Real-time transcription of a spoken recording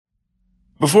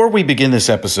Before we begin this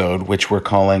episode, which we're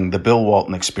calling the Bill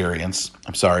Walton Experience,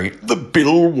 the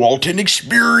Bill Walton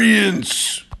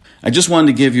Experience, I just wanted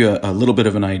to give you a little bit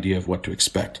of an idea of what to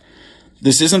expect.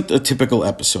 This isn't a typical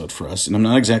episode for us, and I'm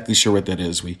not exactly sure what that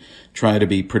is. We try to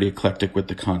be pretty eclectic with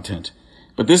the content.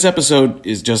 But this episode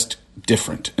is just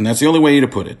different, and that's the only way to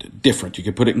put it. Different. You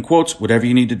can put it in quotes, whatever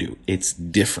you need to do. It's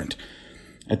different.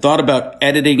 I thought about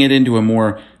editing it into a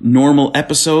more normal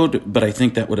episode, but I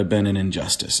think that would have been an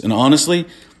injustice. And honestly,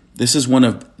 this is one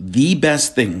of the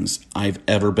best things I've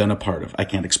ever been a part of. I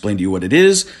can't explain to you what it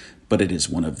is, but it is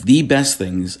one of the best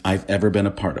things I've ever been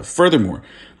a part of. Furthermore,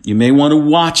 you may want to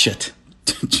watch it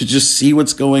to just see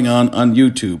what's going on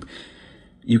YouTube.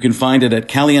 You can find it at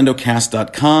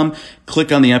caliendocast.com.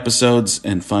 Click on the episodes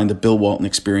and find the Bill Walton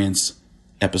Experience,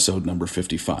 episode number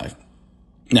 55.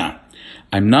 Now,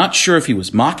 I'm not sure if he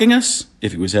was mocking us,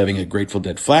 if he was having a Grateful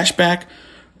Dead flashback,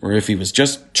 or if he was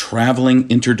just traveling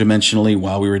interdimensionally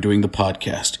while we were doing the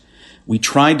podcast. We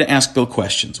tried to ask Bill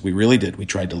questions. We really did. We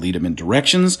tried to lead him in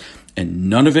directions, and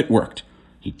none of it worked.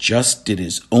 He just did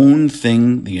his own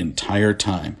thing the entire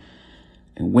time.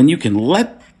 And when you can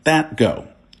let that go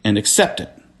and accept it,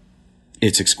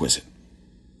 it's exquisite.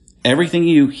 Everything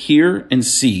you hear and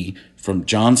see from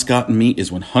John, Scott, and me is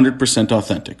 100%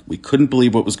 authentic. We couldn't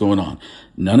believe what was going on.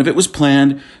 None of it was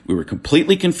planned. We were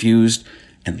completely confused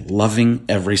and loving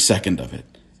every second of it.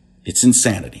 It's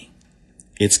insanity.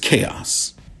 It's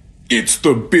chaos. It's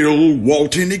the Bill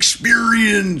Walton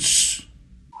Experience.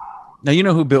 Now, you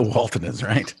know who Bill Walton is,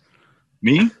 right?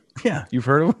 Me? Yeah, you've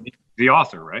heard of him? The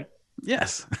author, right?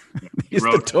 Yes. He's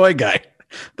the toy guy.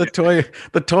 The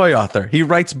toy author. He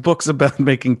writes books about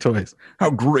making toys. How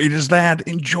great is that?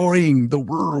 Enjoying the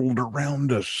world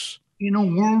around us. In a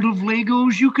world of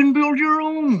Legos, you can build your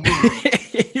own world.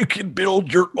 You can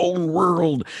build your own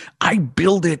world. I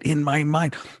build it in my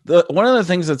mind. One of the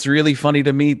things that's really funny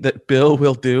to me that Bill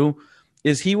will do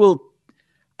is he will,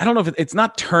 I don't know if it's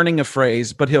not turning a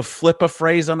phrase, but he'll flip a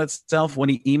phrase on itself when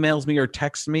he emails me or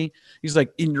texts me. He's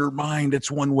like, in your mind, it's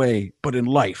one way, but in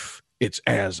life, it's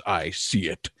as I see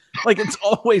it. Like, it's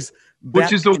always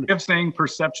which is the way of saying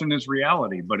perception is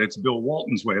reality, but it's Bill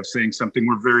Walton's way of saying something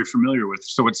we're very familiar with,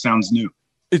 so it sounds new.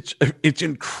 It's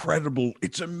incredible.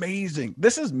 It's amazing.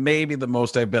 This is maybe the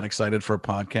most I've been excited for a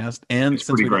podcast, and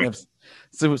since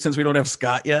we don't have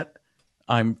Scott yet,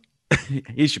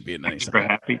 he should be a nice. Extra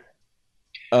happy.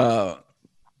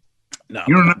 No,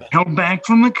 you're not held back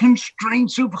from the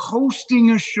constraints of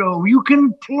hosting a show. You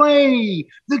can play.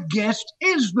 The guest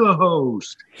is the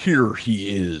host. Here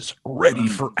he is, ready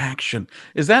for action.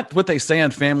 Is that what they say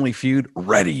on Family Feud?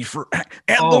 Ready for action.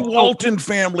 And the Walton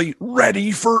family,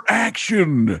 ready for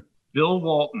action. Bill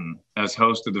Walton as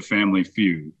host of the Family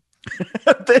Feud.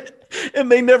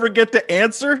 And they never get to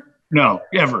answer? No,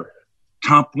 ever.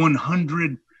 Top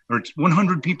 100 or it's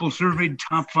 100 people surveyed,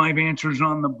 top 5 answers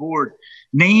on the board.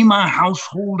 Name a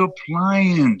household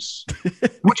appliance,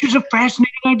 which is a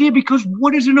fascinating idea because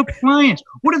what is an appliance?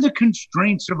 What are the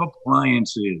constraints of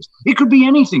appliances? It could be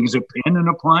anything. Is a pen an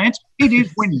appliance? It is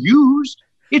when used.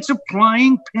 It's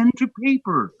applying pen to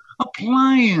paper.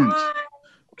 Appliance.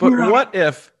 But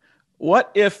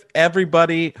what if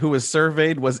everybody who was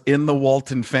surveyed was in the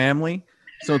Walton family?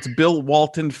 So it's Bill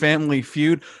Walton Family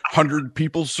Feud, 100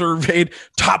 people surveyed,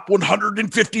 top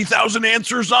 150,000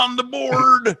 answers on the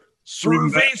board.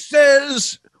 Survey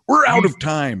says we're out of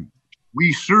time.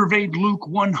 We surveyed Luke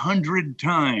 100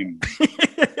 times.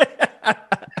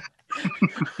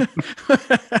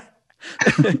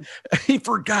 He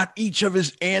forgot each of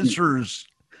his answers.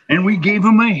 And we gave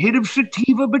him a hit of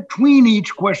sativa between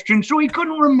each question, so he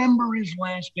couldn't remember his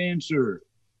last answer.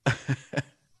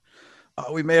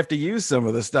 We may have to use some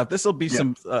of this stuff. This will be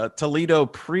some Toledo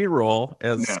pre-roll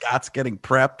as Scott's getting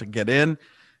prepped to get in.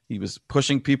 He was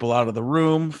pushing people out of the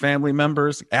room, family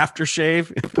members,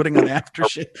 aftershave, putting on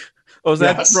aftershave. Oh, is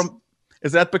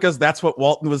that because that's what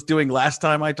Walton was doing last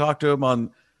time I talked to him on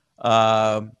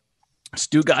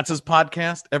Stu Gotz's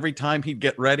podcast? Every time he'd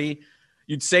get ready,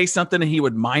 you'd say something and he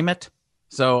would mime it.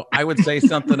 So I would say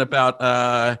something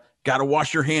about got to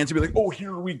wash your hands and be like, oh,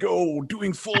 here we go,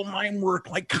 doing full mime work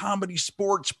like Comedy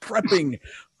Sports, prepping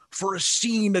for a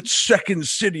scene at Second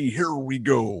City. Here we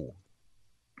go.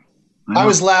 I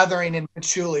was lathering in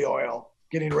patchouli oil,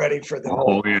 getting ready for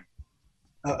the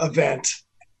event.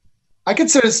 I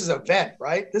consider this an event,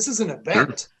 right? This is an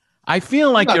event. Sure. I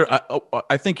feel like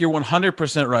I think you're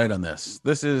 100% right on this.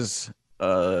 This is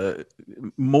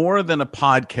more than a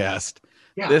podcast.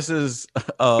 Yeah. This is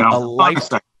a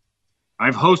lifestyle.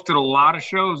 I've hosted a lot of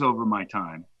shows over my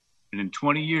time. And in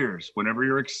 20 years, whenever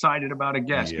you're excited about a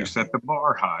guest, you set the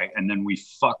bar high and then we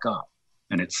fuck up.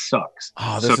 and it sucks.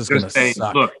 Oh, this is going to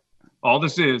suck. Look, all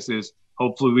this is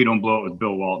hopefully we don't blow it with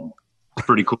Bill Walton. It's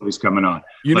pretty cool he's coming on.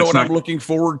 You know what I'm looking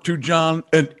forward to, John?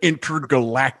 An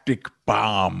intergalactic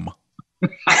bomb.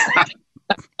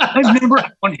 I never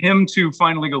want him to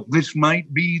finally go, this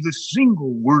might be the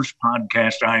single worst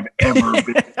podcast I've ever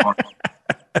been on.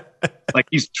 Like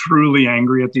he's truly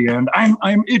angry at the end.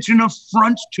 It's an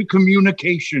affront to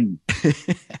communication.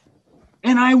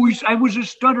 And I was a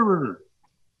stutterer.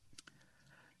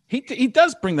 He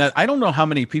does bring that. I don't know how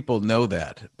many people know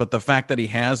that, but the fact that he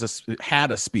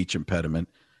had a speech impediment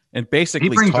and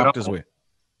basically talked his way.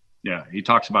 Yeah, he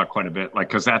talks about quite a bit, like,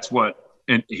 because that's what,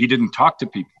 and he didn't talk to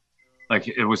people. Like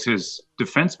it was his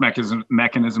defense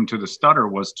mechanism to the stutter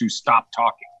was to stop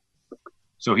talking.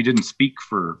 So he didn't speak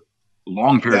for a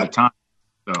long period of time.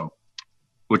 So,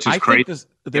 which is crazy.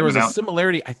 There was a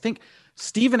similarity. I think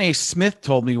Stephen A. Smith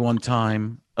told me one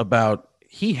time about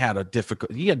he had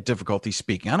difficulty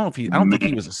speaking. I don't think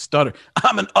he was a stutter.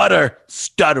 I'm an utter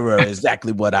stutterer,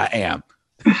 exactly what I am.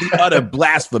 The utter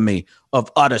blasphemy of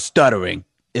utter stuttering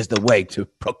is the way to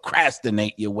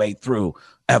procrastinate your way through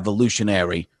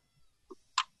evolutionary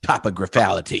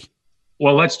topographality.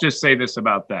 Well, let's just say this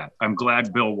about that. I'm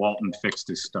glad Bill Walton fixed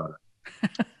his stutter.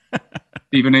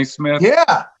 Stephen A. Smith?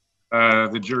 Yeah.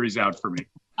 The jury's out for me.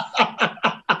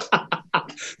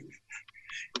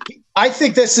 I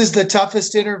think this is the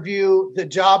toughest the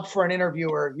job for an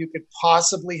interviewer you could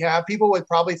possibly have. People would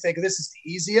probably think this is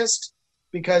the easiest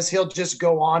because he'll just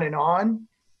go on and on.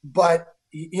 But,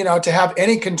 to have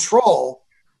any control,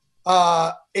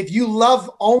 if you love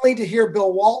only to hear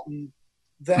Bill Walton,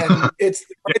 then it's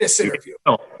the greatest interview.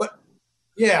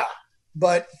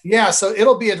 So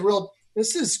it'll be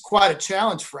this is quite a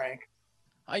challenge, Frank.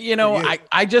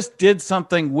 I just did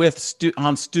something with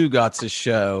on Stugotz's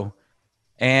show,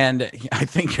 and I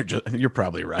think you're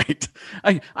probably right.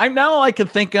 I'm now all I can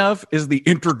think of is the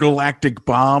intergalactic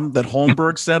bomb that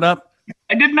Holmberg set up.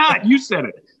 I did not. You said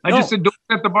it. I just said don't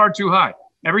set the bar too high.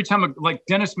 Every time, like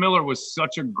Dennis Miller was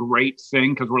such a great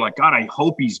thing because we're like, God, I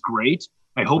hope he's great.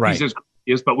 I hope he's as great as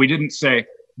he is, but we didn't say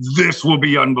this will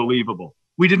be unbelievable.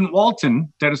 We didn't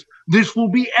Walton. This will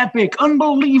be epic,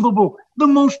 unbelievable, the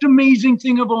most amazing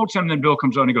thing of all time. Then Bill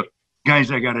comes on and goes,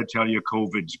 guys, I got to tell you,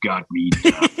 COVID's got me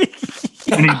down.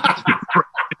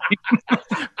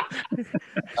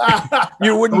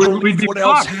 You wouldn't believe what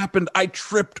else happened. I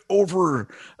tripped over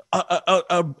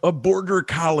a border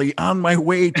collie on my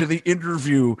way to the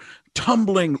interview,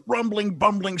 tumbling, rumbling,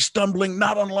 bumbling, stumbling,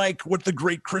 not unlike what the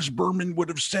great Chris Berman would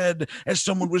have said as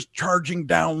someone was charging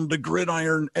down the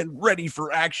gridiron and ready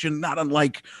for action, not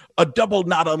unlike a double,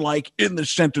 not unlike in the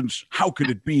sentence, how could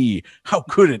it be? How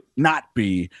could it not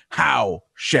be? How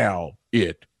shall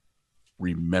it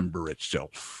remember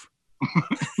itself?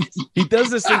 He does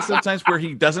this thing sometimes where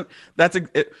he doesn't.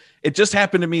 It just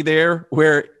happened to me there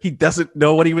where he doesn't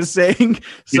know what he was saying,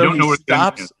 so he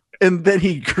stops and then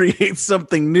he creates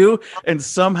something new, and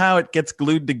somehow it gets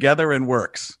glued together and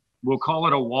works. We'll call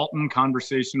it a Walton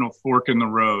conversational fork in the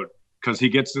road because he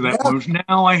gets to that point.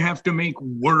 Now I have to make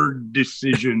word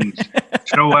decisions,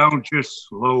 so I'll just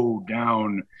slow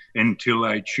down until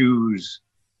I choose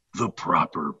the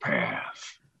proper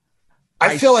path.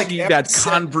 I feel like that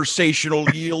conversational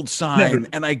yield sign,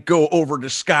 and I go over to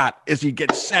Scott as he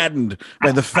gets saddened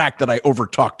by the fact that I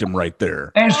overtalked him right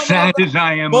there. As sad as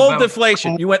I am. Full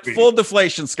deflation. You went full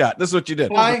deflation, Scott. This is what you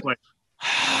did. I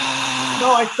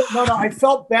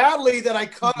felt badly that I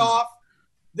cut off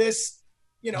this,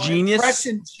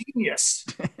 impression genius.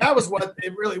 That was what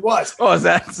it really was. Oh, is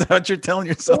that what you're telling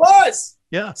yourself? It was.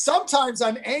 Yeah. Sometimes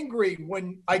I'm angry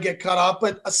when I get cut off,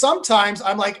 but sometimes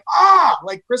I'm like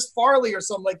Chris Farley or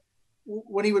something, like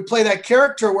when he would play that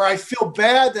character where I feel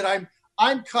bad that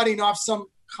I'm cutting off some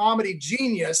comedy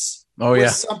genius. Oh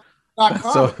yeah.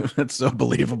 That's so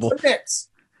believable.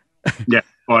 Yeah.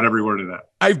 Bought every word of that.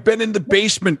 I've been in the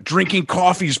basement drinking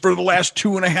coffees for the last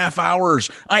 2.5 hours.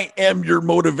 I am your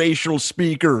motivational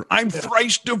speaker. I'm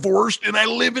thrice divorced and I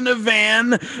live in a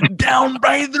van down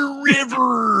by the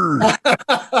river.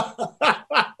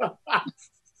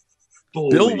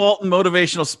 Bill Walton,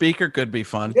 motivational speaker, could be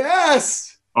fun.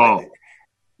 Yes. Oh,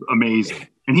 amazing.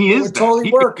 And he is. Totally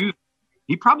work.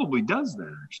 He probably does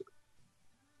that, actually.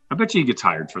 I bet you he gets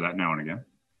hired for that now and again.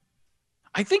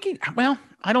 I think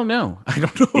I don't know. I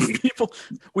don't know if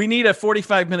we need a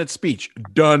 45-minute speech.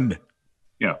 Done.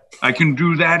 Yeah. I can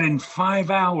do that in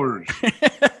 5 hours.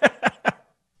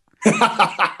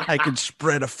 I can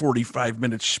spread a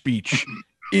 45-minute speech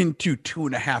into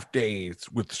 2.5 days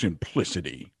with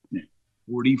simplicity.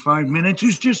 45 minutes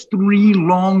is just 3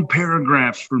 long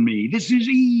paragraphs for me. This is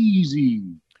easy.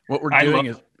 What we're doing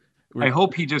is I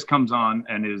hope he just comes on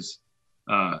and is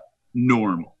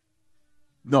normal.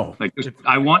 No, like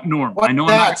I want normal. What's I know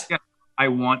that? I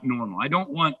want normal. I don't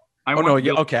want.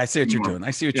 Okay. I see what you're doing.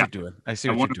 I see what you're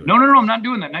doing. No, I'm not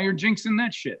doing that. Now you're jinxing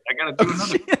that shit. I got to do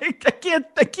another.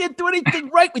 I can't do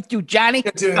anything right with you, Johnny.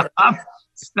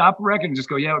 Stop wrecking. Just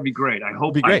go. Yeah, it would be great. I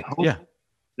hope yeah.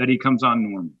 that he comes on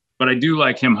normal. But I do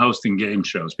like him hosting game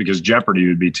shows because Jeopardy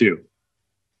would be too.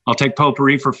 I'll take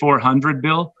potpourri for 400,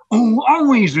 Bill. Oh,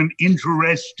 always an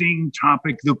interesting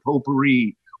topic, the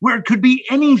potpourri, where it could be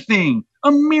anything.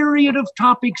 A myriad of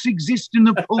topics exist in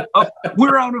the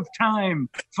we're out of time.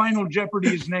 Final Jeopardy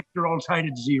is next. They're all tied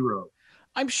at 0.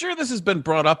 I'm sure this has been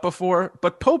brought up before,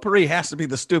 but potpourri has to be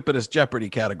the stupidest Jeopardy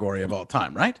category of all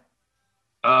time, right?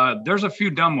 There's a few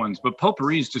dumb ones, but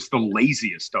potpourri is just the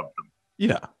laziest of them.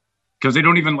 Yeah. Because they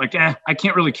don't even I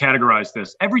can't really categorize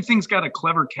this. Everything's got a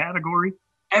clever category.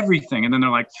 Everything. And then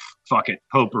they're like, fuck it,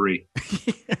 potpourri.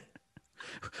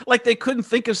 Like they couldn't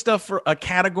think of stuff for a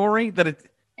category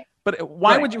but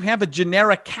why would you have a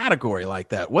generic category like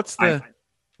that? What's the...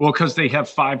 Well, because they have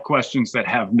 5 questions that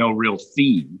have no real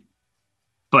theme.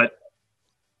 But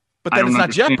then it's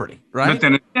not Jeopardy, right? But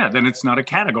then it's not a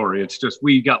category. It's just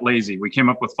we got lazy. We came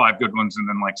up with 5 good ones and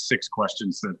then 6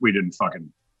 questions that we didn't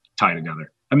fucking tie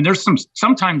together. I mean, there's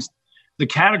sometimes the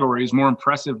category is more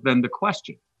impressive than the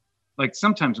question. Like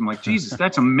sometimes I'm like, Jesus,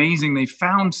 that's amazing. They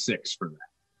found 6 for that.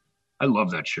 I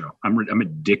love that show. I'm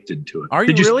addicted to it. Are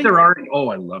you really?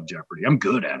 I love Jeopardy. I'm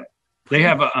good at it. They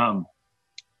have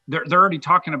they're already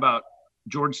talking about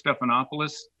George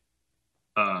Stephanopoulos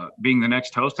being the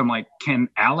next host. I'm like, can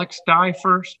Alex die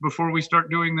first before we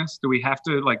start doing this? Do we have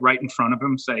to right in front of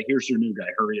him say, here's your new guy,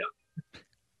 hurry up?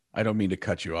 I don't mean to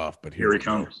cut you off, but here he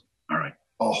comes. All right.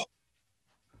 Oh.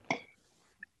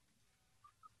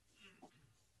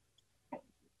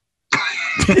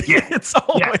 Yeah. It's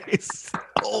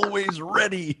always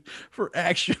ready for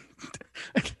action.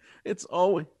 It's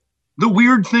always. The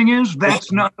weird thing is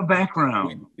that's not the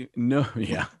background. No,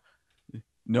 yeah.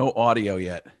 No audio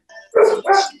yet.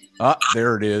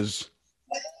 There it is.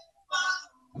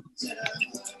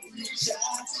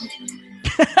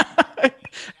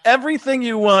 Everything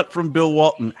you want from Bill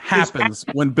Walton happens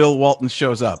when Bill Walton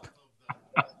shows up.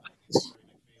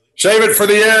 Save it for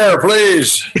the air,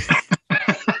 please.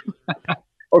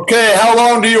 Okay, how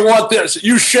long do you want this?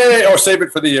 Save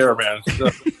it for the air, man.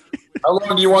 How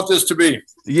long do you want this to be?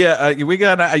 Yeah, you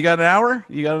got an hour?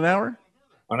 You got an hour?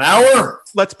 An hour?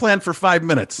 Let's plan for 5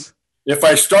 minutes. If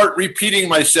I start repeating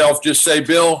myself, just say,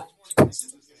 Bill.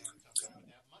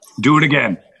 Do it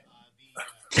again.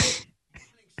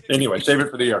 Anyway, save it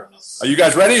for the air. Are you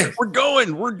guys ready? We're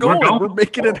going. We're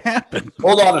making it happen.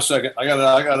 Hold on a second. I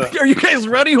gotta. Are you guys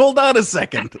ready? Hold on a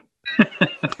second.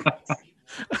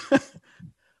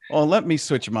 Oh, let me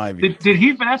switch my view. Did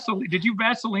you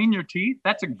Vaseline your teeth?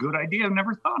 That's a good idea. I've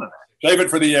never thought of that. Save it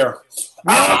for the air.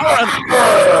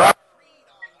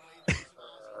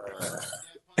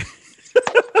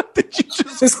 Did you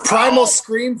just this primal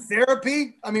scream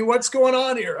therapy? I mean, what's going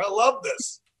on here? I love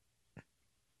this.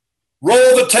 Roll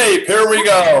the tape. Here we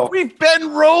go. We've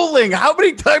been rolling. How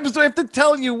many times do I have to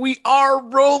tell you we are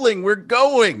rolling? We're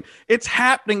going. It's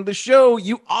happening. The show.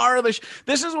 You are the.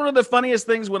 This is one of the funniest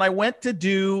things when I went to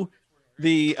do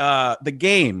the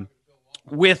game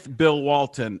with Bill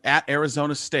Walton at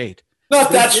Arizona State.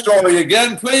 Not that story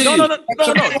again, please. No.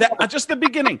 Just the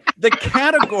beginning. The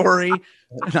category,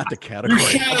 not the category. You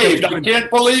shaved. I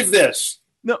can't believe this.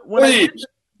 No,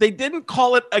 they didn't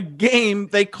call it a game.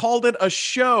 They called it a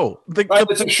show.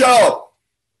 It's a show.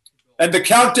 And the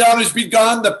countdown has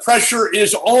begun. The pressure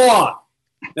is on.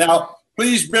 Now,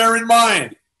 please bear in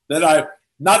mind that I'm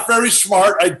not very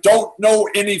smart. I don't know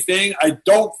anything. I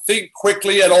don't think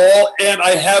quickly at all. And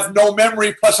I have no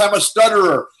memory. Plus, I'm a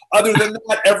stutterer. Other than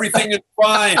that, everything is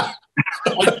fine.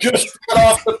 I just got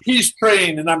off the peace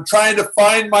train, and I'm trying to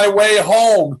find my way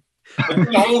home. I've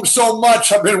been home so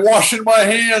much. I've been washing my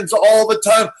hands all the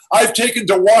time. I've taken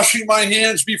to washing my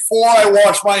hands before I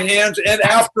wash my hands and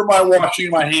after my washing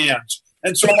my hands.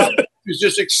 And so my life has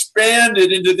just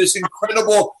expanded into this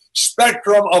incredible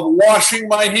spectrum of washing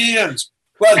my hands.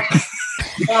 But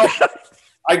now,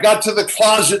 I got to the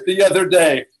closet the other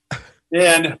day,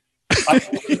 and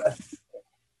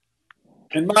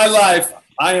in my life,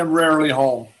 I am rarely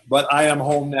home, but I am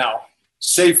home now,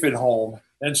 safe at home.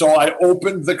 And so I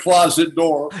opened the closet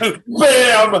door, and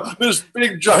bam, this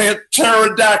big giant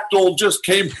pterodactyl just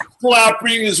came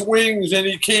flapping his wings, and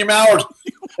he came out.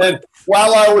 And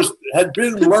while I had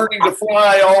been learning to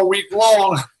fly all week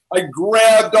long, I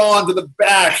grabbed onto the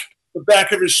back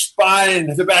of his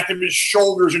spine, the back of his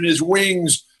shoulders and his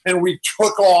wings, and we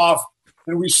took off.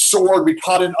 and we soared. We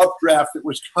caught an updraft that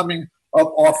was coming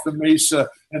up off the mesa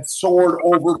and soared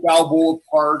over Balboa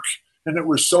Park. And it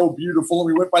was so beautiful. And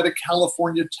we went by the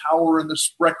California Tower and the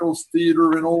Spreckles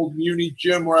Theater and old Muni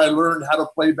Gym where I learned how to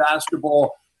play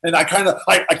basketball. And I kind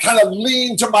of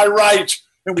leaned to my right,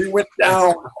 and we went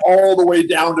down all the way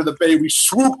down to the bay. We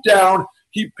swooped down.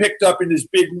 He picked up in his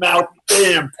big mouth,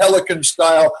 bam, pelican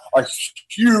style, a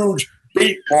huge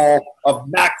bait ball of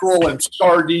mackerel and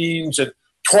sardines and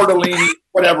tortellini,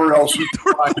 whatever else he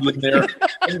find in there.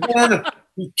 And then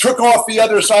we took off the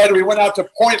other side. We went out to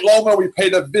Point Loma. We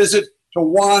paid a visit to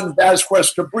Juan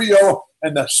Vázquez Cabrillo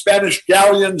and the Spanish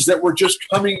galleons that were just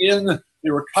coming in. They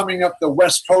were coming up the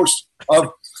west coast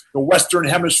of the Western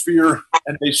Hemisphere,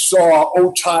 and they saw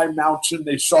Otay Mountain.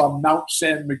 They saw Mount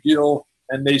San Miguel,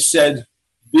 and they said,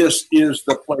 this is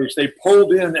the place. They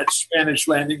pulled in at Spanish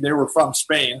Landing. They were from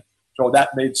Spain, so that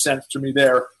made sense to me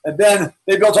there. And then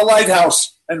they built a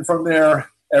lighthouse, and from there,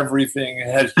 everything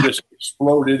has just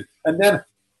exploded. And then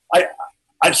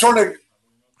I sort of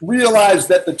realized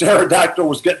that the pterodactyl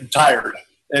was getting tired.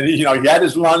 And he had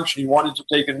his lunch, and he wanted to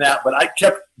take a nap, but I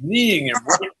kept kneeing him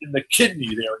right in the kidney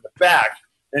there in the back.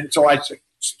 And so I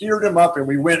steered him up, and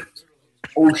we went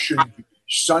Ocean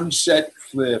Beach, Sunset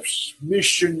Cliffs,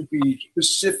 Mission Beach,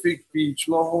 Pacific Beach,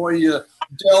 La Jolla,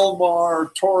 Del Mar,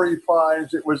 Torrey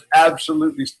Pines. It was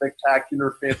absolutely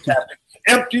spectacular, fantastic.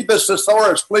 Empty the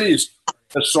thesaurus, please.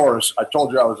 Thesaurus. I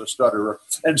told you I was a stutterer.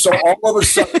 And so all of a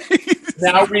sudden,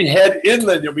 now we head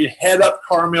inland, and we head up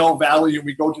Carmel Valley, and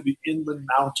we go to the inland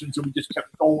mountains, and we just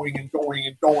kept going and going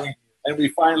and going. And we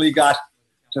finally got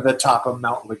to the top of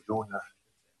Mount Laguna.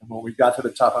 And when we got to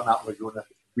the top of Mount Laguna,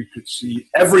 we could see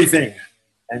everything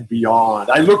and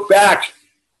beyond. I look back.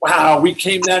 Wow, we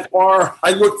came that far.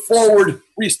 I look forward.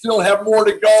 We still have more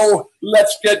to go.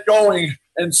 Let's get going.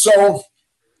 And so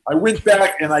I went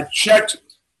back and I checked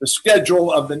the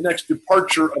schedule of the next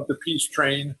departure of the peace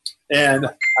train. And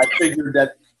I figured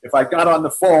that if I got on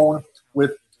the phone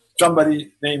with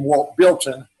somebody named Walt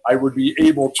Bilton, I would be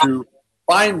able to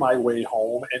find my way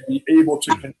home and be able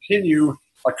to continue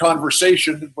a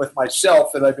conversation with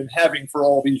myself that I've been having for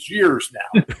all these years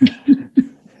now.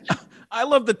 I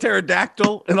love the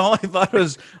pterodactyl, and all I thought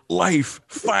was, life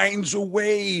finds a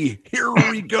way. Here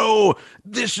we go.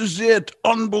 This is it.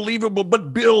 Unbelievable.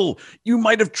 But Bill, you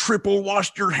might have triple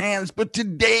washed your hands, but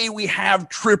today we have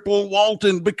triple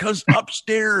Walton, because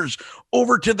upstairs,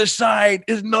 over to the side,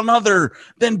 is none other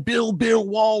than Bill,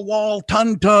 Wall,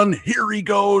 Ton. Here he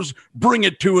goes. Bring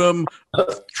it to him.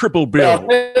 Triple Bill.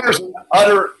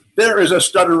 There is a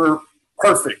stutterer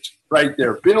perfect. Right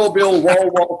there. Bill,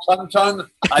 Wall, Ton.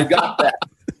 I got that.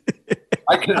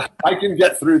 I can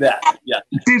get through that. Yeah.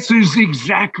 This is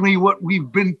exactly what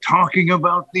we've been talking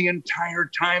about the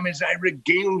entire time as I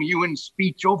regale you in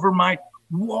speech over my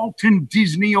Walton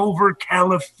Disney over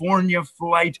California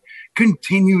flight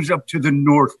continues up to the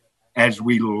north as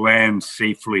we land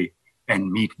safely and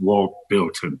meet Walt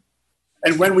Bilton.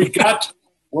 And when we got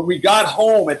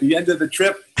home at the end of the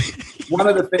trip, one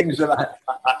of the things that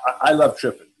I love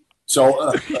tripping.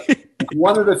 So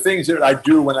one of the things that I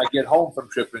do when I get home from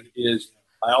tripping is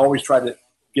I always try to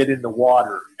get in the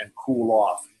water and cool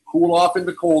off in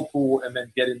the cold pool, and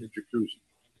then get in the jacuzzi.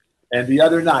 And the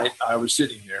other night I was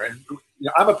sitting there, and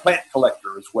I'm a plant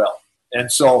collector as well. And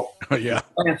so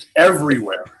plants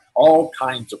everywhere, all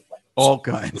kinds of plants. All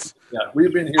kinds. Yeah,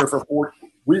 we've been here for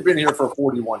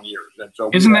 41 years. And so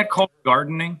isn't that called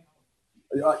gardening?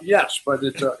 Yes, but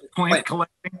it's plant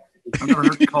collecting. I've never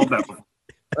heard it called that before.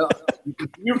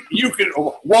 You can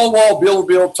Wall,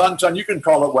 Bill, Ton. You can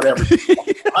call it whatever.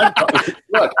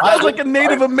 Look, that's like a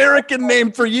Native American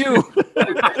name for you.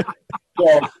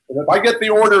 So if I get the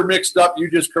order mixed up, you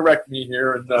just correct me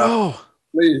here. And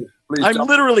please. I'm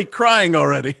literally crying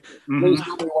already. Please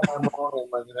tell me when I'm wrong.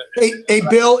 Hey,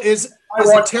 Bill, is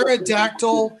a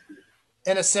pterodactyl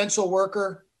an essential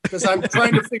worker? Because I'm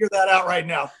trying to figure that out right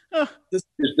now. Is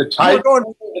the tide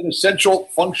pool an essential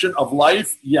function of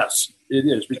life? Yes, it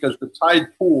is, because the tide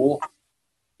pool,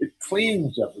 it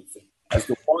cleans everything. As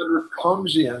the water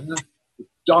comes in, it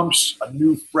dumps a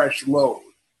new fresh load,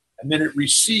 and then it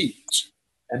recedes,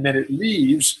 and then it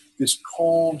leaves this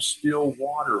calm, still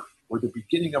water where the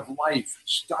beginning of life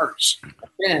starts.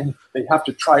 And then they have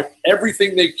to try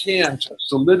everything they can to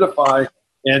solidify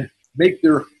and make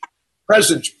their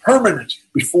presence permanent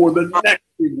before the next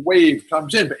big wave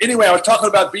comes in. But anyway, I was talking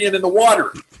about being in the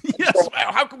water. Yes. So,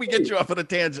 how can we get you off on a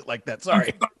tangent like that?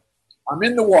 Sorry. I'm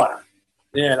in the water,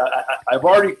 and I've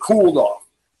already cooled off,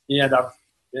 and I'm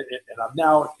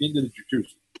now into the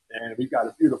jacuzzi. And we got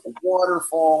a beautiful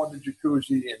waterfall in the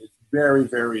jacuzzi, and it's very,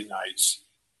 very nice.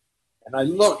 And I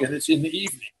look, and it's in the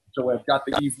evening, So I've got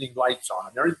the evening lights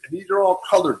on. And these are all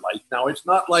colored lights. Now, it's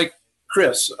not like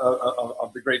Chris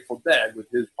of the Grateful Dead with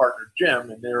his partner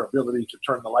Jim and their ability to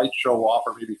turn the light show off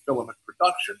or maybe Filament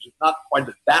Productions. It's not quite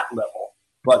at that level,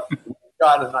 but we've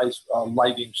got a nice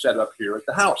lighting setup here at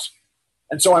the house.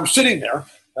 And so I'm sitting there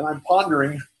and I'm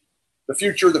pondering the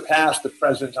future, the past, the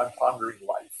present. I'm pondering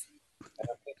life. And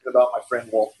I'm thinking about my friend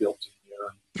Walt Bilton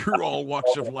here. Through all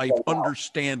walks of life,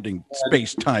 understanding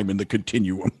space-time and the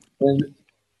continuum.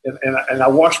 And I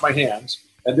washed my hands,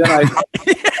 and then I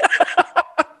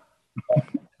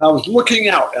was looking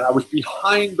out, and I was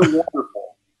behind the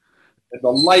waterfall, and the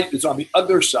light is on the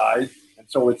other side, and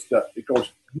so it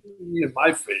goes in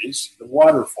my face, the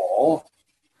waterfall,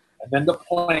 and then the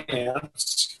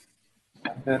plants,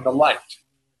 and then the light.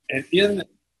 And in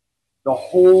the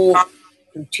whole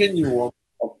continuum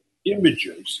of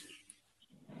images,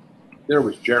 there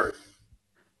was Jerry.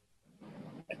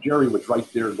 And Jerry was right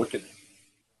there looking at me.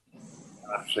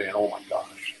 And I'm saying, oh my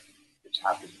gosh, it's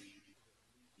happening.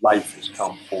 Life has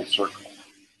come full circle.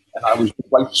 And I was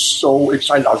like so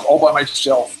excited. I was all by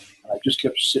myself. And I just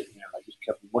kept sitting there. I just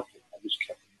kept looking. I just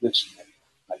kept listening.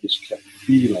 I just kept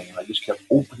feeling. And I just kept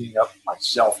opening up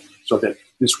myself so that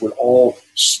this would all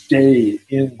stay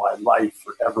in my life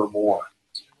forevermore.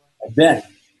 And then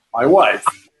my wife,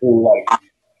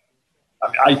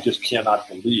 I just cannot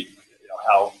believe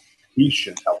how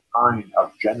patient, how kind,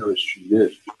 how generous she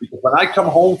is. Because when I come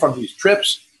home from these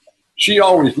trips, she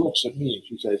always looks at me and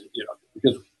she says,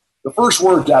 because the first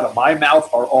words out of my mouth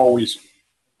are always,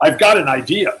 I've got an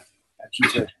idea. And she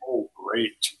says, oh,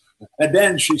 great. And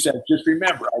then she said, just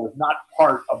remember, I was not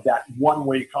part of that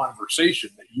one-way conversation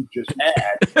that you just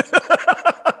had.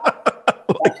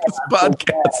 Like this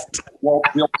podcast. Walt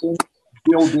Bilton,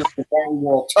 Bill Walton,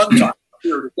 Walton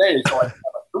here today, so I have a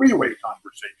three-way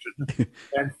conversation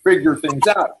and figure things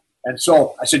out. And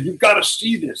so I said, you've got to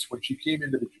see this when she came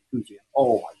into the jacuzzi. And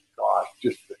oh my gosh,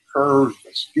 just the curves,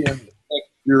 the skin, the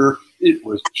texture, it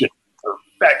was just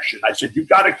perfection. I said, you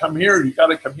got to come here. You got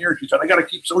to come here. She said, I got to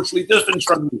keep socially distanced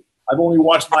from you. I've only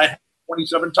washed my hands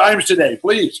 27 times today,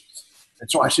 please.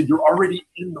 And so I said, you're already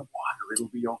in the water. It'll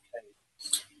be okay.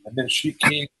 And then she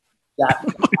came that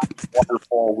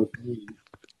waterfall with me. And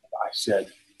I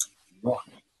said, look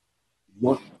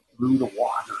through the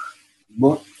water.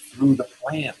 Look through the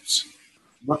plants.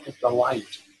 Look at the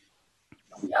light.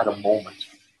 And we had a moment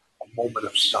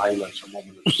of silence, a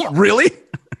moment of silence. Really?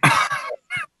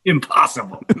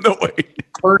 Impossible. No way. She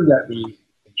turned at me,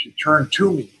 and she turned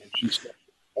to me, and she said,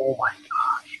 oh my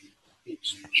gosh,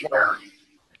 it's Jerry.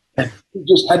 And we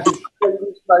just had the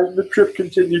greatest night, and the trip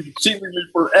continued seemingly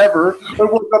forever. I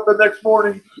woke up the next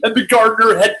morning, and the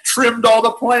gardener had trimmed all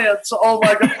the plants. Oh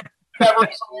my God, never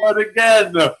saw it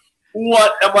again.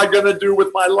 What am I going to do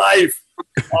with my life?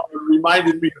 It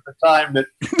reminded me of the time that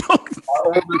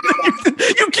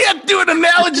you can't do an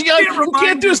analogy. You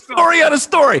can't do a story on a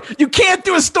story. You can't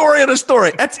do a story on a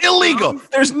story. That's illegal.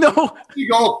 There's no. You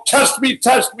go, test me.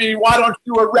 Why don't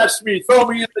you arrest me? Throw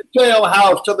me in the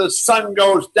jailhouse till the sun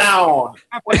goes down.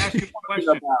 I have to ask you a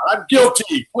question. I'm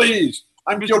guilty, please.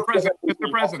 Mr. President,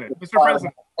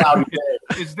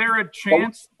 is there a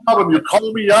chance? You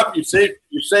call me up, you say,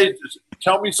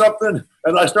 tell me something,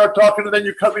 and I start talking, and then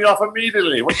you cut me off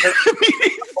immediately. What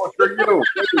are you?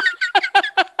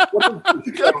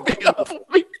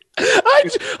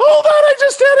 Hold on, I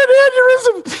just had an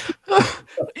aneurysm.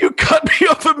 You cut me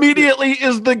off immediately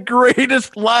is the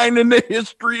greatest line in the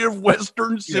history of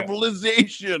Western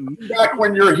civilization. Back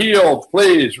when you're healed,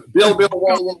 please. Bill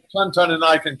Walton and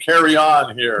I can carry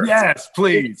on here. Yes,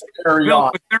 please. Carry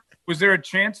on. Was there a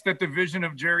chance that the vision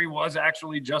of Jerry was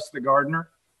actually just the gardener?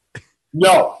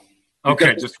 No.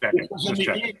 Okay, just checking. It was in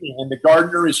the evening, and the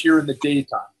gardener is here in the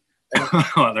daytime.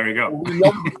 Oh, there you go. We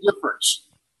know the difference.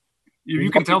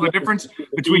 You can tell the difference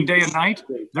between day and night?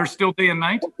 There's still day and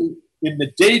night? In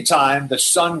the daytime, the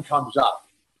sun comes up,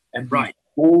 and the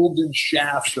golden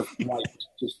shafts of light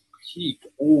just peek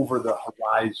over the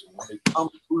horizon when they come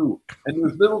through. And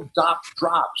there's little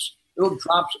drops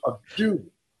of dew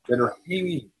that are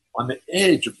hanging on the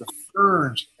edge of the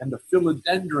ferns and the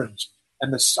philodendrons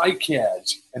and the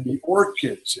cycads and the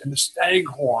orchids and the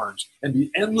staghorns and the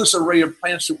endless array of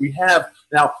plants that we have.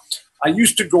 Now, I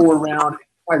used to go around and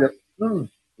try to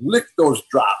lick those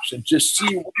drops and just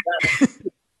see what that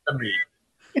did to me.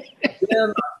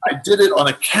 Then I did it on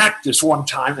a cactus one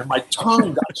time, and my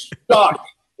tongue got stuck.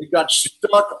 It got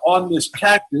stuck on this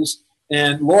cactus,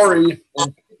 and Lori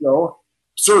and Pedro,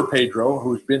 Sir Pedro,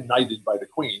 who's been knighted by the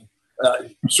Queen,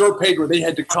 Sir Pedro, they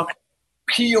had to come and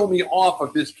peel me off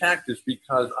of this cactus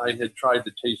because I had tried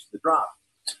to taste the drop.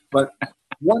 But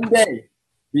one day,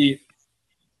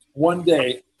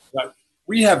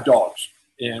 we have dogs,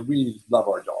 and we love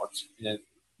our dogs. And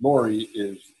Lori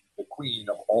is the queen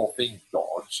of all things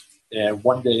dogs. And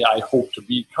one day I hope to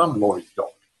become Lori's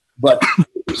dog. But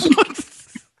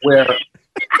where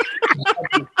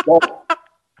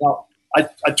now,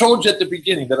 I told you at the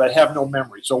beginning that I have no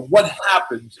memory. So what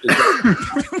happens is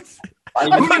that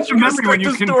I thought you memory when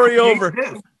you can story over.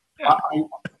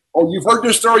 Oh, you've heard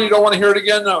this story. You don't want to hear it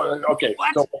again? No. Okay.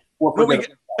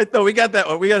 So we got that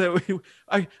one. We got it.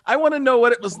 I want to know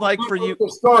what it was like for you. The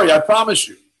story. I promise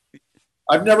you.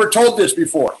 I've never told this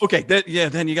before. Okay.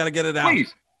 Then you got to get it out.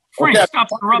 Please. Okay. Stop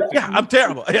interrupting. Yeah, I'm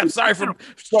terrible. Yeah, I'm sorry for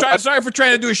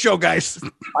trying to do a show, guys.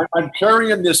 I'm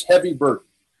carrying this heavy burden.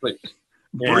 Please.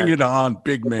 Bring it on,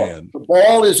 big man. The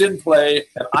ball is in play,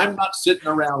 and I'm not sitting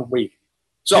around waiting.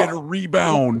 So, get a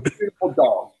rebound. Beautiful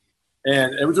dog.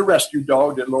 And it was a rescue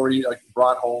dog that Lori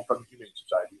brought home from the Humane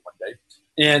Society one day.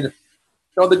 And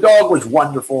the dog was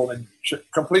wonderful and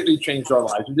completely changed our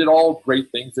lives and did all great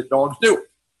things that dogs do.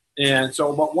 And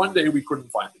so, but one day we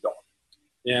couldn't find the dog.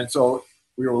 And so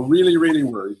we were really, really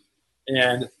worried.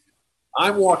 And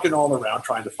I'm walking all around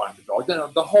trying to find the dog.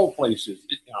 The whole place is,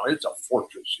 it's a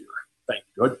fortress here. Thank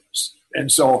goodness.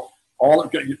 And so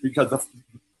because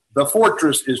the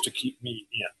fortress is to keep me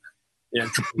in.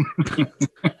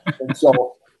 And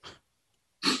so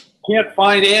can't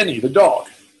find Annie, the dog.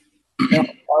 And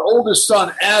our oldest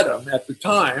son, Adam, at the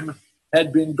time,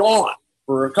 had been gone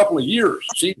for a couple of years.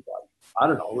 Seemed like, I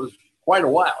don't know, it was quite a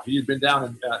while. He had been down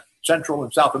in Central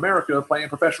and South America playing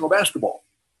professional basketball.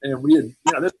 And we had,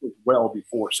 this was well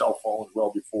before cell phones,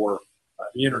 well before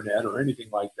the internet or anything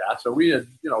like that. So we had,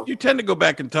 You tend to go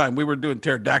back in time. We were doing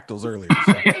pterodactyls earlier.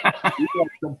 So. We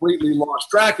completely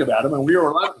lost track of Adam, and we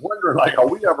were wondering, are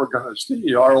we ever going to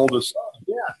see our oldest son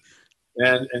again?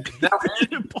 And now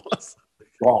Andy's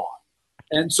gone.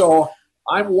 And so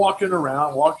I'm walking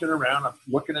around, I'm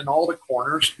looking in all the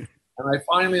corners, and I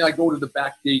go to the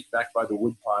back gate, back by the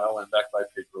woodpile and back by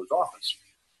Pedro's office.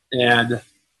 And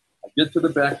I get to the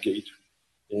back gate,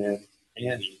 and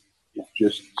Annie is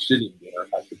just sitting there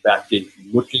at the back gate,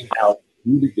 looking out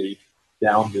through the gate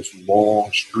down this long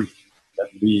street that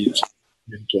leads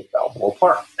into Balboa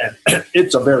Park. And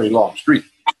it's a very long street.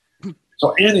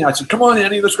 So Annie, I said, come on,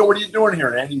 Annie, let's go. What are you doing here?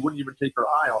 And Annie wouldn't even take her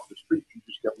eye off the street. She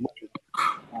just kept looking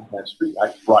on that street.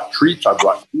 I brought treats. I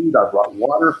brought food. I brought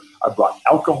water. I brought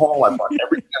alcohol. I brought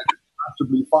everything I could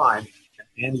possibly find.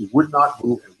 And Annie would not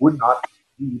move and would not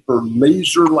leave her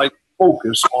laser-like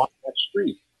focus on that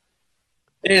street.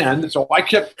 And so I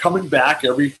kept coming back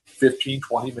every 15,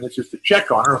 20 minutes just to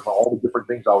check on her for all the different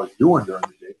things I was doing during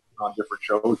the day, on different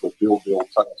shows with Bill,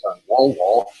 Ton,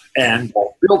 Wall, and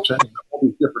Walt Bilton, and all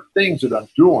these different things that I'm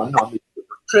doing on these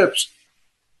different trips.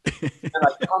 And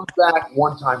I come back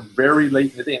one time very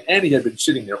late in the day, and Annie had been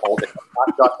sitting there all day.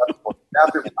 Not got up for the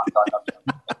bathroom, not got up.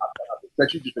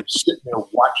 She'd just been sitting there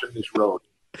watching this road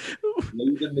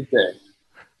late in the day.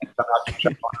 And come out to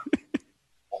check on her.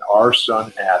 And our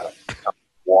son, Adam, comes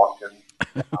walking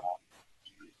down the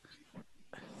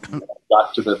street.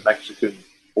 Got to the Mexican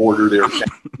border there. He had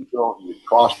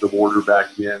crossed the border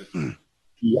back in.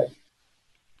 He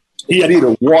had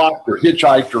either walked or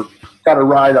hitchhiked or got a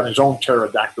ride on his own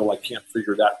pterodactyl. I can't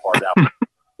figure that part out.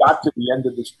 Got to the end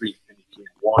of the street and he came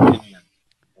walking in.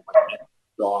 And my aunt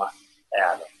saw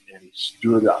Adam and he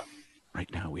stood up.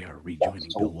 Right now we are rejoining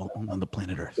Bill Walton on the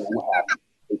planet Earth. So happy.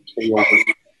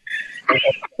 They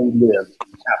live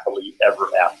happily ever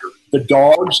after. The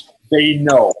dogs, they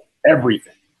know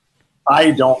everything.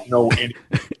 I don't know anything.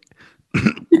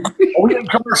 Are we in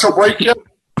commercial break yet?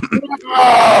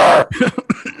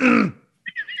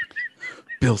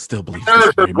 Bill still believes.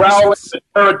 Bears are growling. The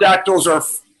pterodactyls are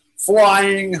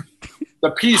flying.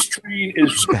 The peace train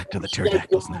is back to the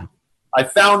pterodactyls now. I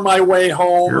found my way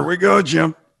home. Here we go,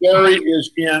 Jim. Gary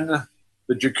is in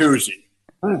the jacuzzi.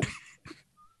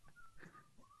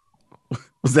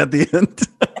 Was that the end?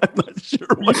 I'm not sure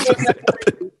what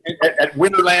at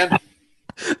Winterland.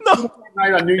 No.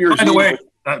 Night on New Year's Eve. By the way,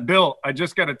 Bill, I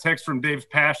just got a text from Dave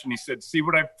Pasch, and he said, "See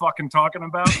what I'm fucking talking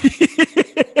about?"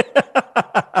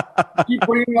 Keep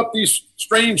bringing up these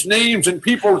strange names and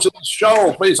people to the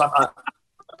show, please. I'm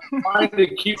trying to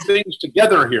keep things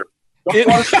together here.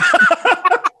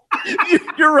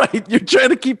 You're right. You're trying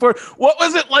to keep her. What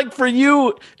was it like for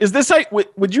you? Is this like,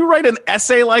 would you write an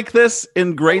essay like this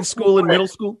in grade school and middle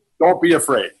school? Don't be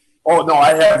afraid. Oh, no,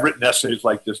 I have written essays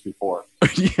like this before.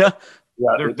 Yeah.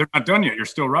 They're not done yet. You're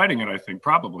still writing it, I think,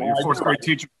 probably. Your fourth grade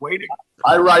teacher's waiting.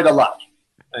 I write a lot.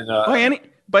 And,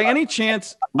 by any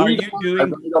chance, are you doing? I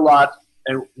read a lot.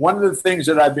 And one of the things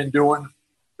that I've been doing,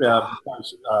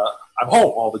 because I'm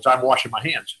home all the time washing my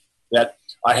hands, that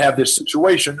I have this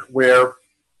situation where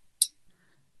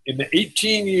in the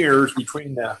 18 years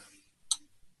between the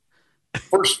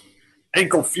first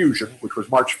ankle fusion, which was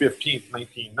March 15th,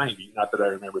 1990, not that I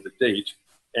remember the date,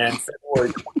 and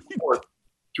February 24th,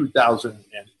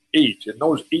 2008, in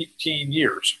those 18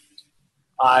 years,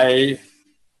 I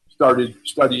started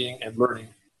studying and learning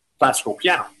classical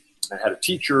piano. I had a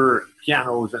teacher, and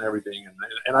pianos and everything,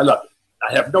 and I loved it.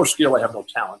 I have no skill, I have no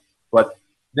talent, but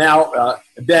now,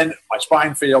 and then my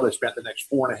spine failed. I spent the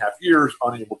next 4.5 years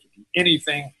unable to do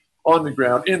anything on the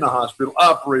ground, in the hospital,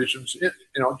 operations,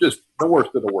 just the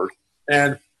worst of the worst.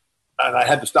 And I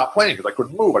had to stop playing because I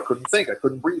couldn't move, I couldn't think, I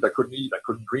couldn't breathe, I couldn't eat, I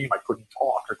couldn't dream, I couldn't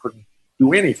talk, I couldn't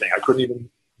do anything. I couldn't even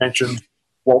mention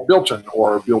Walt Bilton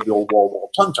or Bill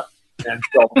Walt Tunton. And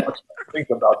so much I think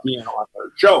about being on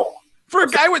their show. For a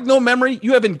guy with no memory,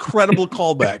 you have incredible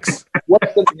callbacks.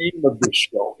 What's the name of this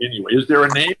show anyway? Is there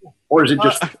a name, or is it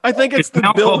just? I think it's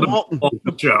the Bill Walton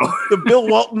show. The Bill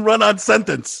Walton run-on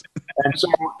sentence. And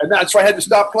so I had to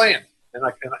stop playing, and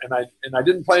I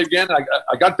didn't play again.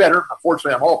 I got better.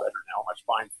 Unfortunately, I'm all better now. My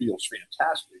spine feels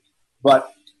fantastic.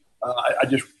 But I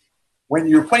just, when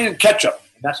you're playing catch-up,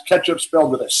 and that's catch-up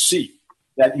spelled with a C,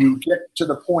 that you get to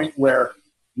the point where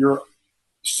you're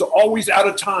always out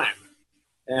of time.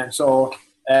 And so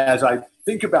as I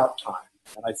think about time,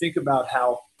 and I think about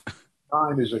how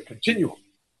time is a continuum,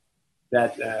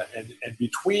 that and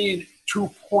between 2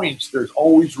 points, there's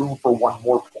always room for one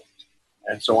more point.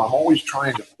 And so I'm always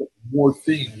trying to put more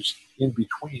things in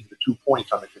between the 2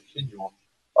 points on the continuum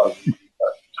of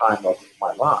time of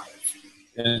my life.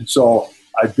 And so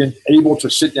I've been able to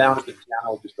sit down at the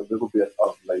piano just a little bit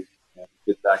of late and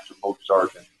get back to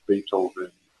Mozart and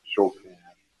Beethoven, Chopin,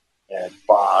 and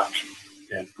Bach,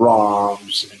 and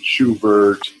Brahms, and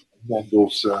Schubert, and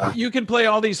Mendelssohn. You can play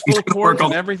all these full chords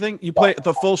and everything. You play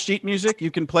the full sheet music.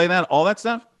 You can play that, all that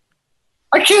stuff.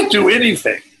 I can't do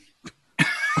anything.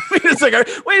 Wait a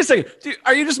second.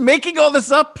 Are you just making all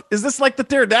this up? Is this like the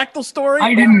pterodactyl story?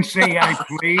 I didn't say I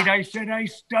played. I said I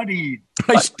studied.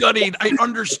 I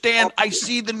understand. I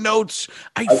see the notes.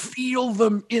 I feel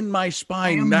them in my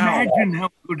spine now. Imagine how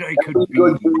good I could be.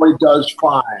 Good boy does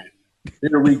fine.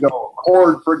 Here we go.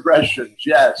 Chord progressions,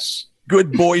 yes.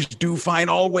 Good boys do fine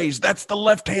always. That's the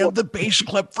left hand, the bass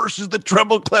clef versus the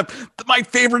treble clef. My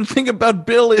favorite thing about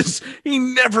Bill is he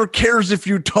never cares if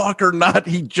you talk or not.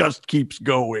 He just keeps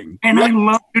going. And I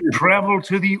love to travel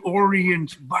to the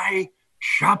Orient by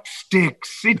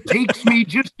chopsticks. It takes me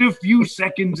just a few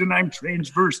seconds and I'm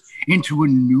transversed into a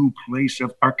new place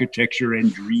of architecture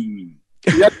and dreaming.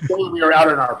 The other day we were out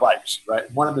on our bikes, right?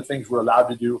 One of the things we're allowed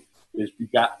to do is be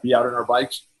out on our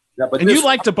bikes. Yeah, but you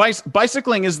like to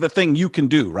bicycling is the thing you can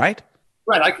do, right?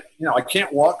 Right. I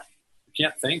can't walk, I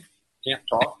can't think, can't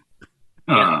talk.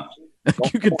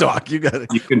 You can talk. You got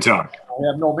it. You can talk. I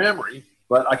have no memory,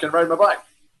 but I can ride my bike.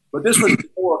 But this was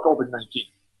before COVID-19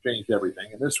 changed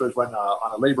everything, and this was when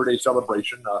on a Labor Day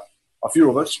celebration, a few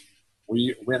of us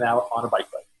we went out on a bike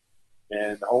ride,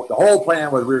 and the whole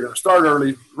plan was we were going to start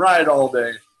early, ride all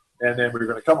day, and then we were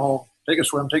going to come home, take a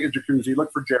swim, take a jacuzzi,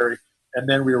 look for Jerry, and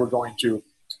then we were going to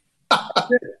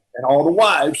and all the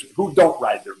wives who don't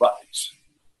ride their bikes,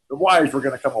 the wives were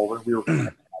going to come over and we were going to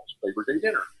have a nice Labor Day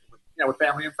dinner, with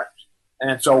family and friends.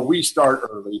 And so we start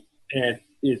early, and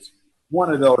it's one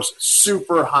of those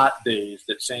super hot days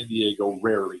that San Diego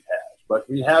rarely has. But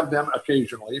we have them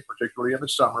occasionally, particularly in the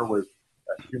summer, where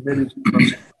humidity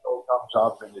comes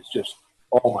up, and it's just,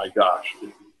 oh my gosh,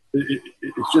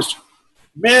 it's just,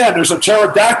 man, there's a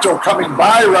pterodactyl coming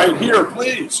by right here,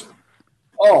 please.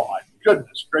 Oh my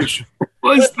goodness gracious.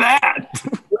 What was that?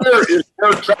 Where is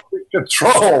air traffic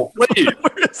control? Please.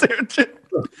 Where is there?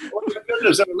 Oh my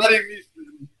goodness, I'm letting these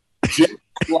jets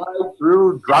fly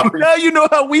through, dropping. Now you know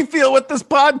how we feel with this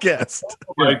podcast.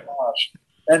 Oh my gosh.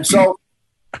 And so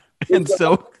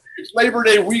it's Labor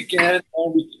Day weekend,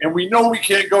 and we know we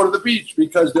can't go to the beach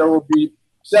because there will be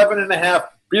 7.5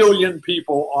 billion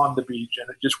people on the beach, and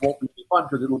it just won't be fun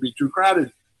because it will be too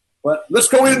crowded. But let's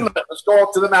go inland. Let's go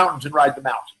up to the mountains and ride the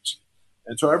mountains.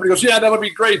 And so everybody goes, yeah, that'll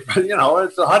be great. But,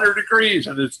 it's 100 degrees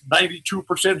and it's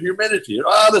 92% humidity.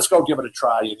 Let's go give it a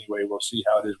try anyway. We'll see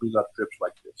how it is. We love trips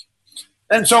like this.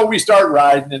 And so we start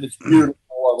riding, and it's beautiful,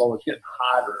 although it's getting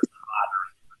hotter and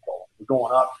hotter. We're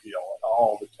going uphill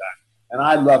all the time. And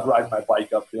I love riding my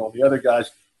bike uphill. And the other guys,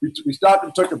 we stopped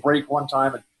and took a break one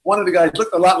time. And one of the guys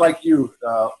looked a lot like you,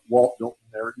 Walt Bilton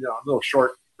there, a little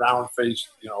short, round-faced,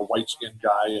 white-skinned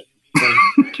guy.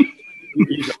 And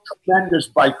he's a tremendous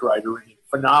bike rider in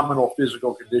phenomenal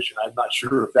physical condition. I'm not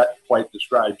sure if that quite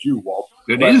describes you, Walt.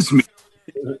 It is me.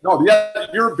 No,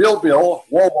 you're Bill,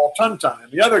 Walt Tunton,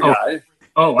 and the other guy.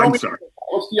 Oh, I'm sorry.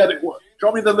 What's the other one?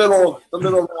 Show me the little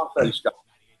round face guy.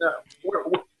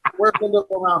 Where's the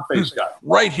little round face guy?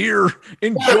 Right here,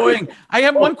 enjoying. I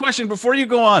have one question before you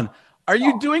go on. Are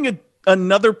you doing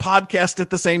another podcast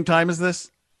at the same time as this?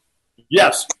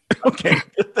 Yes. Okay,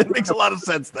 that makes a lot of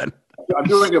sense then. I'm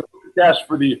doing a podcast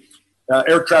for the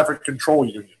Air Traffic Control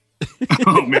Union.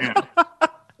 Oh, man.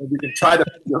 And we can try to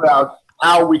figure out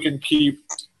how we can keep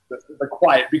the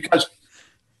quiet, because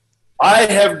I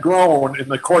have grown in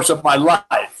the course of my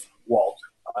life, Walt.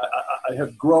 I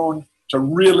have grown to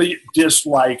really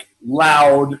dislike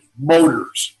loud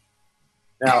motors.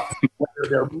 Now, whether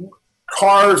they're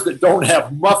cars that don't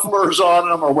have mufflers on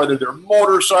them, or whether they're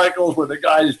motorcycles where the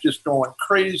guy is just going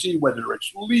crazy, whether it's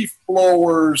leaf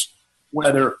blowers,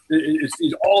 whether it's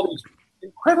all these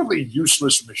incredibly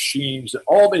useless machines that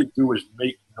all they do is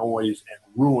make noise and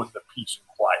ruin the peace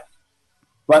and quiet.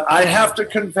 But I have to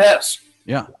confess,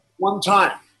 one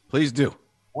time. Please do.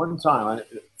 One time.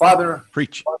 Father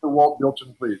Walt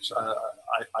Bilton, please.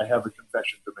 I have a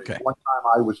confession to make. Okay. One time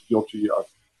I was guilty of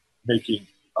making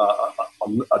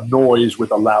a noise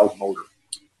with a loud motor.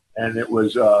 And it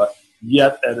was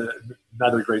yet at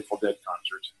another Grateful Dead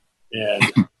concert.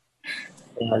 And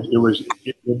it was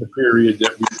in the period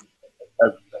that we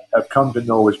have come to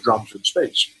know as drums in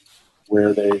space,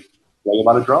 where they play a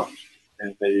lot of drums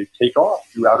and they take off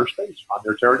through outer space on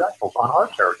their pterodactyls, on our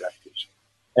pterodactyls.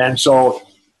 And so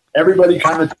everybody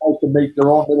kind of tries to make their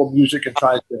own little music and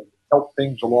tries to help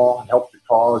things along and help the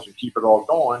cause and keep it all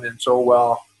going. And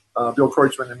so Bill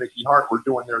Kreutzmann and Mickey Hart were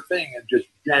doing their thing and just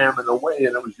jamming away,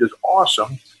 and it was just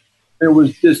awesome. There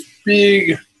was this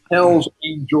big Hell's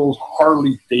Angels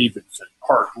Harley Davidson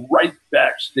parked right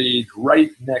backstage, right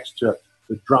next to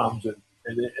the drums, and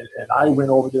I went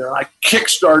over there and I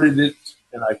kick-started it,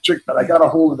 and I got a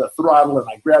hold of the throttle and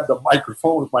I grabbed the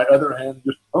microphone with my other hand,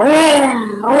 just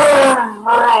and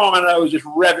I was just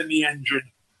revving the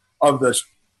engine of this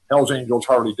Hell's Angels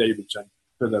Harley Davidson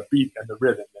to the beat and the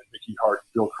rhythm that Mickey Hart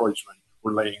and Bill Kreutzmann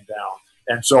were laying down.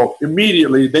 And so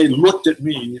immediately they looked at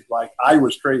me like I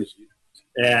was crazy,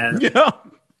 and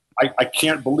I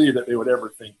can't believe that they would ever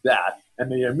think that. And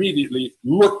they immediately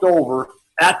looked over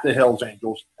at the Hells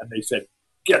Angels and they said,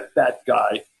 "Get that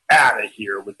guy out of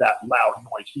here with that loud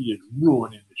noise. He is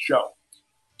ruining the show."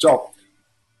 So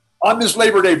on this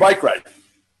Labor Day bike ride,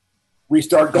 we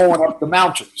start going up the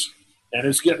mountains, and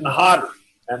it's getting hotter.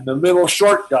 And the little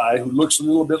short guy who looks a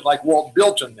little bit like Walt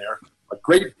Bilton there, a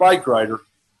great bike rider,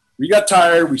 we got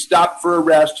tired. We stopped for a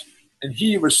rest, and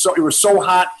it was so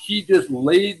hot, he just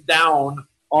laid down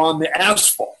on the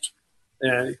asphalt,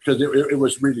 and because it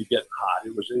was really getting hot.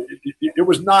 It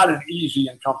was not an easy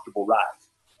and comfortable ride.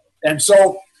 And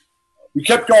so we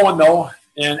kept going, though,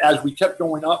 and as we kept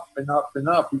going up and up and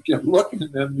up, we kept looking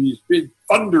at them, these big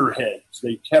thunderheads.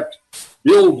 They kept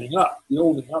building up, and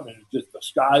the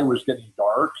sky was getting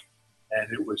dark,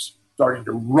 and it was starting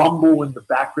to rumble in the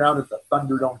background. If the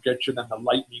thunder don't get you, then the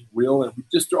lightning will. And we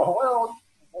just thought, well,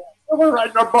 we're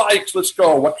riding our bikes. Let's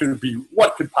go. What could it be?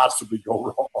 What could possibly go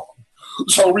wrong?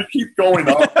 So we keep going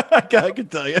up. I can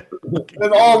tell you.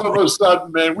 And all of a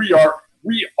sudden, man, we are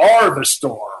the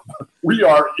storm. We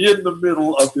are in the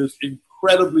middle of this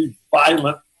incredibly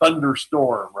violent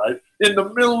thunderstorm, right? In the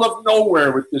middle of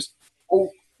nowhere with this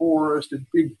oak forest and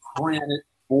big granite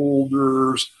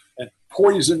boulders and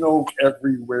poison oak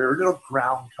everywhere,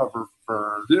 ground cover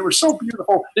ferns. And it was so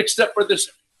beautiful, except for this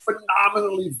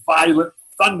phenomenally violent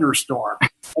thunderstorm.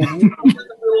 And we were in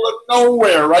the middle of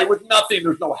nowhere, right, with nothing.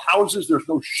 There's no houses. There's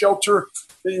no shelter.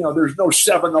 There's no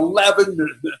 7-Eleven.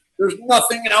 There's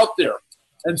nothing out there.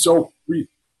 And so we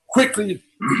quickly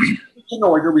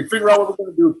reconnoiter. We figure out what we're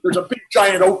going to do. There's a big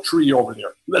giant oak tree over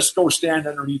there. Let's go stand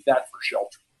underneath that for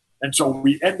shelter. And so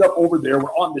we end up over there.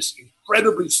 We're on this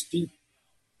incredibly steep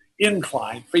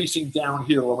incline facing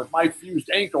downhill. And with my fused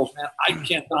ankles, man, I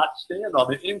cannot stand on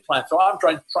the incline. So I'm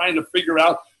trying to figure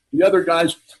out the other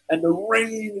guys. And the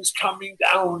rain is coming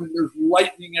down, and there's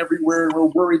lightning everywhere. And we're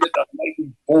worried that the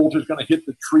lightning bolt is going to hit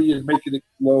the tree and make it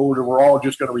explode, or we're all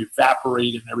just going to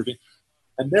evaporate and everything.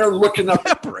 And they're looking up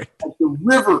at the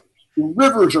river. The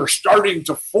rivers are starting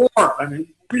to form. I mean,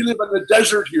 we live in the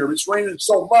desert here. It's raining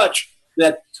so much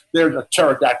that there's a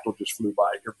pterodactyl just flew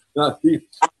by here.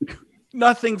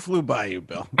 Nothing flew by you,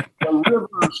 Bill. The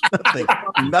rivers.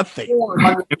 Nothing.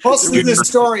 Most of this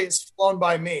story is flown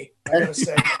by me, I'm going to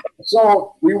say.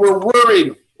 So we were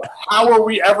worried, how are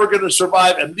we ever going to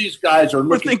survive? And these guys are looking.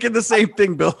 We're thinking the same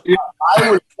thing, Bill.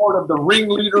 I was sort of the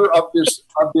ringleader of this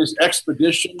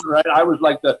expedition, right? I was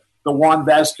like the Juan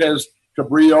Vasquez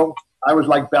Cabrillo. I was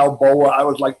like Balboa. I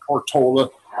was like Portola.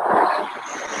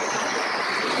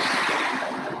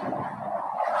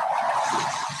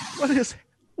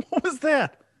 What was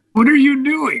that? What are you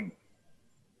doing?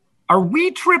 Are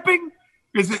we tripping?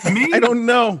 Is it me? I don't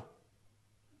know.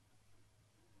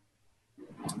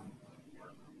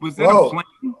 Was that a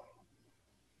plane?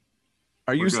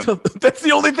 Are you still? That's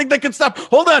the only thing that can stop.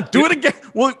 Hold on, do it again.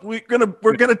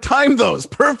 We're gonna time those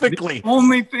perfectly. The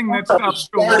only thing that stops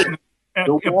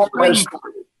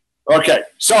Okay,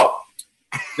 so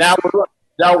now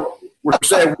we're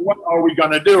saying, what are we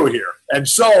going to do here? And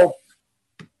so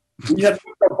we had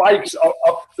the bikes up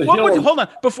the hill. Hold on,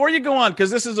 before you go on,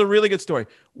 because this is a really good story.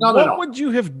 What would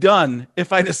you have done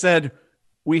if I'd have said,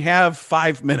 we have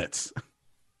 5 minutes?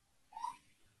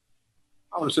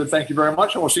 I would have said, thank you very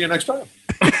much, and we'll see you next time.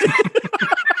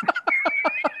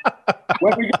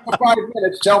 When we get to 5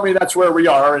 minutes, tell me that's where we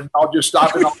are, and I'll just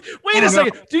stop it. Wait a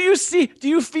second. Do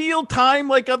you feel time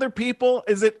like other people?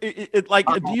 Is it like,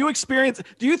 do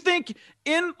you think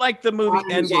in like the movie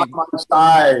Endgame? On my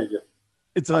side.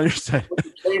 It's on your side.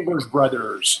 The Chambers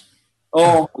brothers.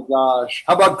 Oh my gosh.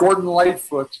 How about Gordon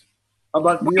Lightfoot? How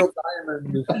about Neil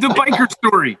Diamond? The biker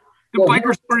story. The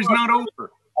biker story's not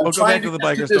over. I'll go back to the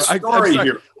biker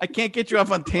story. I can't get you off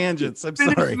on tangents. I'm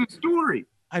sorry. Finish the story.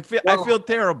 I feel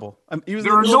terrible.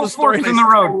 There are no forks in the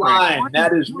road. Line.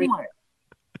 That is me.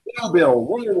 Bill,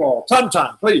 Wall, Ton,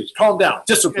 please calm down.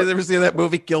 Discipline. You guys ever see that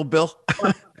movie, Kill Bill?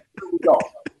 Here we go.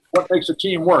 What makes a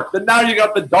team work? Then now you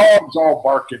got the dogs all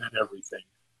barking and everything.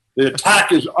 The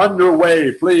attack is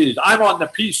underway. Please, I'm on the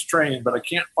peace train, but I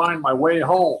can't find my way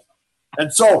home.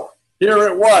 And so here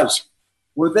it was.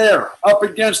 We're there, up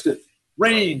against it.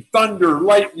 Rain, thunder,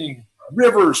 lightning,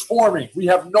 rivers forming. We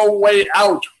have no way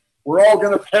out. We're all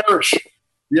going to perish.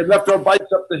 We had left our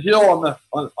bikes up the hill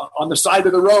on the side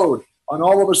of the road. And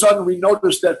all of a sudden, we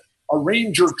noticed that a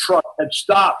Ranger truck had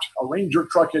stopped. A Ranger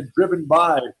truck had driven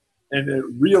by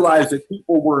and realized that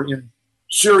people were in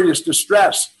serious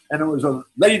distress. And it was a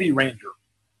lady Ranger,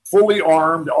 fully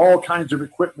armed, all kinds of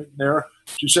equipment in there.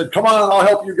 She said, come on, I'll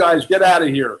help you guys get out of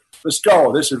here. Let's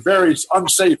go. This is very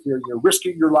unsafe here. You're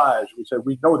risking your lives. We said,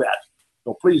 we know that.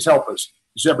 So please help us.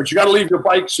 She said, but you got to leave your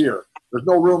bikes here. There's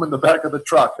no room in the back of the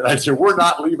truck. And I said, we're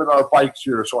not leaving our bikes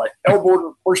here. So I elbowed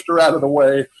and pushed her out of the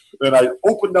way. Then I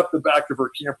opened up the back of her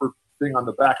camper thing on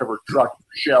the back of her truck,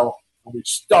 shell, and we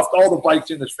stuffed all the bikes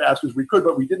in as fast as we could,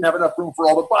 but we didn't have enough room for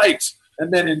all the bikes.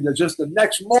 And then in just the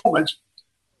next moment,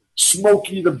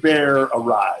 Smokey the Bear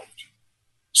arrived.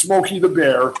 Smokey the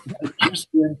Bear.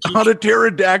 On a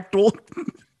pterodactyl.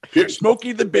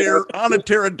 Smokey the Bear on a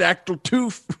pterodactyl,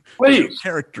 two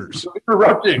characters.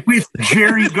 Interrupting. With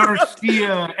Jerry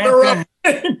Garcia.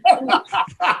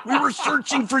 We were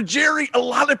searching for Jerry. A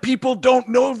lot of people don't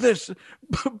know this,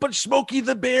 but Smokey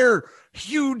the Bear,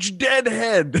 huge dead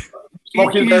head.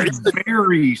 Smokey the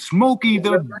Berry. Smokey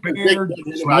the Bear.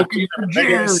 Smokey the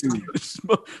Jerry.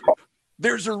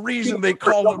 There's a reason they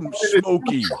call him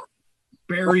Smokey.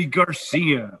 Barry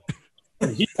Garcia.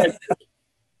 He had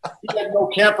no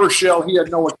camper shell. He had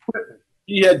no equipment.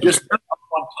 He had just been up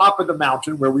on top of the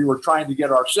mountain where we were trying to get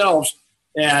ourselves,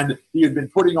 and he had been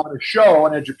putting on a show,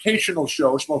 an educational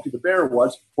show, Smokey the Bear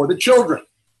was, for the children.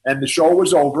 And the show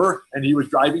was over, and he was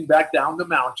driving back down the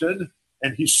mountain,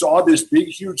 and he saw this big,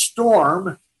 huge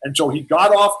storm, and so he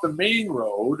got off the main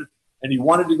road, and he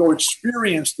wanted to go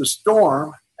experience the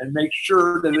storm and make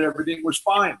sure that everything was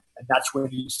fine. And that's when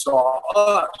he saw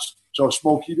us. So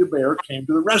Smokey the Bear came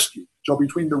to the rescue. So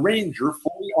between the Ranger,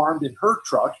 fully armed in her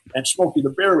truck, and Smokey the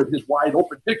Bear with his wide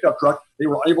open pickup truck, they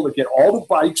were able to get all the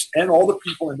bikes and all the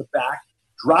people in the back,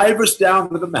 drive us down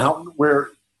to the mountain where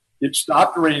it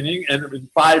stopped raining, and in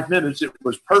 5 minutes it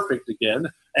was perfect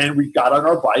again. And we got on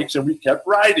our bikes and we kept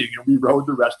riding, and we rode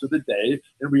the rest of the day,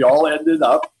 and we all ended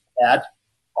up at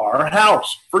our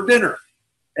house for dinner.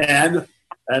 And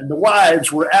the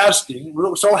wives were asking,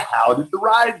 so how did the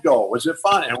ride go? Was it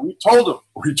fun? And we told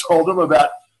them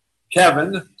about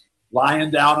Kevin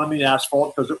lying down on the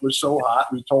asphalt because it was so hot.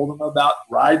 We told them about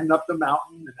riding up the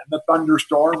mountain, and then the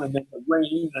thunderstorm, and then the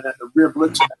rain, and then the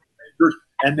rivulets, and then the rangers,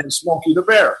 and then Smokey the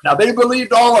Bear. Now, they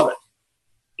believed all of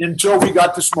it until we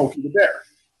got to Smokey the Bear.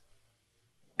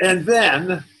 And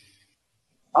then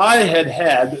I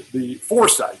had the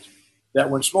foresight that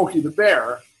when Smokey the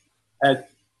Bear had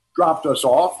dropped us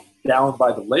off down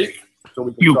by the lake. So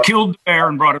we killed the bear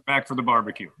and brought it back for the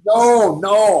barbecue.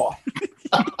 No.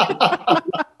 I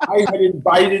had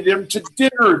invited him to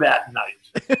dinner that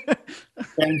night.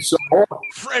 And so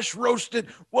fresh roasted,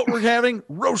 what we're having?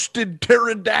 Roasted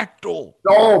pterodactyl.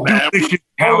 No, man.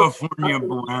 California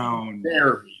brown.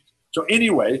 Bear meat. So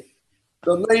anyway,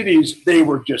 the ladies, they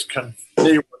were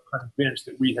convinced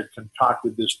that we had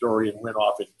concocted this story and went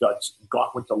off and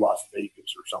went to Las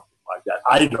Vegas or something like that.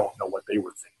 I don't know what they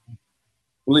were thinking.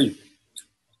 Believe me.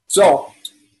 So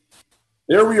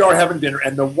here we are having dinner,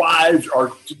 and the wives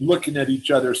are looking at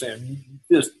each other saying,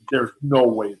 there's no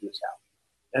way this happened.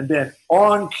 And then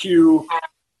on cue,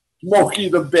 Smokey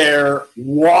the Bear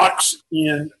walks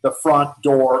in the front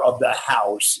door of the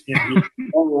house in his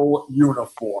full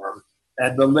uniform,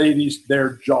 and the ladies,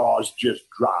 their jaws just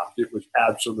dropped. It was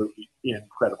absolutely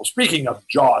incredible. Speaking of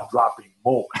jaw-dropping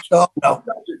moments,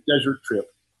 Desert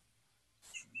Trip.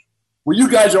 Were you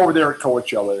guys over there at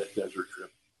Coachella at Desert Trip?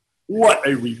 What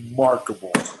a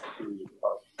remarkable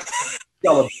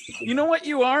celebration. You know what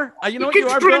you are? You know what you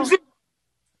are, Bill?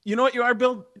 You know what you are,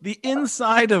 Bill? The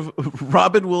inside of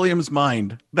Robin Williams'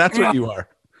 mind. That's what you are.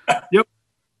 Yep.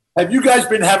 Have you guys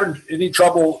been having any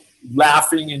trouble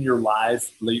laughing in your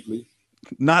lives lately?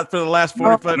 Not for the last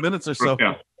 45 minutes or so.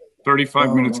 Yeah.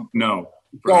 35 minutes, no.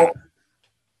 So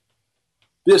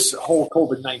this whole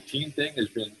COVID-19 thing has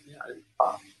been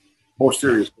most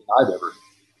serious thing I've ever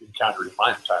encountered in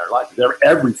my entire life.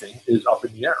 Everything is up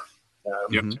in the air.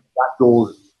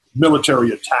 Pterodactyl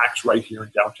military attacks right here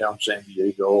in downtown San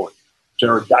Diego, and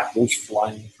pterodactyls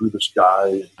flying through the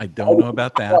sky. I don't know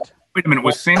about that. Wait a minute.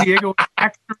 Was San Diego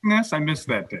attacked during this? I missed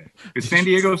that day. Is San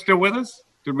Diego still with us?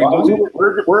 Did we lose it?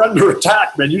 We're under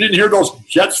attack, man. You didn't hear those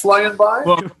jets flying by?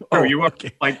 Well, you were on the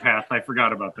flight path. I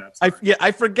forgot about that.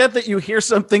 I forget that you hear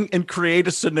something and create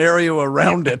a scenario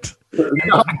around it.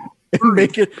 And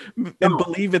make it and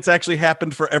believe it's actually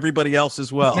happened for everybody else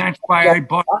as well. That's why I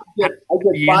bought I get 5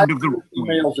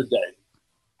 emails a day,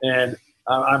 and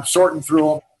I'm sorting through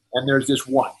them, and there's this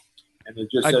one, and it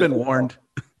just I've says, been warned.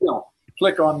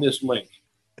 Click on this link.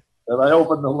 And I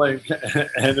opened the link,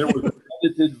 and it was an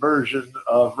edited version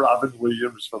of Robin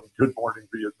Williams from Good Morning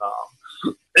Vietnam,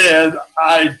 and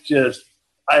I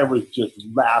was just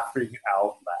laughing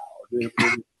out loud. It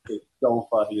was just so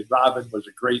funny. And Robin was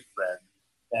a great friend.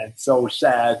 And so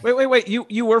sad. Wait.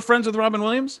 You were friends with Robin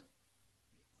Williams?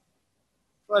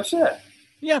 What I said.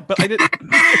 Yeah, but I didn't.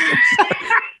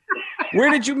 Where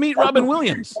did you meet Robin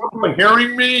Williams?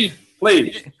 Hearing me?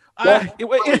 Please.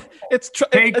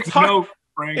 Take hard. note,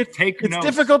 Frank. Take note. It's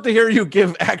difficult to hear you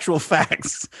give actual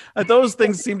facts. Those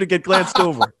things seem to get glanced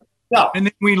over. No. And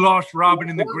then we lost Robin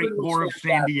in the Great War of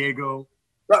San Diego.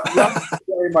 Robin,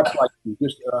 very much like you.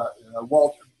 Just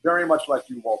Walt, very much like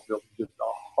you, Walt Hilton. Just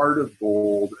a heart of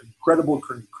gold, incredible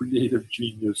creative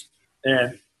genius,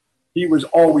 and he was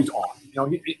always on.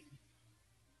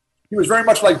 He was very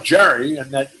much like Jerry,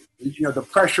 and that the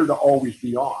pressure to always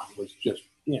be on was just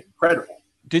incredible.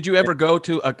 Did you ever go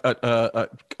to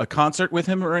a concert with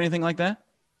him or anything like that?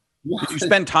 Did you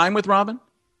spend time with Robin?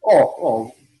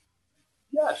 Oh,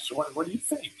 yes. What do you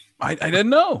think? I didn't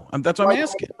know. That's what I'm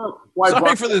asking.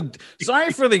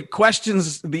 Sorry for the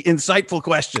questions, the insightful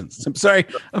questions. I'm sorry.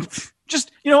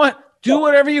 Just, you know what? Do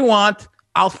whatever you want.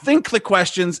 I'll think the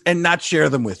questions and not share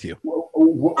them with you.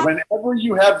 Whenever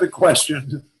you have the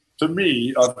question to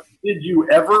me of, did you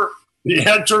ever? The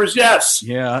answer is yes.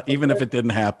 Yeah, even if it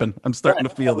didn't happen. I'm starting to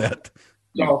feel that.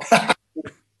 So,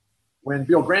 when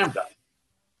Bill Graham died.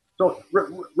 So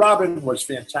Robin was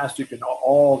fantastic in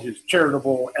all his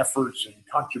charitable efforts and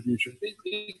contributions.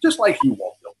 Just like you,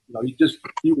 Walt.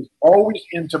 He was always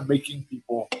into making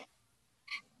people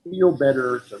feel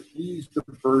better, to ease the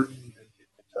burden, and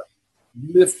to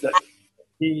lift the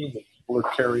pain that people are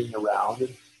carrying around.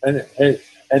 And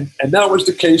that was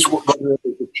the case with the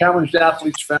Challenged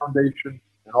Athletes Foundation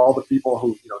and all the people who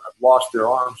have lost their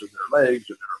arms and their legs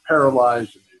and they're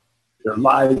paralyzed and their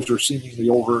lives are seemingly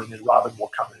over. And then Robin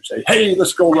will come in and say, "Hey,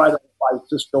 let's go ride on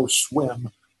bikes. Let's go swim.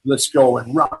 Let's go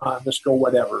and run. Let's go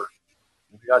whatever."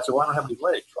 And the guy said, "Well, I don't have any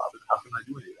legs, Robin. How can I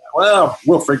do any of that?" "Well,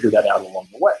 we'll figure that out along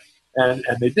the way." And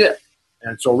they did.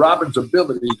 And so Robin's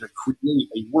ability to create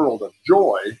a world of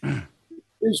joy in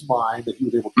his mind that he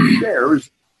was able to share is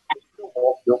what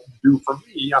Walt do for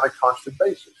me on a constant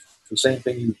basis. The same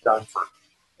thing he's done for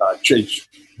Chase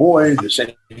Boyd, the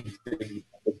same thing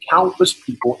for countless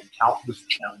people and countless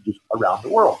challenges around the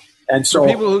world. And so, for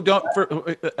people who don't,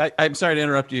 I'm sorry to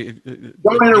interrupt you.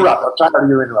 Don't interrupt. I'm tired of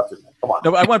you interrupting me. Come on.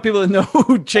 No, I want people to know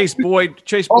who Chase Boyd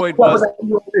was.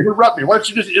 You interrupt me. Why don't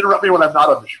you just interrupt me when I'm not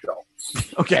on the show?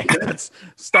 Okay, that's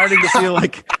starting to feel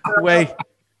like the way.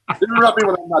 Interrupt me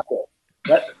when I'm not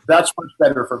there. That's much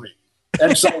better for me.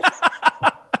 And so,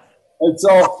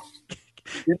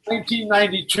 in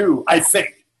 1992, I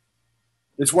think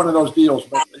it's one of those deals.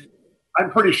 But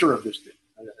I'm pretty sure of this thing.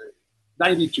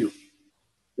 92.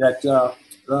 That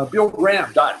Bill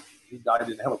Graham died. He died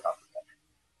in a helicopter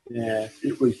crash. And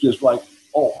it was just like,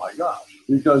 oh my gosh,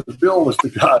 because Bill was the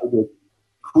guy that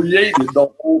created the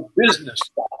whole business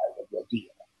side of the deal.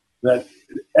 That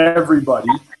everybody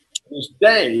to this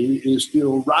day is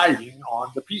still riding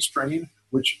on the peace train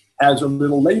which has a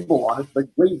little label on it, the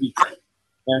gravy train.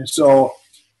 And so,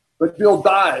 but Bill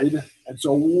died, and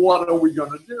so what are we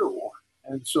going to do?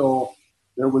 And so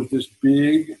there was this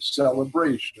big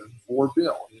celebration for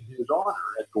Bill in his honor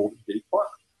at Golden Gate Park.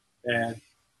 And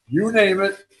you name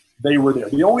it, they were there.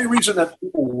 The only reason that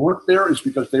people weren't there is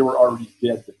because they were already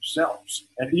dead themselves.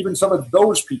 And even some of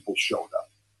those people showed up.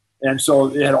 And so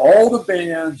they had all the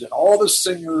bands and all the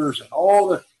singers and all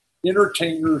the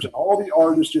entertainers and all the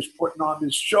artists just putting on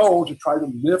this show to try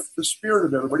to lift the spirit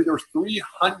of everybody. There was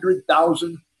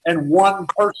 300,001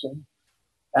 person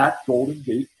at Golden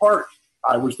Gate Park.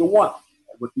 I was the one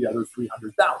with the other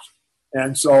 300,000.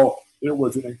 And so it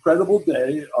was an incredible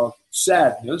day of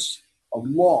sadness, of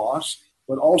loss,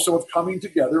 but also of coming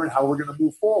together and how we're going to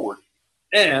move forward.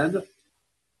 And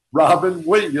Robin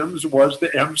Williams was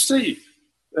the MC.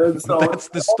 And so that's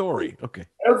the story. Okay.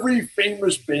 Every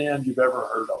famous band you've ever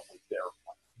heard of was there.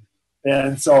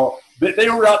 And so they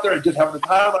were out there just having the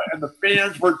time, and the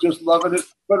fans were just loving it.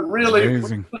 But really, we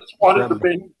just wanted the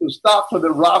band to stop so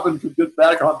that Robin could get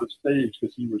back on the stage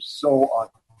because he was so on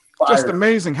fire. Just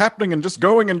amazing, happening and just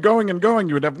going and going and going.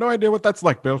 You would have no idea what that's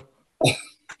like, Bill.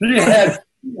 He had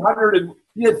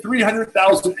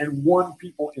 300,001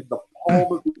 people in the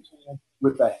palm of his hand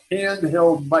with a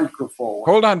handheld microphone.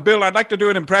 Hold on, Bill. I'd like to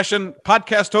do an impression.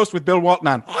 Podcast host with Bill Walton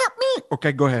on.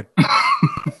 Okay, go ahead.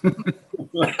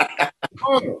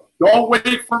 Don't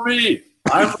wait for me.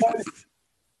 I'm ready.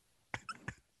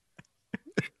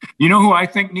 You know who I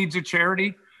think needs a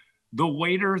charity? The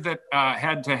waiter that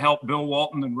had to help Bill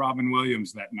Walton and Robin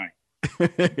Williams that night.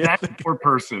 That poor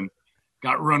person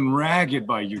got run ragged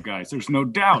by you guys. There's no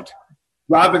doubt.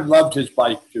 Robin loved his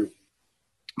bike too.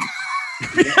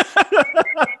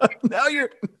 now you're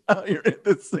in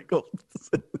the single.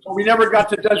 So we never got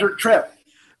to Desert Trip,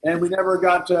 and we never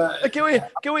got to. Can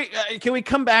we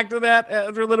come back to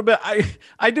that for a little bit?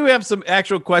 I do have some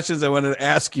actual questions I wanted to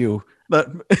ask you.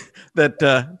 No, you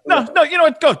know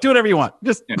what? Go do whatever you want.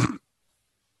 Just now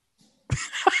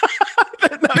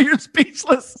you're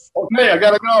speechless. Okay, I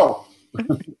gotta go.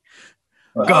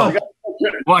 Go.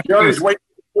 Watch this. Waiting.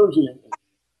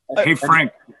 Hey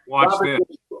Frank, watch this.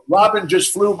 Robin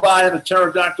just flew by in a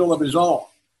pterodactyl of his own.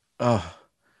 Oh,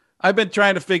 I've been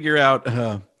trying to figure out.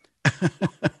 I've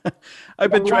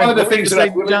been trying. One of the things that I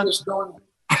really miss doing.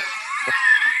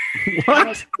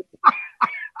 What?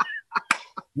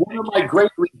 One of my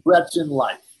great regrets in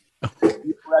life. You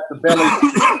were at the belly.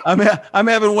 I'm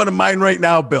having one of mine right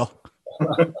now, Bill.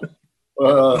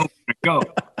 Go.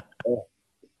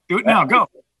 Do it now. Go.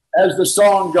 As the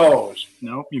song goes.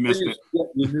 Nope, you missed it.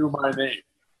 You knew my name.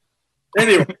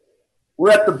 Anyway,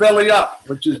 we're at the Belly Up,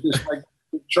 which is this like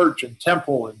church and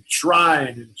temple and shrine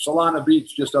in Solana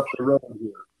Beach, just up the road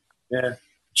here. And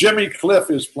Jimmy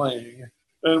Cliff is playing,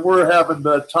 and we're having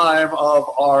the time of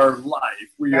our life.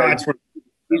 We are.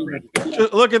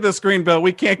 Look at the screen, Bill.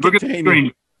 We can't Look contain at the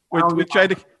screen. We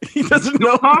tried to. He doesn't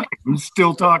know. I'm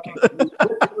still talking. Is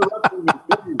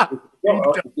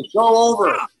the show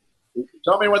over?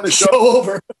 Tell me when the show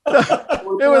over.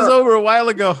 It was over a while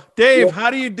ago. Dave, how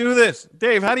do you do this?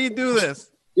 Did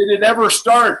it ever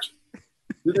start?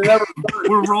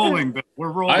 We're rolling.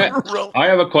 We're rolling. I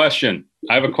have a question.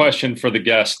 I have a question for the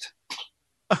guest.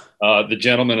 The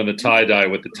gentleman in the tie-dye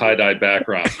with the tie-dye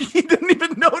background. He didn't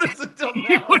even notice until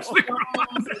now.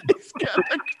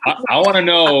 I want to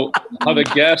know how the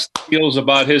guest feels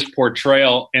about his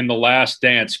portrayal in The Last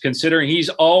Dance, considering he's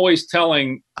always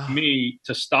telling me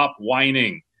to stop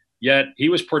whining, yet he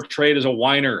was portrayed as a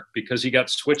whiner because he got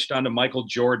switched onto Michael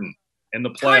Jordan in the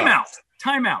playoffs.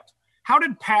 Time out. How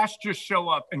did Pasch just show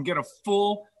up and get a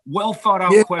full,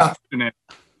 well-thought-out question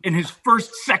in his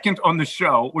first second on the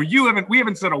show where we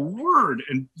haven't said a word?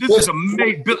 And this is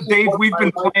amazing. Dave, we've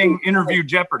been playing Interview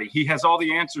Jeopardy. He has all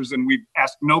the answers and we've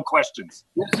asked no questions.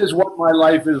 This is what my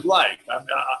life is like.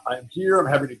 I'm here. I'm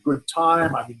having a good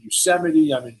time. I'm in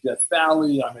Yosemite. I'm in Death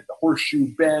Valley. I'm at the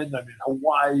Horseshoe Bend. I'm in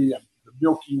Hawaii. I'm in the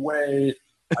Milky Way.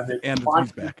 I'm in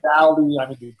Montana Valley.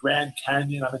 I'm in the Grand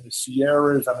Canyon. I'm in the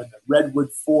Sierras. I'm in the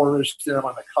Redwood Forest. I'm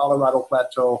on the Colorado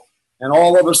Plateau. And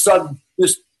all of a sudden,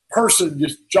 this person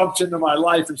just jumps into my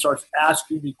life and starts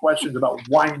asking me questions about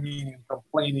whining and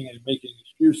complaining and making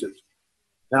excuses.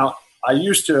 Now, I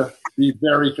used to be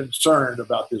very concerned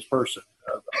about this person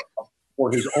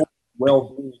for his own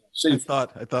well-being and safety.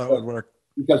 I thought it would work.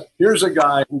 Because here's a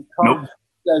guy who comes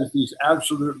and says these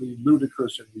absolutely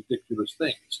ludicrous and ridiculous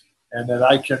things, and that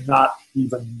I cannot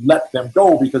even let them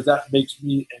go because that makes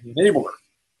me an enabler.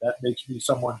 That makes me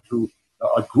someone who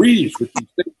agrees with these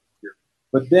things.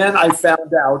 But then I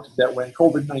found out that when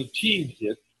COVID-19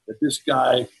 hit, that this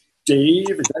guy, Dave,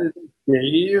 is that his name?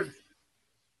 Dave?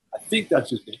 I think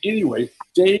that's his name. Anyway,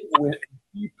 Dave went and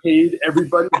he paid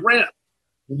everybody's rent.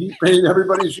 And he paid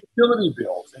everybody's utility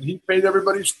bills. And he paid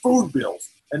everybody's food bills.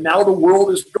 And now the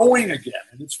world is going again.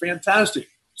 And it's fantastic.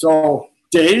 So,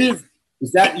 Dave,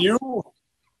 is that you?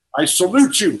 I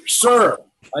salute you, sir.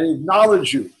 I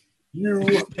acknowledge you.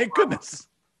 Thank goodness.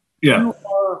 You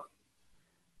are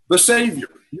the Savior.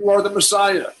 You are the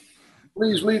Messiah.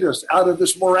 Please lead us out of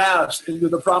this morass into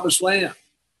the promised land.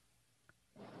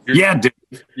 Dave.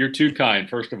 You're too kind,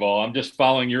 first of all. I'm just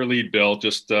following your lead, Bill,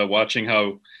 just watching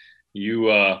how you...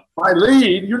 My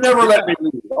lead? You never let me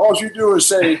lead. All you do is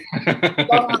say,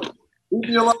 leave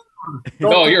me alone.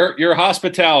 No, your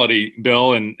hospitality,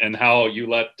 Bill, and how you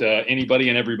let anybody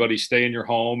and everybody stay in your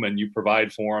home and you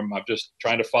provide for them. I'm just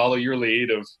trying to follow your lead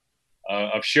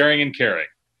of sharing and caring.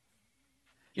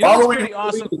 Following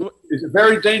awesome is a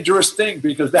very dangerous thing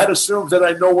because that assumes that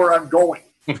I know where I'm going.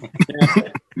 It's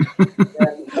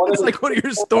like one of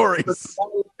your stories. Is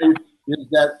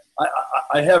that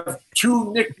I have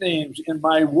two nicknames in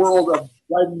my world of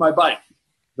riding my bike.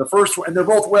 The first one, and they're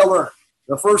both well earned.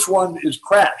 The first one is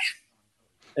Crash,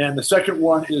 and the second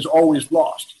one is Always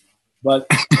Lost. But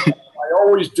I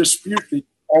always dispute the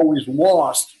Always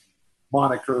Lost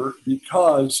moniker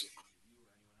because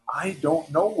I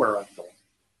don't know where I'm going.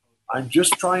 I'm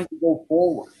just trying to go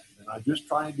forward, and I'm just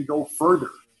trying to go further.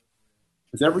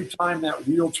 Because every time that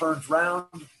wheel turns round,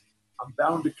 I'm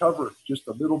bound to cover just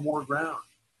a little more ground.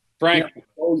 Frank,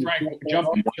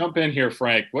 jump in here,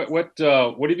 Frank. What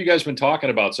have you guys been talking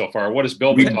about so far? What has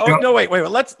Bill been talking about? No, wait.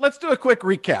 Let's do a quick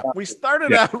recap. We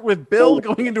started out with Bill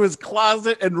going into his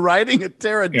closet and riding a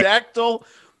pterodactyl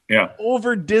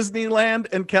over Disneyland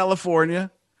in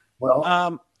California.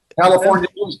 Well, California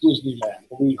is Disneyland.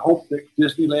 We hope that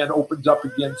Disneyland opens up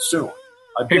again soon.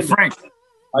 Hey, Frank,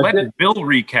 let Bill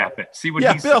recap it. See what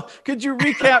he's Bill, could you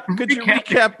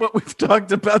recap what we've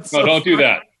talked about? No, don't do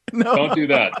that. No. Don't do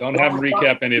that. Don't have him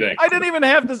recap anything. I didn't even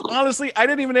have this. Honestly, I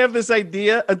didn't even have this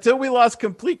idea until we lost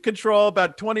complete control.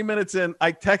 About 20 minutes in,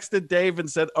 I texted Dave and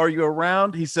said, "Are you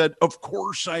around?" He said, "Of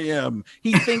course I am."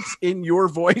 He thinks in your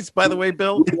voice, by the way,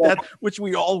 Bill, which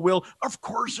we all will. Of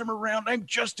course I'm around. I'm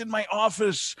just in my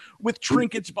office with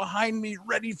trinkets behind me,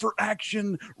 ready for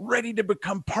action, ready to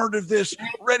become part of this.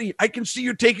 Ready. I can see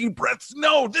you taking breaths.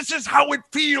 No, this is how it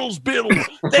feels, Bill.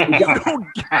 That you don't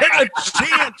get a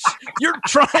chance. You're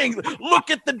trying.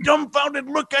 Look at the dumbfounded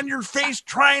look on your face,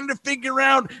 trying to figure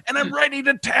out, and I'm ready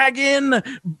to tag in.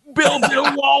 Bill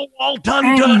Walton.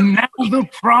 And now the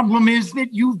problem is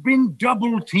that you've been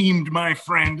double teamed, my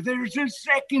friend. There's a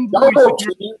second voice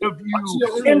of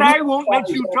you, and I won't let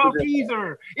you talk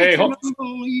either. It's an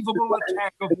unbelievable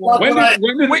attack of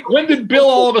when did Bill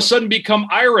all of a sudden become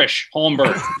Irish,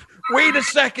 Holmberg? Wait a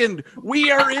second.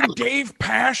 We are in Dave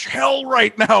Pasch hell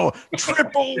right now.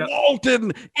 Triple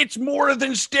Walton. It's more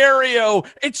than stereo.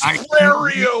 It's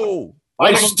stereo.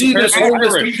 I see this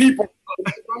homeless people.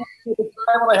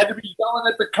 When I had to be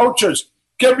yelling at the coaches.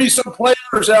 Give me some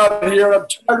players out here. I'm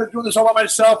tired of doing this all by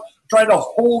myself. I'm trying to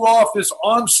hold off this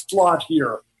onslaught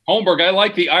here. Holmberg, I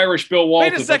like the Irish Bill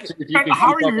Walton. Wait a second.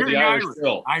 How are you Irish?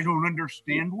 Bill? I don't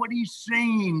understand what he's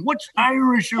saying. What's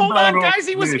Irish about? Hold on, guys.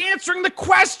 He was answering the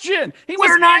question.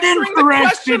 We're not answering the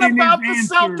question about the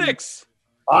Celtics.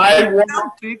 I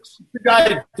want the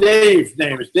guy Dave's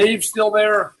name. Is Dave still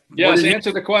there? Yes,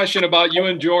 answer the question about you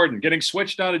and Jordan, getting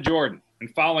switched on to Jordan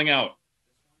and fouling out.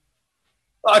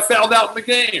 I fouled out in the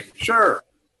game, sure.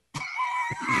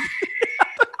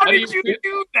 How did you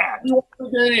do that?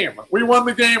 We won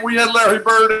the game. We had Larry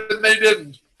Bird, and they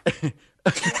didn't.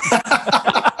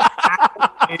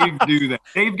 Dave do that.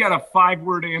 Dave got a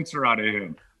 5-word answer out of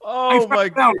him. Oh, my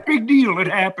God. Big deal. It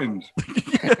happened.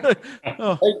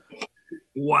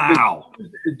 Wow.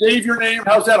 Dave, your name?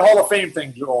 How's that Hall of Fame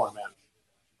thing going, man?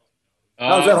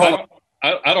 How's that Hall of Fame?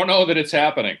 I don't know that it's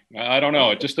happening. I don't know.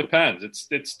 It just depends.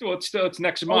 It's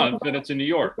next month, and it's in New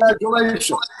York.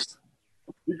 Congratulations.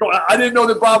 I didn't know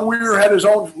that Bob Weir had his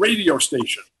own radio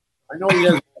station. I know he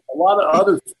has a lot of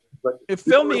other things. But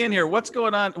fill me in here. What's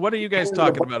going on? What are you guys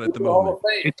talking about at the moment?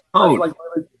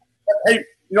 Hey,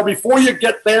 before you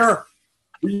get there,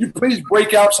 will you please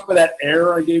break out some of that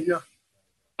air I gave you?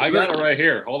 I got it right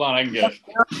here. Hold on, I can get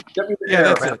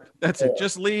it. That's it.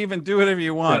 Just leave and do whatever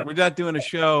you want. Yeah. We're not doing a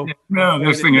show. No,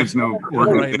 this thing is no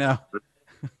good right now.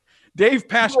 Dave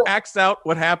Pasch acts out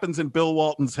what happens in Bill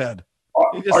Walton's head.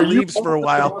 He just leaves for a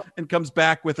while and comes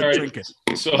back with a trinket.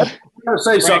 So I'm going to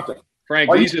say something. Frank,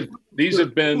 these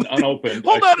have been unopened.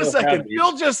 Hold on a second.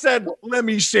 Bill just said, "Let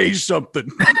me say something."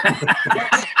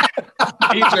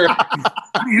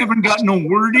 We haven't gotten a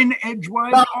word in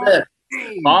edgewise.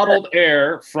 Bottled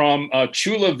air from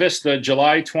Chula Vista,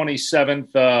 July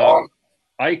 27th.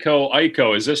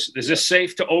 Ico. Is this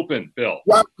safe to open, Bill?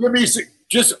 Well,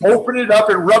 just open it up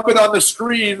and rub it on the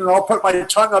screen, and I'll put my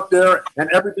tongue up there, and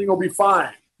everything will be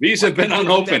fine. These have been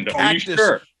unopened. Are you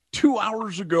sure? 2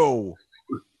 hours ago.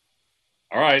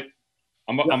 All right.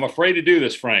 I'm afraid to do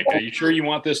this, Frank. Are you sure you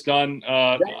want this done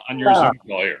on your Zoom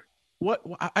call here? What?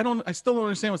 I still don't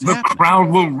understand what's The happening.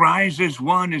 crowd will rise as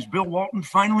one as Bill Walton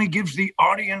finally gives the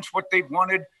audience what they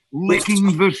wanted,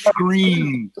 licking the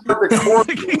screen.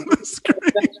 Licking the screen.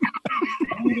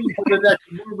 For the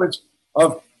next moments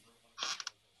of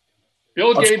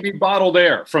Bill gave me bottled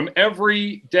air from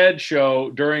every Dead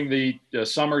show during the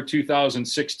summer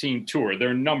 2016 tour.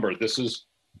 They're numbered. This is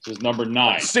number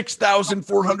 9.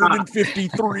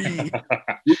 6,453.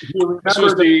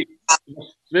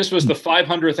 This was the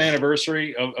 500th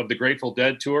anniversary of the Grateful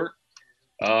Dead tour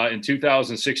in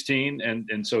 2016,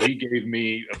 and so he gave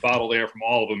me a bottled air from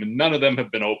all of them, and none of them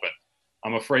have been opened.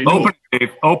 I'm afraid. Open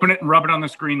it and rub it on the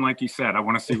screen like he said. I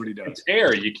want to see what he does. It's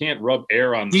air. You can't rub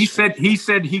air on. He said he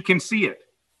can see it.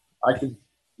 I can.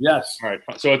 Yes. All right.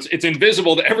 So it's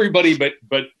invisible to everybody, but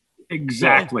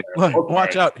exactly. Look, okay.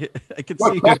 Watch out! I can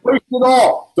see. Don't waste it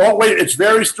all. Don't wait. It's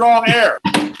very strong air.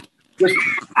 The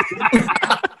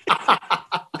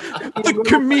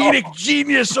comedic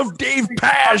genius of Dave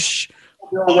Pasch.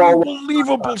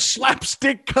 Unbelievable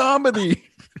slapstick comedy.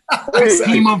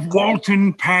 Team of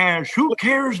Walton Pasch. Who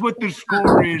cares what the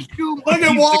score is? You look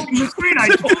at Walton. The screen. I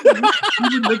told him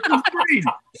he would lick the screen.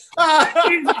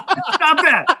 Stop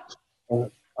that.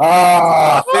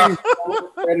 Things are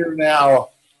better now.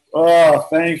 Oh,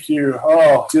 thank you.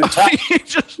 Oh, the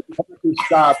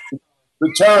stop.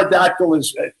 The pterodactyl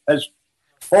has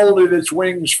folded its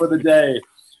wings for the day.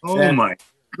 Oh my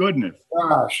goodness!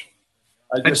 Gosh.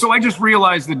 I just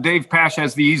realized that Dave Pasch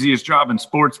has the easiest job in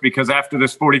sports because after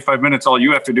this 45 minutes, all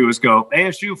you have to do is go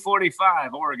ASU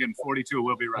 45, Oregon 42.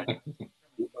 We'll be right.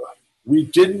 We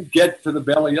didn't get to the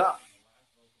belly up.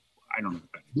 I don't know.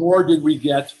 Nor did we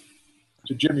get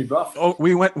to Jimmy Buffett. Oh,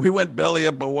 we went belly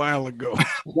up a while ago.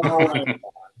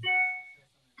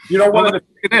 You know what? Look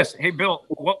at this. Hey, Bill,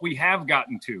 what we have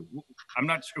gotten to. I'm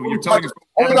not sure. You're telling us.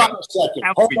 Hold on a second.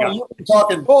 Hold on. You've been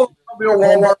talking. Bill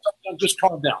Walton. Just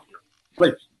calm down here.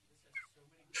 Please.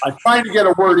 I'm trying to get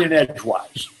a word in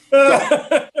edgewise.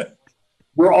 So,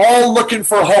 we're all looking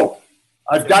for hope.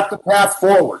 I've got the path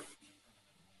forward.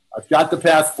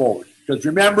 Because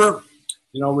remember,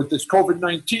 with this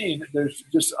COVID-19, there's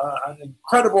just an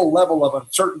incredible level of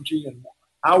uncertainty in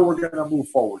how we're going to move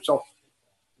forward. So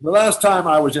the last time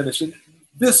I was in this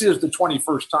is the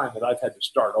 21st time that I've had to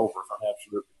start over from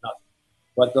absolutely nothing.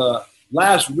 But the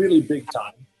last really big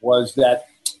time was that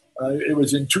it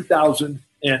was in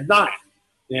 2009,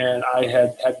 and I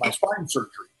had my spine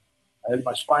surgery. I had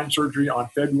my spine surgery on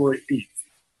February 8th.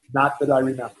 Not that I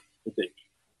remember the date,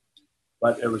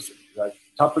 but it was the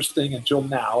toughest thing until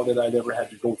now that I'd ever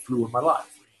had to go through in my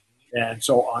life. And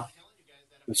so on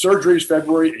the surgery is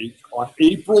February 8th. On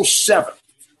April 7th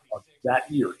of that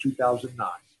year, 2009,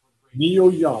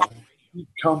 Neil Young, he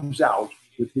comes out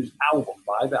with his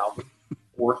live album,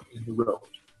 Fork in the Road,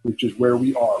 which is where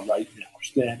we are right now,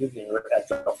 standing there at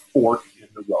the fork in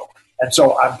the road. And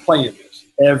so I'm playing this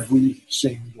every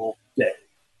single day,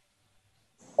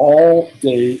 all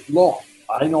day long.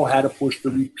 I know how to push the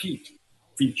repeat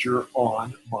feature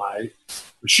on my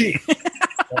machine.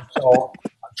 And so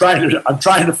I'm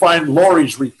trying to find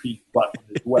Lori's repeat button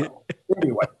as well.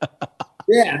 Anyway,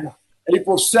 then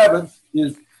April 7th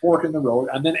is Fork in the Road.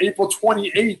 And then April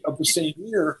 28th of the same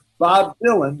year, Bob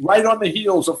Dylan, right on the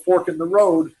heels of Fork in the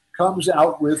Road, comes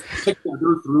out with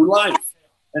Together Through Life.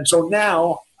 And so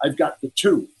now I've got the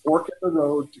two, Fork in the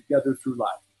Road, Together Through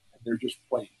Life. And they're just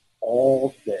playing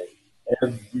all day,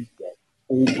 every day,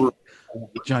 over.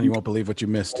 John, you won't believe what you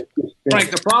missed. Frank,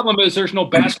 the problem is there's no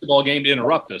basketball game to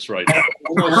interrupt this right now.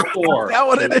 No score. Is that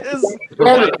what it is?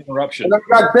 Interruption. And I've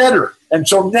got better. And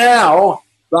so now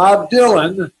Bob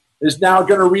Dylan is now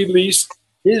going to release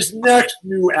his next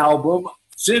new album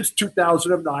since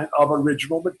 2009 of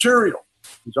original material.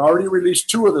 He's already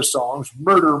released 2 of the songs,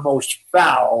 Murder Most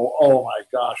Foul. Oh, my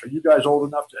gosh. Are you guys old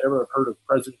enough to ever have heard of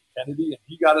President Kennedy and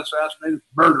he got assassinated?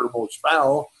 Murder Most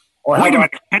Foul. Or wait a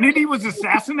minute. Kennedy was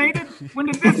assassinated? When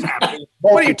did this happen?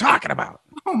 What are you talking about?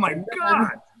 Oh, my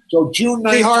God. So June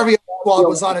 9th. Lee Harvey Oswald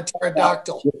was on a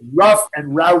pterodactyl. Rough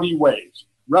and Rowdy Ways.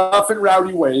 Rough and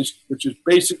Rowdy Ways, which is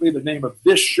basically the name of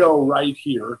this show right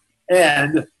here.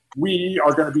 And we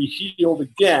are going to be healed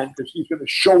again because he's going to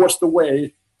show us the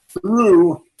way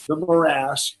through the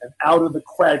morass and out of the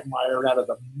quagmire and out of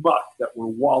the muck that we're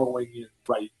wallowing in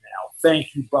right now.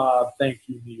 Thank you, Bob. Thank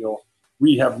you, Neil.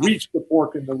 We have reached the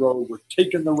fork in the road. We're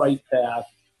taking the right path.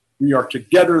 We are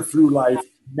together through life.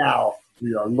 Now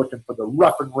we are looking for the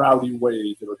rough and rowdy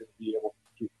ways that are going to be able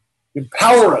to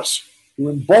empower us, to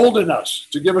embolden us,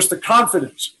 to give us the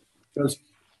confidence. Because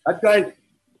that guy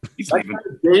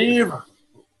Dave,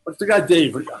 what's the guy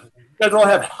Dave? You guys all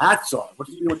have hats on.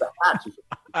 What's the deal with the hats?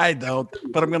 I don't,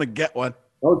 but I'm going to get one.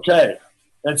 Okay.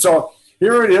 And so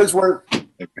here it is where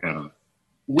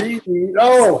we need,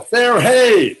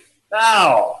 hey,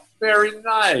 now, very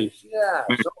nice. Yeah.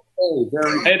 So,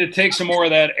 very I had to take some more of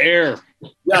that air.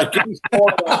 Yeah, give me some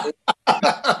more of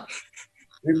that.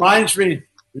 Reminds me.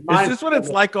 Is this what it's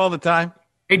like all the time?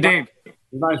 Hey, Dave.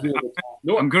 Reminds me of the time.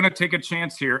 No, I'm going to take a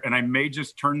chance here, and I may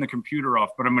just turn the computer off,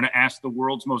 but I'm going to ask the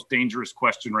world's most dangerous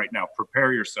question right now.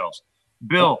 Prepare yourselves.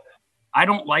 Bill, I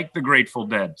don't like the Grateful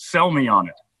Dead. Sell me on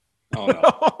it. Oh, no.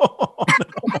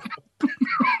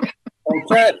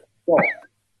 Okay. So,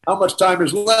 how much time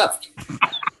is left?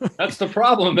 That's the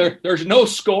problem. There's no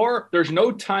score. There's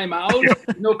no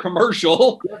timeout. No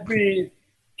commercial.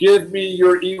 Give me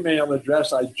your email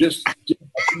address. I just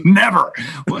never.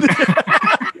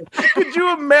 Could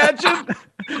you imagine?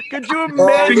 Bing,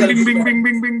 bing, bing, bing,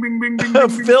 bing, bing, bing, bing, bing.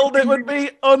 Filled it would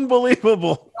be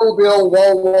unbelievable. Bill,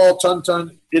 wall,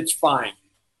 ton. It's fine.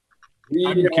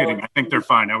 I'm kidding. I think they're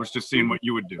fine. I was just seeing what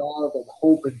you would do. Love and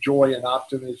hope and joy and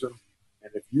optimism.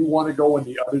 And if you want to go in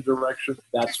the other direction,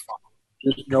 that's fine.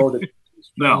 Just know that.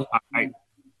 No,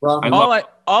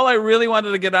 all I really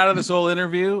wanted to get out of this whole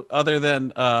interview, other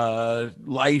than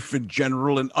life in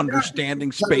general and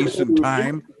understanding space and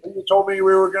time. You told me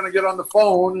we were going to get on the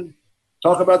phone and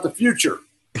talk about the future.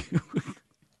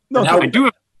 No, I do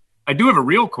have a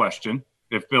real question.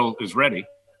 If Bill is ready,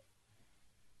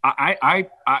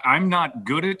 I'm not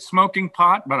good at smoking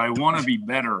pot, but I want to be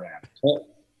better at it.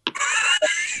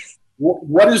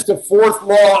 What is the fourth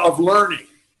law of learning?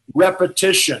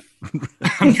 Repetition.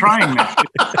 I'm trying that.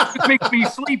 It makes me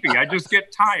sleepy. I just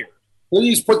get tired.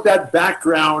 Please put that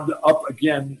background up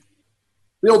again.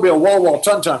 Bill, wall,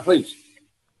 ton, please.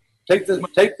 Take this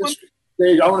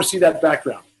stage. I want to see that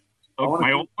background. Oh,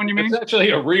 my old one, you mean? It's actually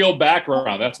a real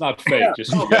background. That's not fake. Yeah.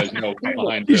 Just so you guys know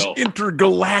behind Bill. He's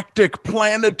intergalactic,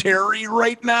 planetary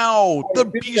right now. The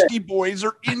Beastie Boys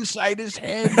are inside his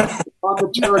head.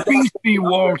 The Beastie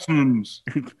Waltons.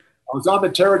 I was on the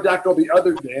pterodactyl the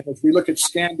other day, and if we look at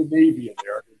Scandinavia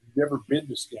there, if you've never been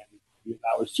to Scandinavia,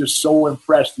 I was just so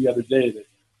impressed the other day that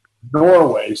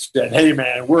Norway said, hey,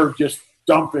 man, we're just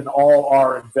dumping all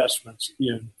our investments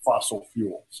in fossil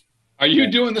fuels. Are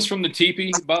you doing this from the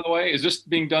teepee, by the way? Is this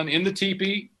being done in the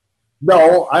teepee?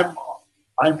 No,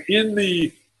 I'm in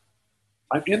the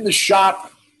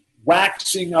shop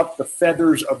waxing up the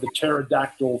feathers of the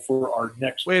pterodactyl for our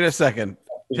next. Wait a second.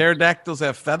 Pterodactyls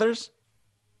have feathers?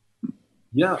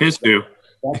 Yeah. His do.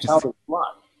 That's how they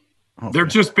fly. Okay. They're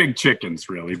just big chickens,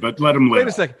 really, but let them live.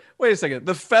 Wait a second.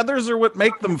 The feathers are what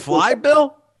make them fly,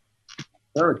 Bill?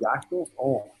 Pterodactyls?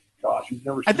 Oh, gosh. You've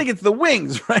never seen I think it's the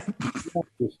wings, right?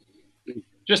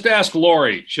 Just ask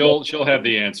Lori. She'll have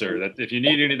the answer. That if you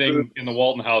need anything in the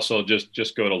Walton household,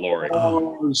 just go to Lori.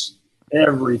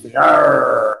 Everything.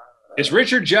 Arr. Is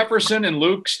Richard Jefferson and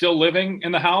Luke still living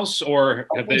in the house, or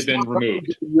have they been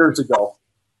removed? Years ago.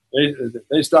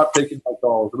 They stopped taking my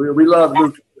calls. We love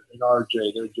Luke and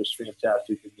RJ. They're just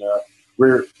fantastic. And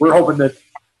we're hoping that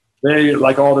they,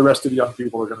 like all the rest of the young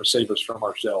people, are going to save us from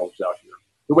ourselves out here.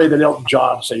 The way that Elton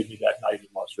John saved me that night in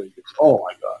Las Vegas. Oh,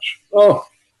 my gosh. Oh.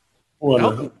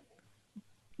 What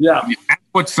yeah. That's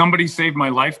what Somebody Saved My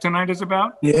Life Tonight is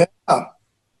about? Yeah.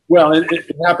 Well,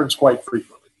 it happens quite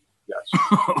frequently. Yes.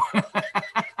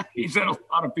 He's had a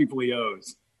lot of people he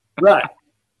owes. Right.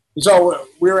 So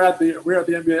we were at the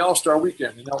NBA All-Star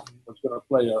Weekend, and Elton was going to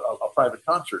play a private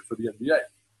concert for the NBA.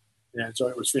 And so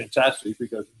it was fantastic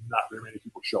because not very many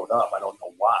people showed up. I don't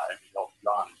know why. I mean, Elton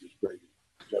John is as great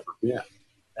as he's ever been.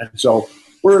 And so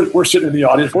we're sitting in the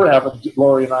audience.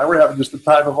 Lori and I, we're having just the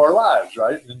time of our lives,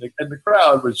 right? And the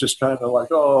crowd was just kind of like,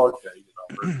 oh,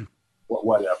 okay,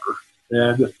 whatever.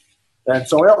 And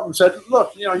so Elton said,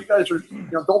 look, you guys are,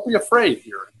 don't be afraid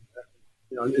here.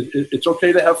 It's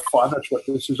okay to have fun. That's what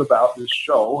this is about, this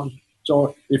show. And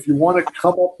so if you want to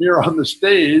come up here on the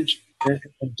stage and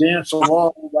dance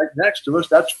along right next to us,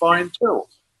 that's fine too.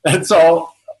 And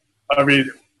so, I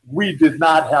mean, we did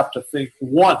not have to think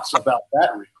once about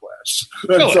that request.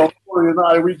 And so Corey and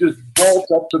I, we just bolt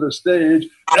up to the stage.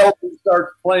 Elton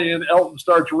starts playing. Elton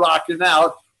starts rocking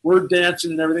out. We're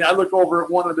dancing and everything. I look over at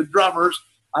one of the drummers.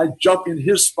 I jump in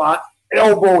his spot,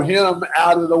 elbow him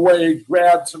out of the way,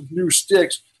 grab some new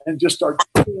sticks, and just start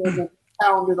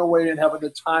pounding away and having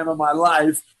the time of my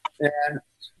life.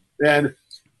 And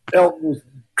Elton was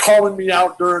calling me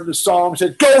out during the song,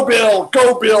 said, go, Bill,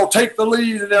 take the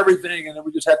lead and everything. And then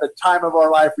we just had the time of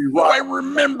our life. We rocked. I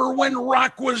remember when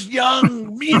rock was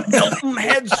young. Me and Elton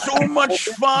had so much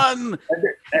fun.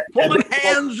 Holding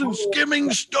hands and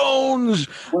skimming stones.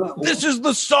 This is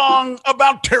the song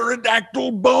about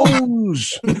pterodactyl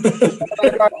bones. When I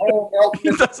got home,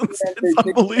 Elton It's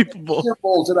unbelievable.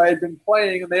 Symbols that I had been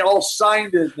playing, and they all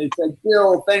signed it. And they said,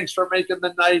 Bill, thanks for making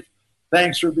the night.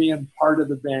 Thanks for being part of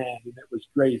the band. And it was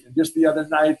great. And just the other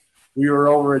night, we were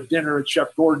over at dinner at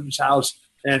Chef Gordon's house,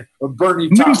 and Bernie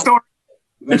News story.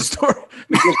 News story.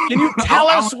 Can you tell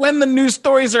us when the news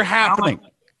stories are happening?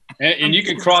 And you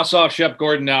can cross off Shep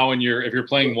Gordon now if you're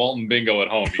playing Walton Bingo at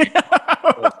home.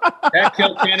 Pat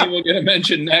Kilkenny will get a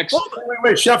mention next.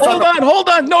 Wait, Chef. Hold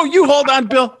on. No, you hold on,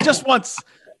 Bill. Just once.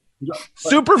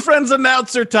 Super Friends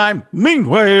announcer time.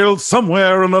 Meanwhile,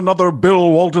 somewhere in another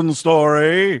Bill Walton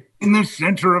story. In the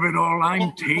center of it all,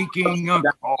 I'm taking a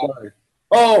call.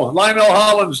 Oh, Lionel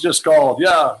Hollins just called.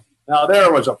 Yeah. Now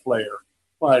there was a player.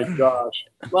 My gosh.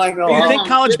 Lionel Do you Hollins. think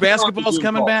college basketball's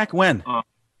coming back? When?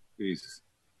 Jesus.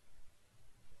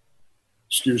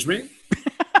 Excuse me?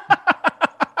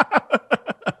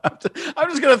 I'm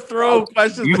just going to throw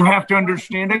questions. You have to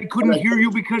understand, I couldn't hear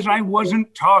you because I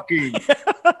wasn't talking.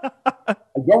 I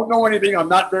don't know anything. I'm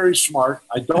not very smart.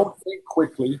 I don't think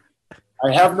quickly.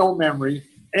 I have no memory.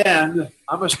 And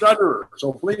I'm a stutterer.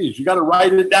 So please, you got to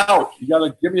write it out. You got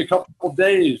to give me a couple of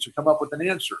days to come up with an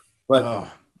answer. But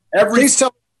please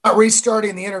tell me about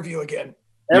restarting the interview again.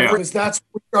 Because that's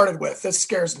what we started with. This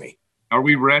scares me. Are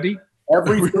we ready? Are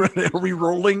we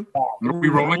rolling? Are we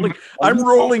rolling? I'm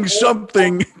rolling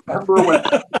something.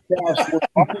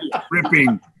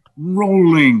 Ripping,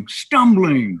 rolling,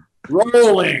 stumbling.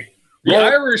 Rolling.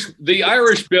 The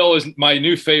Irish Bill is my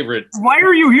new favorite. Why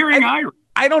are you hearing Irish?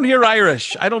 I don't hear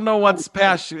Irish. I don't know what's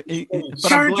Pasch. But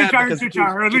I'm glad a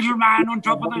little man on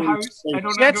top of the house.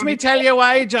 Let me tell you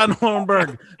why, John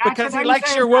Holmberg. Because he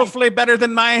likes your woefully better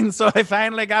than mine, so I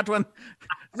finally got one.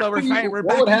 So we're what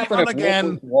back would happen if again.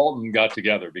 Wolf and Walton got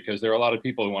together? Because there are a lot of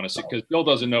people who want to see. Because Bill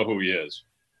doesn't know who he is.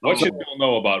 What should Bill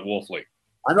know about Wolfley?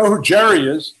 I know who Jerry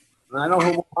is, and I know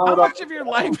who. How much of your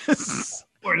life is?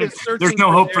 There's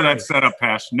no hope for that setup,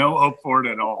 Pasch. No hope for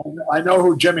it at all. I know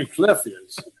who Jimmy Cliff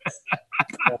is.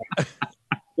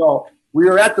 So we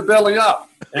were at the Belly Up,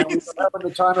 and we were having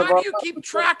the time of our. How do you keep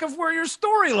track of where your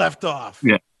story left off?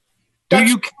 Yeah. Do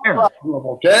you care? Problem,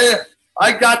 okay,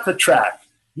 I got the track.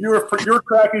 Your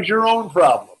track is your own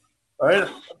problem. All right,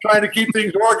 I'm trying to keep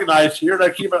things organized here,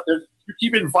 and you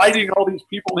keep inviting all these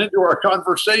people into our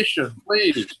conversation,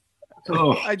 please.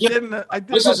 Oh, I didn't.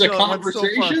 This is a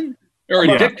conversation or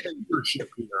a dictatorship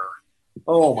here.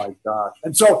 Oh my gosh!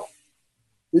 And so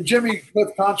the Jimmy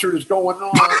Cliff concert is going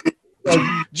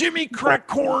on. Jimmy crack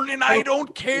corn, and I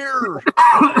don't care.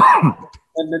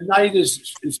 And the night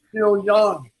is still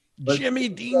young. Jimmy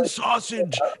Dean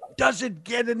sausage. Does it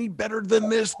get any better than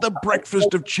this? The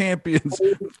Breakfast of Champions.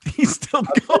 He's still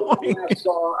going.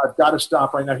 I've got to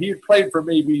stop right now. He had played for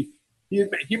maybe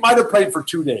he might have played for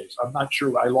 2 days. I'm not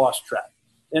sure. I lost track.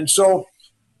 And so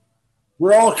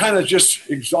we're all kind of just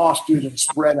exhausted and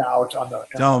spread out on the.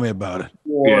 Tell me about it.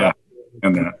 Yeah,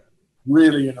 and that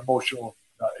really an emotional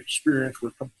experience.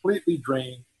 We're completely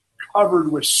drained,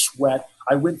 covered with sweat.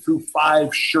 I went through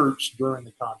 5 shirts during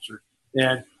the concert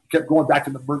and kept going back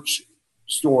to the merch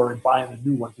store and buying a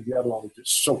new one because the other one was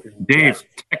just soaking. Dave,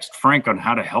 text Frank on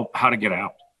how to get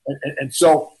out. And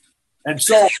so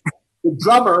the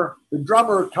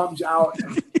drummer comes out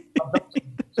and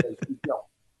says,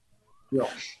 Yo.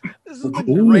 This is the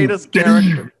greatest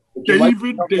character.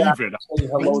 David,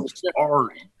 I'm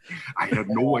sorry. I had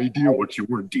no idea what you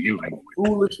were dealing with.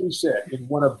 Foolishly said in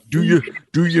one of Do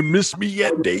you miss me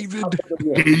yet, David?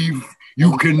 Dave,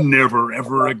 you can never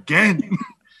ever again.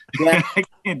 Yeah. I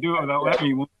can't do it without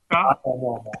letting me stop.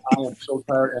 I am so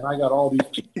tired, and I got all these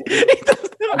people.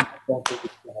 I don't think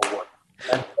it's going to work.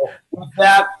 And so with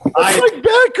that, it's like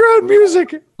background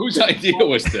music. Whose idea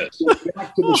was this?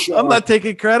 Back to the show. I'm not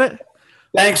taking credit.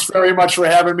 Thanks very much for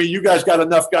having me. You guys got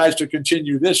enough guys to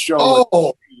continue this show.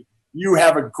 Oh. You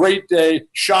have a great day.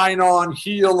 Shine on,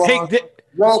 heal on. Hey,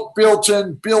 Walt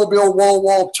Bilton, Bill,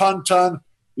 Wall, Tun.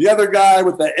 The other guy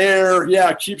with the air.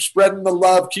 Yeah, keep spreading the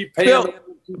love. Keep paying.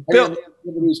 Bill,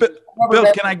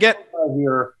 can I get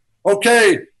here?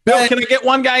 Okay, Bill, can I get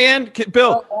one guy in?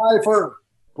 Bill,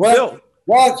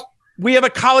 what? We have a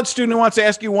college student who wants to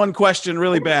ask you one question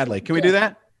really badly. Can we do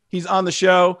that? He's on the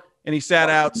show and he sat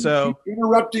out. So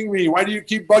interrupting me. Why do you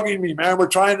keep bugging me, man? We're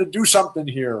trying to do something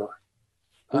here.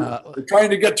 We're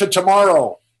trying to get to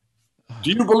tomorrow.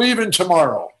 Do you believe in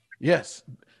tomorrow? Yes.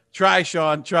 Try,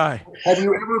 Shaun. Try. Have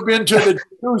you ever been to the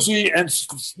jacuzzi and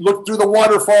looked through the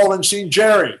waterfall and seen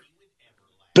Jerry?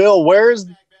 Bill, where's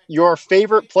your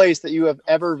favorite place that you have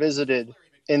ever visited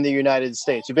in the United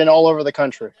States? You've been all over the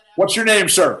country. What's your name,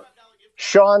 sir?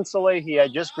 Shaun Salehi. I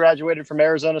just graduated from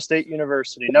Arizona State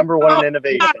University. #1 in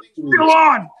innovation. Go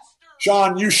on.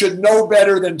 Shaun, you should know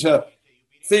better than to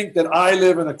think that I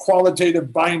live in a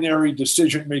qualitative binary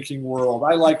decision-making world.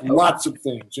 I like lots of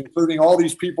things, including all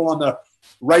these people on the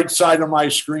right side of my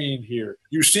screen here.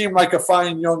 You seem like a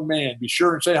fine young man. Be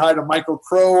sure and say hi to Michael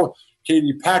Crow,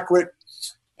 Katie Packwitt,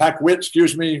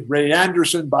 Ray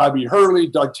Anderson, Bobby Hurley,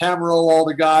 Doug Tamero, all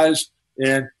the guys.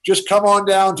 And just come on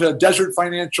down to Desert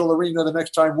Financial Arena the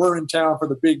next time we're in town for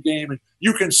the big game. And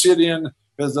you can sit in,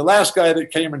 because the last guy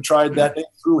that came and tried that, they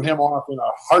threw him off in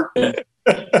a heartbeat.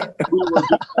 We were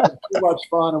just having too much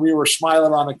fun, and we were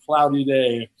smiling on a cloudy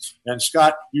day. And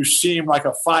Scott, you seem like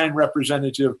a fine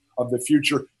representative of the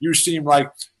future. You seem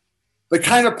like the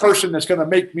kind of person that's going to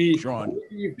make me Shaun.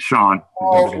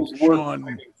 all is worth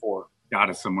fighting for. God,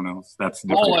 is someone else. That's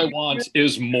All I want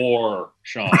is more,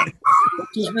 Shaun.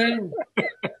 What's his name?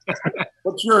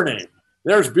 What's your name?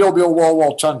 There's Bill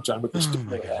Wall Ton with the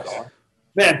stupid hat on.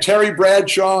 Man, Terry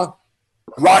Bradshaw,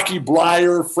 Rocky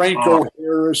Blyer, Franco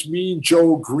Harris, Mean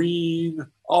Joe Green,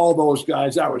 all those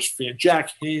guys. That was fan.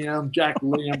 Jack Ham, Jack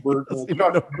Lambert,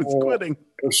 Chuck Cole,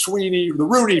 Sweeney, the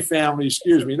Rooney family.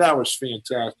 Excuse me. That was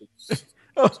fantastic.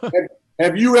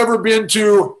 Have you ever been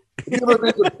to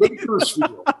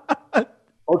Bakersfield?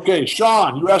 Okay,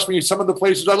 Shaun, you asked me some of the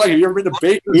places I like. Have you ever been to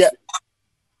Bakersfield? Yeah.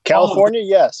 California,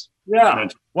 yes. Yeah.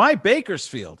 Why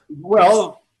Bakersfield?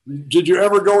 Well, did you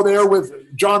ever go there with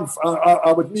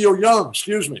with Neil Young?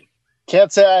 Excuse me.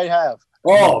 Can't say I have.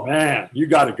 Oh man, you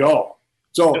got to go.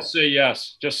 So Just say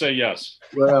yes. Just say yes.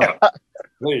 Well,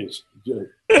 please.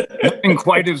 Nothing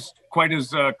quite as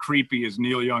creepy as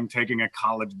Neil Young taking a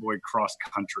college boy cross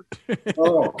country.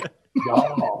 Oh,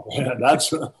 man,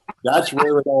 that's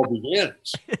where it all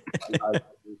begins.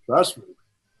 Trust me.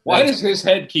 Why does his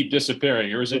head keep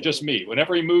disappearing, or is it just me?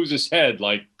 Whenever he moves his head,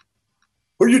 like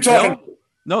who are you talking to?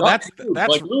 No, that's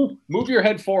like move your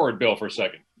head forward, Bill, for a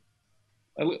second.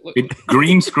 It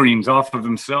green screens off of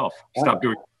himself. Stop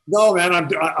doing it. No, man,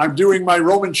 I'm doing my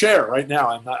Roman chair right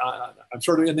now. I'm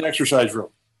sort of in the exercise room.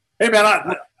 Hey, man,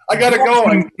 I got to go.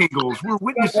 We're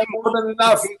witnessing more than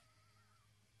enough.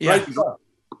 Yeah.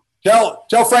 Right?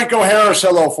 Tell Franco Harris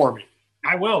hello for me.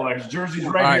 I will. His jersey's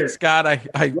All right right, here. Scott,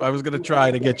 I was going to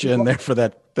try to get you in there for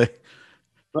that thing.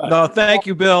 Right. No, thank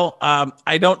you, Bill.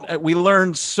 We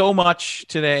learned so much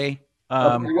today.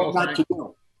 Am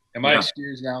I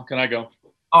excused now? Can I go?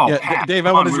 Oh, yeah, Pat, Dave,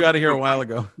 I wanted you out of here a while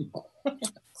ago.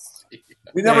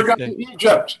 We never got to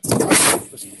Egypt.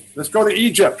 Let's go to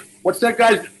Egypt. What's that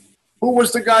guy? Who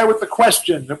was the guy with the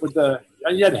question?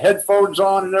 He had headphones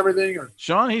on and everything. Or?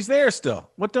 Shaun, he's there still.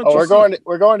 What don't you?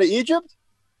 We're going to Egypt.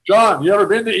 John, you ever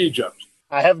been to Egypt?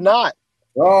 I have not.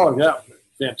 Oh yeah,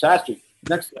 fantastic.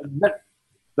 The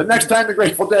next time the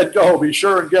Grateful Dead go, be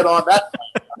sure and get on that.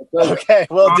 Okay,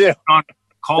 will do.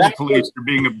 Call the police. You're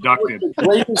being abducted. The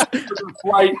greatest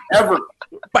flight ever.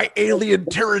 By alien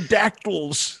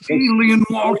pterodactyls. Alien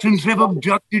Waltons have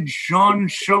abducted Shaun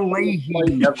Salehi.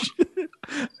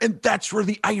 And that's where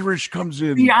the Irish comes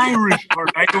in. The Irish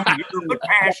part. I don't hear what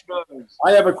Pasch does.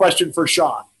 I have a question for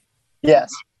Shaun.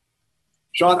 Yes.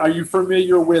 Shaun, are you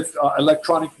familiar with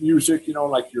electronic music,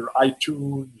 like your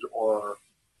iTunes or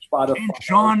Spotify? And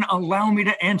Shaun, allow me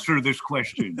to answer this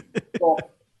question. So,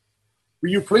 will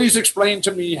you please explain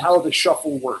to me how the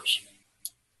shuffle works?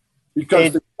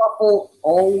 Because the shuffle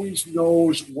always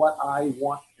knows what I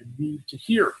want and need to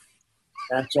hear.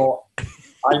 And so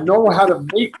I know how to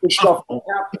make the shuffle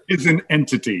happen. It's an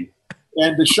entity.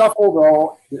 And the shuffle,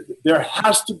 though, there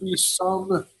has to be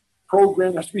some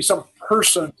program, there has to be some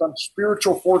person, some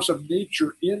spiritual force of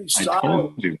nature inside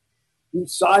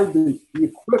the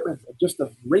equipment, just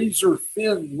a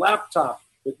razor-thin laptop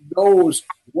that knows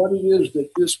what it is that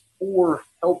this poor,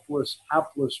 helpless,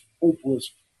 hapless,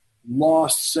 hopeless,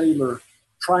 lost sailor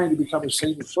trying to become a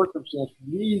saint in circumstance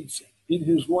needs in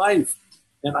his life.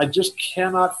 And I just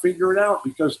cannot figure it out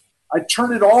because I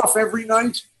turn it off every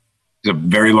night. It's a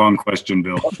very long question,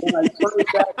 Bill. And I turn it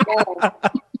back on.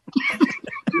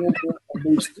 And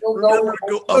they still know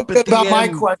about my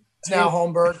questions now,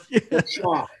 Holmberg.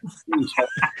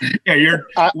 Yeah,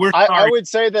 I would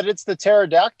say that it's the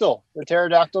pterodactyl. The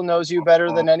pterodactyl knows you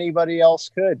better than anybody else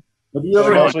could. Have you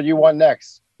ever knows what you want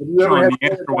next. Shaun, the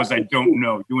answer was I don't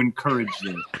know. You encouraged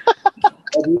me.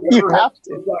 You have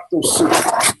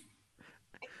to.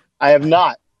 I have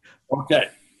not. Okay.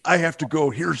 I have to go.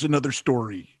 Here's another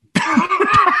story.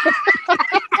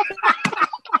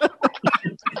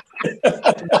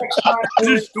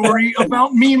 There's a story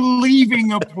about me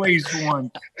leaving a place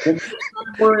once. The next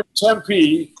time we're in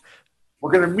Tempe,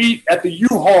 we're going to meet at the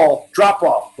U-Haul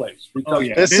drop-off place. Because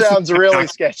This sounds really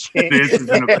sketchy. This is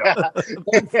Tempe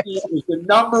is the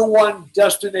number one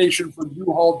destination for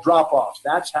U-Haul drop-offs.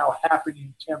 That's how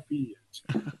happening Tempe is.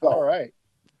 So, all right.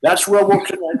 That's where we'll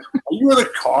connect. Are you in a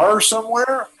car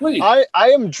somewhere? Please. I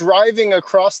am driving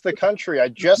across the country. I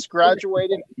just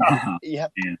graduated. Yeah.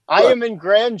 I am in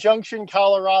Grand Junction,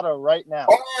 Colorado right now.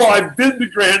 Oh, I've been to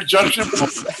Grand Junction.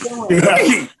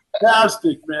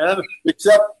 Fantastic, man.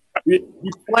 Except we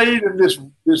played in this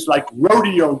like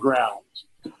rodeo grounds.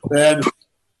 And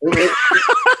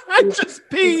I just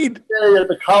peed at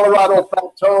the Colorado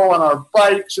Plateau on our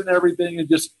bikes and everything, and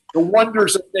just the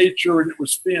wonders of nature, and it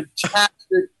was fantastic.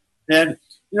 And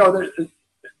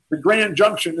the Grand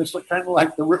Junction is kind of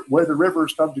like where the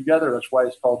rivers come together. That's why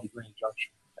it's called the Grand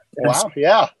Junction. Wow,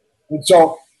 yeah. And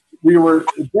so we were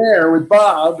there with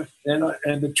Bob, and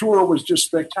the tour was just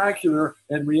spectacular.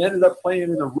 And we ended up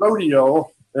playing in a rodeo,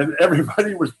 and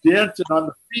everybody was dancing on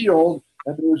the field,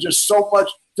 and there was just so much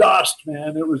dust,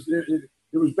 man. It was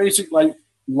basically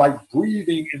like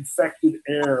breathing infected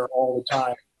air all the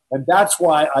time. And that's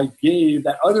why I gave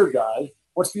that other guy,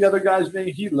 what's the other guy's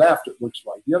name? He left, it looks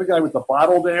like. The other guy with the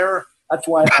bottled air, that's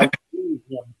why I gave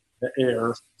him the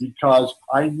air, because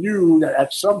I knew that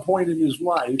at some point in his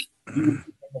life, he would be in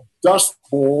a dust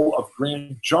bowl of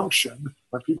Grand Junction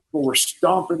when people were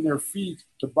stomping their feet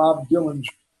to Bob Dylan's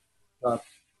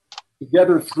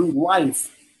Together Through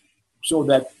Life so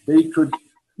that they could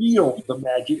feel the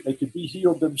magic. They could be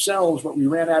healed themselves, but we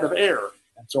ran out of air.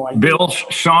 And so Bill,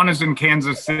 Shaun is in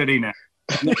Kansas City now.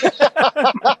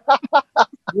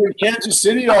 You're in Kansas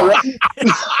City already?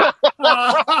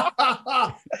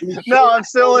 No, I'm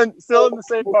still in the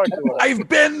same parking lot. I've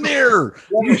been there.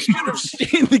 You should have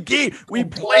seen the game. We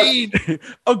played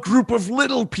a group of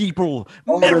little people.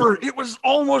 It was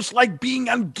almost like being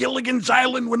on Gilligan's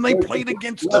Island when they played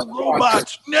against the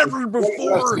robots. Never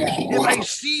before have I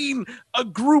seen a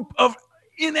group of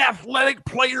inathletic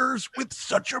players with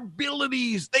such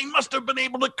abilities. They must have been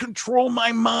able to control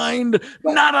my mind,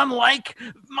 not unlike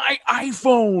my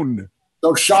iPhone.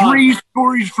 So, Shaun, 3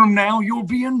 stories from now, you'll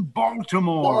be in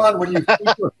Baltimore.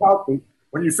 Shaun,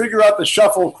 when you figure out the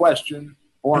shuffle question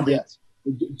for me,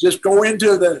 just go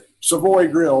into the Savoy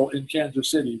Grill in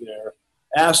Kansas City there,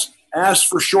 ask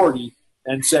for Shorty,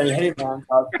 and say, hey, man,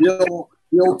 Bill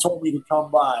told me to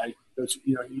come by because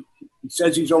he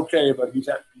says he's okay, but he's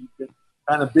been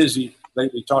kind of busy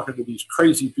lately talking to these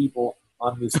crazy people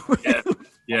on this.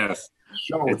 Yes.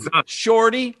 Show. It's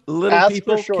Shorty, little Ask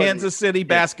people, for Shorty. Kansas City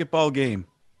basketball game.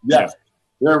 Yes.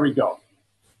 There we go.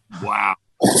 Wow.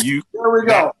 There we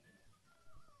go.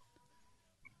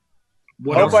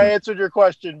 Hope I answered your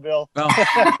question, Bill. No.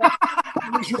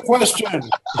 What's your question?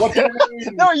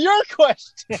 No, your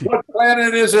question. What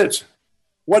planet is it?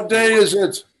 What day is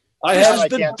it? This is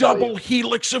the double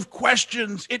helix of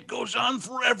questions. It goes on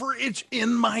forever. It's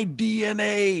in my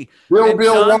DNA.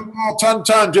 Bill, one more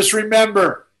ton. Just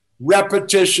remember,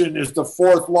 repetition is the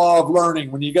 4th law of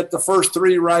learning. When you get the first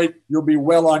 3 right, you'll be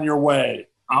well on your way.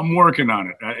 I'm working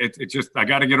on it. It's just I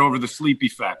got to get over the sleepy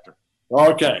factor.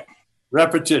 Okay.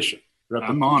 Repetition.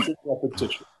 I'm on it.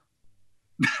 Repetition.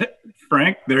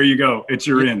 Frank, there you go. It's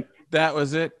your in. That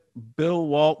was it. Bill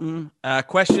Walton.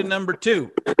 Question number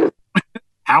 2.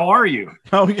 How are you?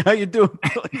 How you doing?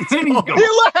 He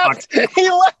left.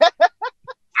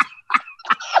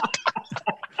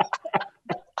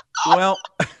 Well,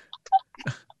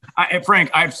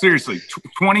 Frank, I've seriously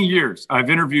 20 years. I've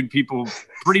interviewed people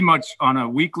pretty much on a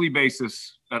weekly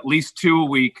basis, at least 2 a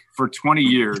week for 20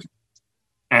 years.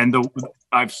 And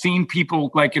I've seen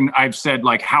people I've said,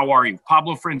 how are you?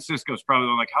 Pablo Francisco's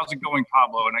probably like, how's it going,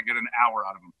 Pablo? And I get an hour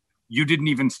out of him. You didn't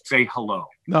even say hello.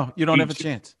 No, you don't have a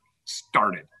chance.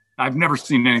 Started. I've never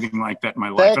seen anything like that in my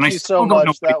life. Thank and you so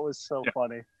much. That was so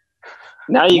funny.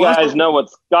 Now you guys know what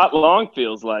Scott Long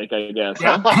feels like, I guess.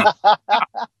 Huh?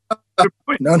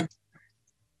 No.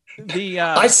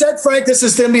 I said, Frank, this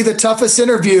is going to be the toughest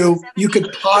interview you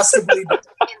could possibly do. In 300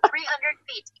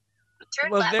 feet.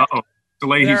 Turn left.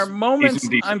 There are moments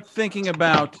I'm thinking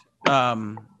about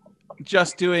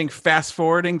just doing fast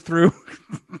forwarding through.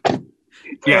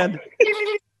 Yeah.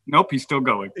 Nope, he's still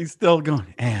going. He's still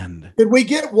going. And did we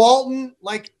get Walton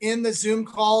in the Zoom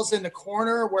calls in the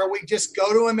corner where we just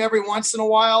go to him every once in a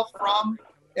while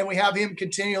and we have him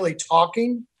continually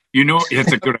talking?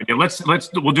 It's a good idea. We'll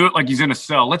do it like he's in a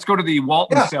cell. Let's go to the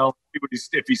Walton cell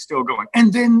if he's still going.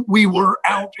 And then we were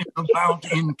out and about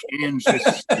in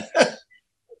Kansas.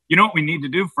 You know what we need to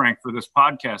do, Frank, for this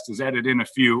podcast is edit in a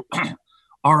few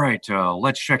all right,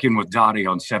 let's check in with Dottie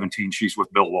on 17. She's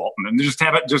with Bill Walton, and just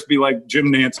have it just be like Jim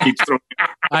Nance keeps throwing.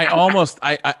 I almost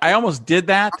did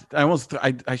that.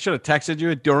 I should have texted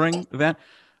you during that.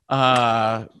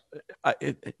 But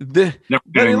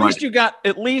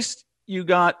at least you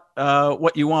got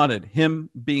what you wanted. Him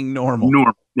being normal.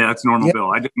 Normal. Yeah, that's normal, yep.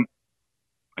 Bill. I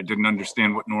didn't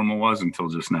understand what normal was until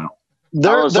just now.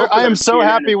 I am so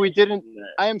happy we didn't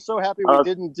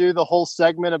do the whole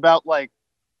segment about like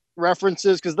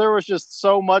references, because there was just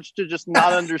so much to just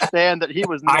not understand that he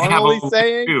was normally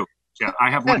saying. Too. Yeah,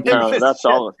 I have one. No, that's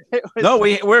all. No,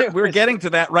 we're getting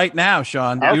to that right now,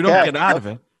 Shaun. Okay. You don't get out of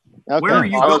it. Okay. Where are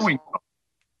you going?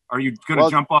 Are you going to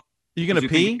jump off? Are you going to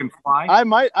pee? I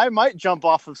might jump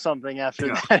off of something after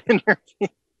that interview.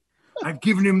 I've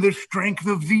given him the strength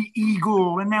of the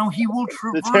eagle, and now he will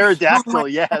traverse. The pterodactyl,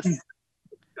 yes.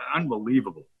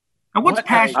 Unbelievable. And what's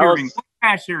Pasch hearing? What's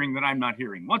Pasch hearing that I'm not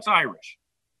hearing? What's Irish?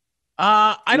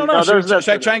 I don't know. Should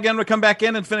I try and get him to come back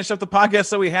in and finish up the podcast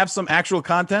so we have some actual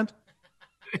content?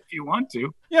 If you want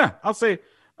to. Yeah, I'll say.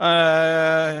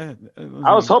 I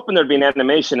was hoping there'd be an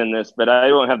animation in this, but I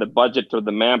don't have the budget or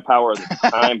the manpower or the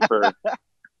time for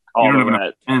all of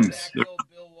that.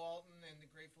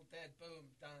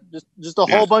 Just a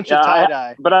whole bunch of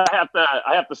tie-dye. But I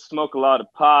have to smoke a lot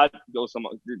of pot, do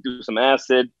some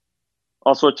acid,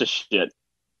 all sorts of shit.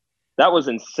 That was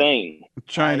insane. I'm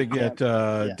trying to get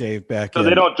Dave back in. So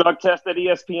they don't drug test at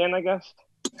ESPN, I guess?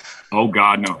 Oh,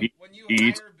 God, no. When you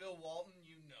hire Bill Walton,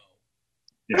 you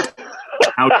know. Yeah.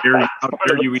 How dare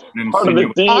you even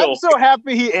insinuate? I'm so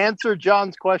happy he answered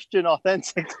John's question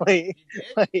authentically.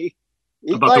 He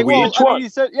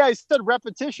said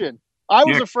repetition. I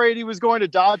was afraid he was going to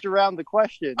dodge around the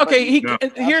question. Okay,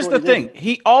 here's the thing.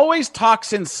 He always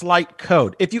talks in slight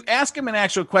code. If you ask him an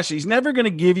actual question, he's never going to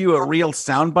give you a real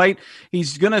soundbite.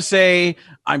 He's going to say,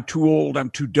 I'm too old, I'm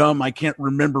too dumb, I can't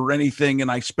remember anything, and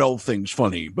I spell things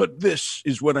funny. But this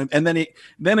is what I'm... And then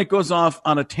it goes off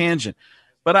on a tangent.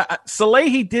 But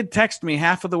Salehi did text me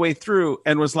half of the way through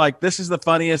and was like, this is the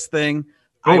funniest thing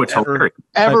I've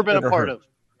ever been a part of.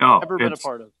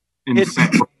 Insane.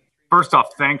 First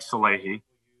off, thanks, Salehi.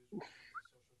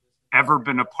 Ever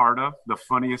been a part of the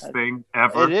funniest thing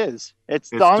ever? It is.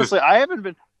 It's honestly, I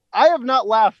have not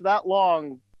laughed that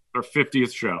long. Our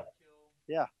 50th show.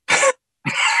 Yeah.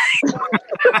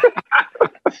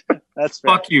 That's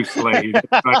fair. Fuck you, Salehi.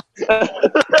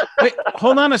 Wait,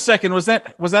 hold on a second. Was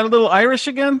that a little Irish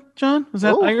again, John? Was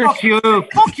that Irish? Fuck you,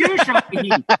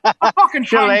 Salehi. I'm fucking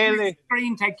trying to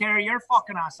screen take care of your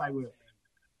fucking ass. I will.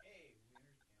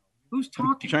 Who's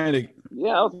talking?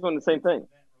 Yeah, I was doing the same thing.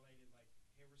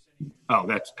 Oh,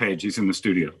 that's Paige. He's in the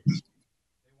studio.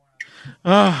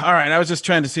 All right. I was just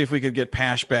trying to see if we could get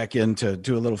Pasch back in to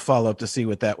do a little follow-up to see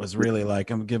what that was really like.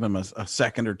 I'm giving him a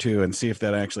second or two and see if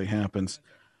that actually happens.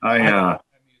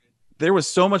 There was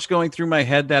so much going through my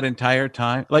head that entire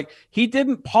time. Like, he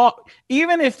didn't pause.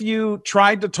 Even if you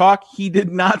tried to talk, he did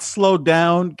not slow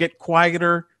down, get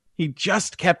quieter. He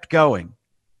just kept going.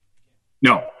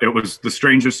 No, it was the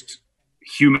strangest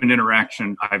human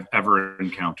interaction I've ever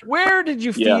encountered. Where did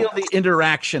you feel the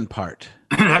interaction part?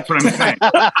 That's what I'm saying.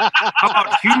 How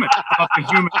about human? How about the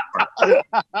human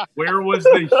part? Where was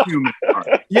the human part?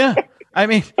 Yeah. I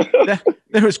mean,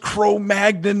 there was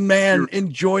Cro-Magnon man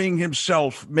enjoying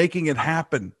himself, making it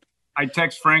happen. I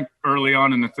text Frank early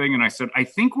on in the thing, and I said, I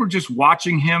think we're just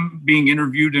watching him being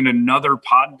interviewed in another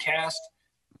podcast.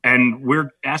 And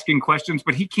we're asking questions,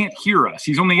 but he can't hear us.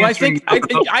 He's only answering.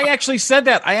 I actually said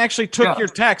that. I actually took your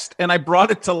text and I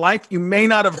brought it to life. You may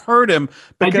not have heard him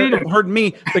heard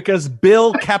me because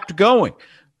Bill kept going.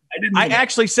 I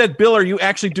actually said, Bill, are you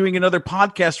actually doing another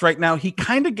podcast right now? He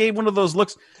kind of gave one of those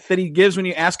looks that he gives when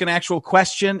you ask an actual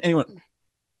question. And he went,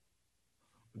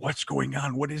 what's going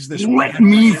on? What is this? Let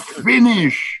me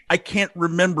finish. I can't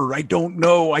remember. I don't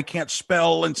know. I can't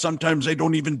spell. And sometimes I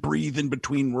don't even breathe in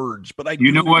between words. But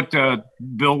You know what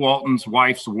Bill Walton's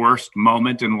wife's worst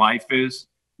moment in life is?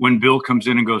 When Bill comes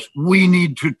in and goes, we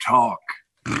need to talk.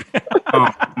 Oh,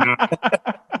 no.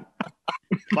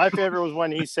 My favorite was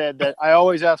when he said that I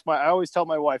always tell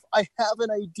my wife, I have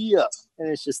an idea. And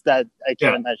it's just that I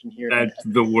can't imagine hearing that. That's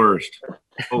the worst.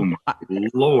 Oh my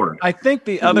Lord. I think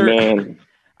the other... Man.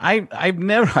 I've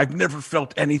never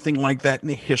felt anything like that in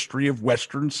the history of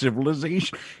Western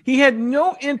civilization. He had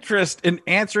no interest in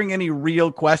answering any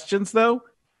real questions, though.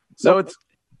 So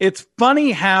it's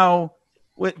funny how,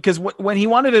 because when he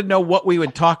wanted to know what we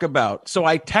would talk about, so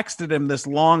I texted him this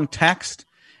long text,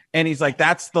 and he's like,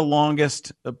 "That's the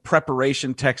longest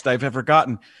preparation text I've ever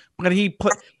gotten." But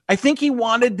I think he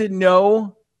wanted to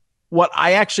know what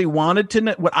I actually wanted to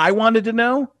know, what I wanted to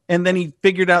know. and then he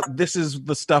figured out this is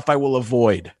the stuff I will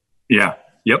avoid. Yeah.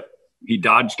 Yep. He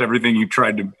dodged everything you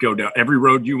tried to go down. Every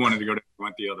road you wanted to go down,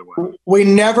 went the other way. We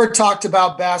never talked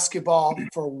about basketball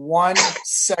for 1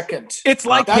 second. It's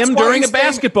like him during a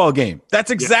basketball game.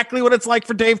 That's exactly what it's like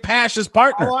for Dave Pasch, his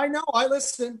partner. Oh, I know. I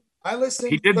listen.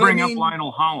 He did bring up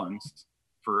Lionel Hollins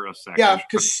for a second. Yeah,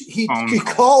 because he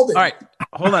called it. All right,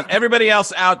 hold on. Everybody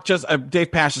else out. Just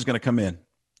Dave Pasch is going to come in.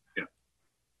 Yeah.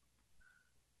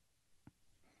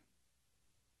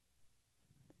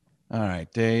 All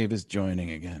right, Dave is joining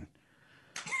again.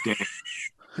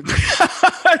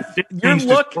 Your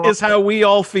look is how we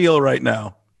all feel right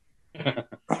now.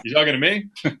 You talking to me?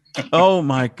 Oh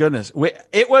my goodness!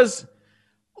 There was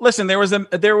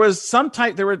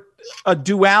a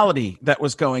duality that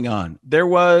was going on. There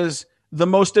was the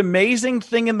most amazing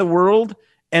thing in the world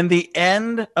and the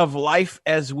end of life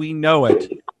as we know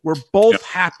it were both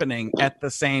happening at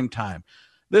the same time.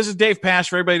 This is Dave Pasch.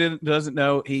 For everybody that doesn't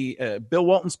know, he Bill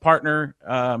Walton's partner.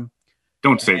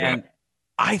 Don't say that.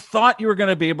 I thought you were going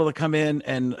to be able to come in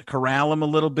and corral him a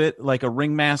little bit, like a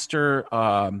ringmaster,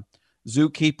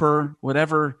 zookeeper,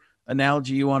 whatever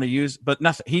analogy you want to use, but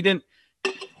nothing. He didn't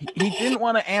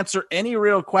want to answer any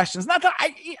real questions. Not that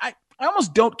I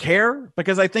almost don't care,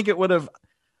 because I think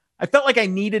I felt like I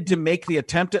needed to make the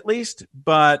attempt at least,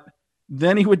 but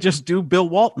then he would just do Bill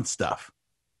Walton stuff.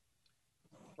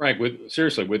 Right.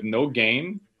 With no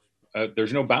game,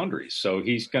 there's no boundaries. So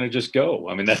he's going to just go.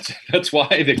 I mean, that's why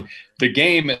the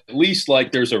game, at least,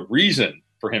 like, there's a reason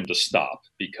for him to stop,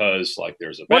 because like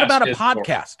there's a what about a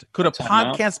podcast? Could a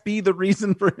podcast be the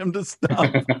reason for him to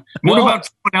stop? What about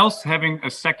someone else having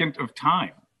a second of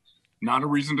time? Not a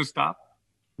reason to stop?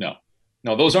 No,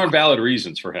 those aren't valid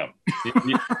reasons for him.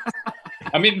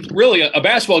 I mean, really, a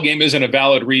basketball game isn't a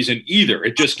valid reason either.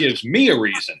 It just gives me a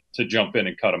reason to jump in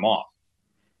and cut him off.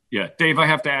 Yeah. Dave, I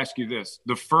have to ask you this.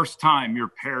 The first time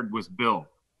you're paired with Bill,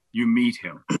 you meet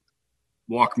him.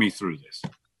 Walk me through this.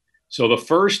 So the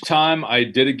first time I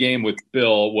did a game with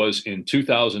Bill was in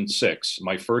 2006,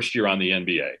 my first year on the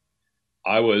NBA.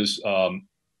 I was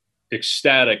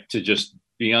ecstatic to just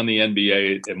be on the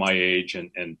NBA at my age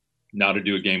and now to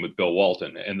do a game with Bill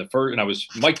Walton. And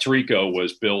Mike Tirico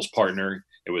was Bill's partner.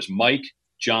 It was Mike,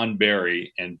 John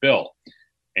Barry, and Bill.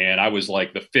 And I was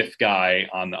like the fifth guy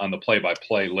on the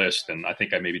play-by-play list. And I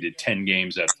think I maybe did 10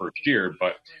 games that first year.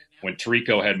 But when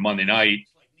Tirico had Monday night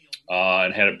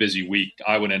and had a busy week,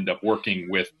 I would end up working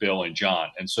with Bill and John.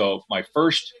 And so my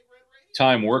first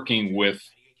time working with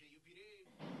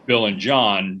Bill and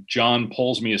John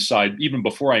pulls me aside even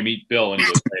before I meet Bill. And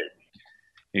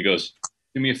he goes,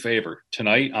 do me a favor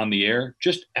tonight on the air,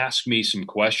 just ask me some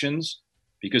questions,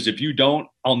 because if you don't,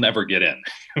 I'll never get in.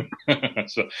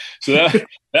 so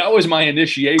that was my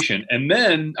initiation. And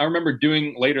then I remember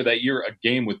doing later that year a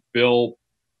game with Bill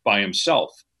by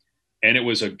himself. And it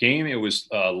was a game, it was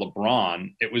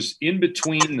LeBron. It was in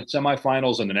between the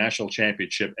semifinals and the national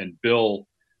championship, and Bill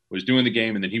was doing the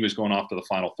game, and then he was going off to the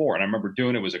Final Four. And I remember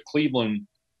it was a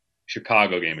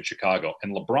Cleveland-Chicago game in Chicago.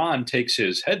 And LeBron takes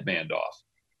his headband off,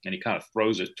 and he kind of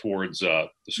throws it towards the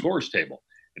scorer's table.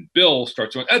 And Bill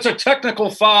starts going, that's a technical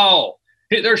foul.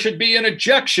 There should be an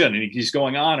ejection. And he's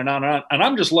going on and on and on. And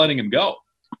I'm just letting him go.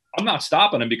 I'm not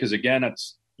stopping him because, again,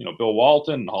 it's, Bill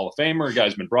Walton, Hall of Famer. The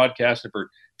guy's been broadcasting for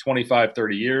 25,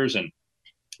 30 years. And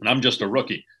I'm just a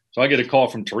rookie. So I get a call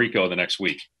from Tirico the next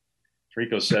week.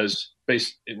 Tirico says,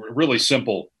 really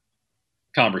simple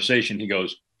conversation. He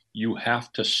goes, you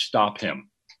have to stop him.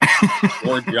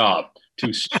 Your job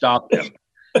to stop him.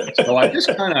 So I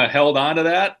just kind of held on to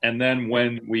that. And then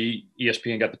when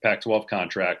ESPN got the Pac-12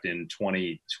 contract in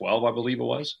 2012, I believe it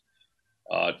was,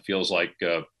 it feels like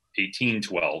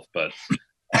 1812. But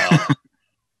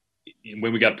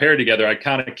when we got paired together, I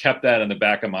kind of kept that in the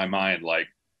back of my mind. Like,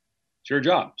 it's your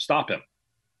job. Stop him.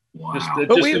 Wow. Just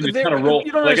kind of roll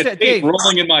like a tape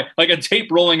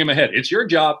rolling in my head. It's your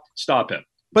job. Stop him.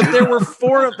 But there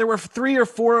were 3 or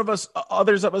 4 of us,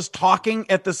 others of us talking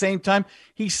at the same time.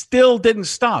 He still didn't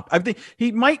stop. I think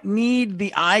he might need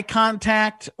the eye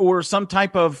contact or some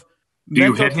type of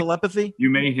mental telepathy. You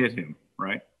may hit him,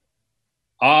 right?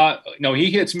 No,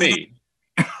 he hits me.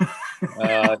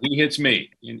 He hits me.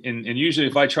 And usually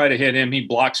if I try to hit him, he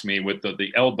blocks me with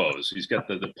the elbows. He's got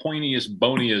the pointiest,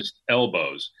 boniest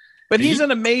elbows. But he's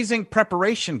an amazing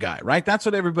preparation guy, right? That's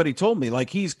what everybody told me. Like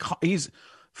he's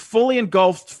fully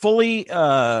engulfed, fully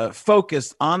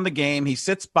focused on the game. He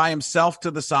sits by himself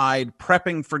to the side,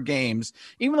 prepping for games,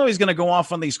 even though he's going to go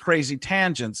off on these crazy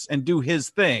tangents and do his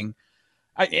thing.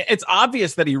 It's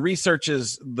obvious that he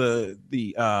researches the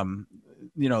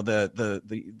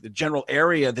the general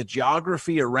area, the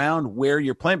geography around where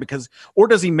you're playing? Or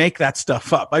does he make that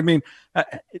stuff up? I mean,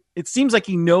 it seems like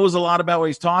he knows a lot about what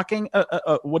he's talking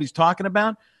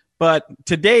about. But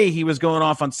today he was going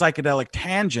off on psychedelic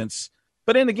tangents.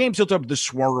 But in the games, he'll talk about the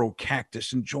swallow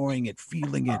cactus, enjoying it,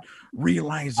 feeling it,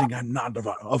 realizing I'm not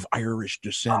of Irish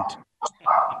descent.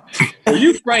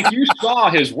 Well, Frank, you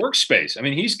saw his workspace. I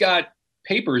mean, he's got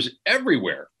papers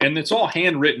everywhere, and it's all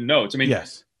handwritten notes. I mean,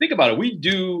 yes. Think about it. We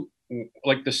do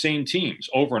like the same teams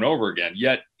over and over again,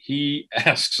 yet he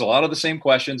asks a lot of the same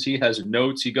questions. He has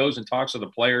notes. He goes and talks to the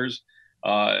players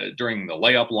during the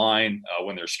layup line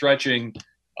when they're stretching.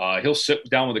 He'll sit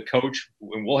down with the coach,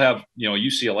 and we'll have a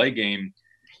UCLA game.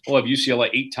 We'll have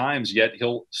UCLA 8 times, yet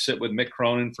he'll sit with Mick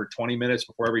Cronin for 20 minutes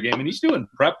before every game, and he's doing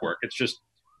prep work. It's just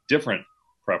different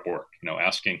prep work,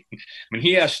 asking. I mean,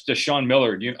 he asked Sean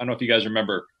Miller, I don't know if you guys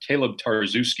remember Caleb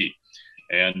Tarczewski,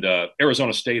 and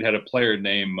Arizona State had a player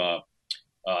named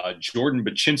Jordan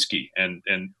Baczynski, and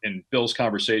in Bill's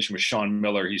conversation with Sean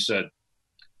Miller, he said,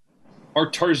 "Are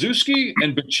Tarczewski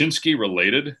and Baczynski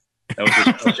related?" That was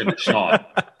his question to Sean.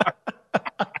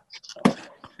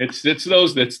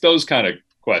 It's those kind of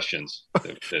questions.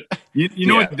 You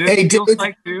know what this feels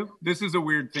like too? This is a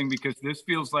weird thing because this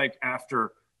feels like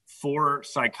after 4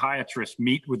 psychiatrists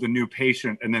meet with a new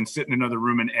patient and then sit in another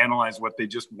room and analyze what they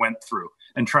just went through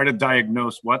and try to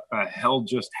diagnose what the hell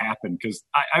just happened. Because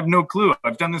I have no clue.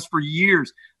 I've done this for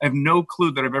years. I have no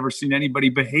clue that I've ever seen anybody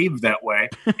behave that way.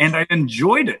 And I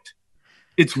enjoyed it.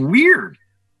 It's weird.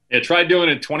 Yeah, try doing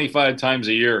it 25 times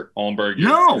a year, Holmberg.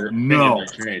 No.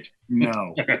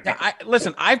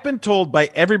 Listen, I've been told by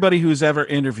everybody who's ever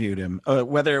interviewed him,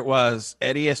 whether it was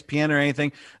at ESPN or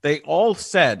anything, they all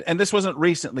said, and this wasn't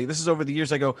recently, this is over the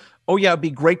years, I go, oh yeah, it'd be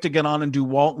great to get on and do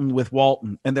Walton with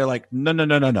Walton. And they're like,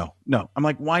 no. I'm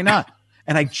like, why not?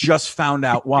 And I just found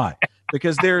out why.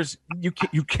 Because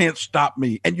you can't stop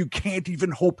me, and you can't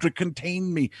even hope to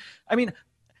contain me. I mean,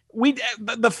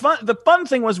 the fun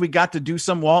thing was we got to do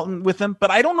some Walton with him,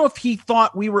 but I don't know if he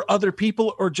thought we were other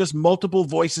people or just multiple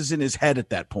voices in his head at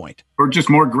that point, or just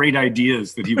more great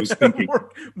ideas that he was thinking.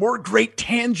 more great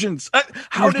tangents.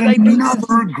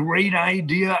 Another great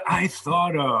idea I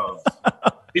thought of.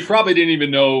 He probably didn't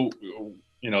even know,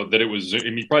 that it was. I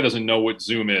mean, he probably doesn't know what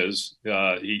Zoom is.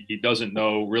 He doesn't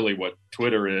know really what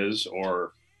Twitter is,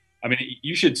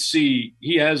 you should see.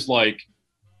 He has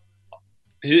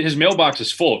his mailbox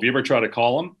is full. If you ever try to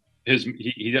call him,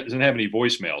 he doesn't have any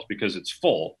voicemails because it's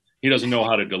full. He doesn't know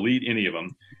how to delete any of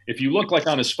them. If you look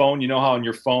on his phone, how on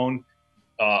your phone,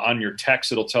 on your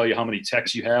text, it'll tell you how many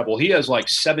texts you have. Well, he has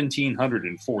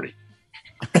 1,740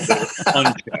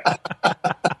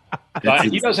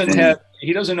 unchecked.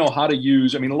 He doesn't know how to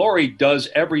use. I mean, Lori does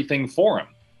everything for him.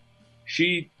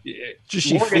 Does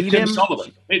she feed him?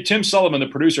 Tim Sullivan, the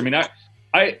producer. I mean,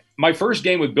 my first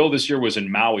game with Bill this year was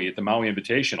in Maui at the Maui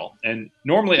Invitational. And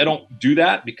normally I don't do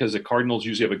that because the Cardinals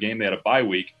usually have a game. They had a bye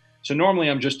week. So normally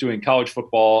I'm just doing college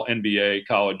football, NBA,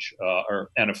 college, or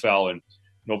NFL in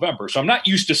November. So I'm not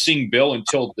used to seeing Bill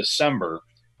until December,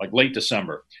 late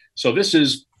December. So this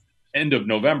is end of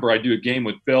November. I do a game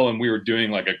with Bill, and we were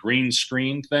doing a green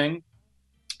screen thing.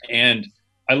 And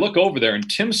I look over there, and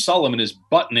Tim Sullivan is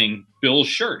buttoning Bill's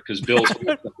shirt because Bill's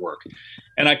at work.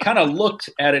 And I kind of looked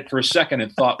at it for a second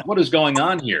and thought, what is going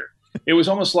on here? It was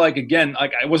almost I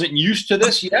wasn't used to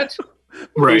this yet.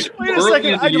 Right. Wait a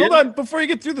second. Hold on. Before you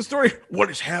get through the story,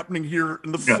 what is happening here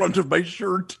in the front of my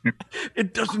shirt?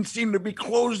 It doesn't seem to be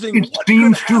closing. It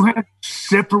seems to have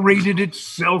separated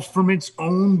itself from its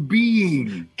own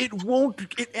being. It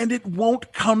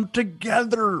won't come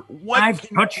together. I've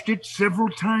touched it several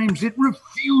times. It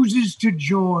refuses to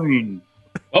join.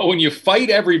 But when you fight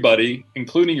everybody,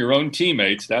 including your own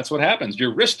teammates, that's what happens.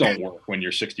 Your wrists don't work when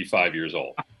you're 65 years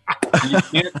old.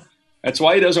 That's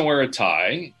why he doesn't wear a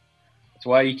tie. That's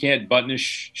why he can't button his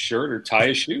shirt or tie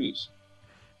his shoes.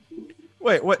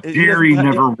 Wait, what? Jerry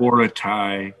never wore a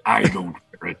tie. I don't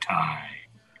wear a tie.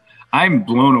 I'm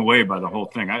blown away by the whole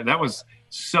thing. That was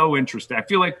so interesting. I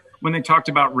feel like when they talked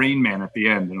about Rain Man at the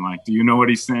end, they're like, do you know what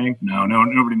he's saying? No,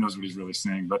 nobody knows what he's really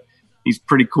saying, but he's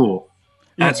pretty cool.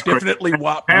 That's definitely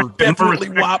Wapner. Definitely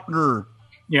Wapner.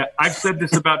 Yeah, I've said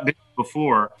this about Dave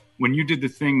before. When you did the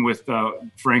thing with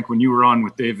Frank, when you were on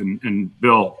with Dave and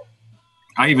Bill,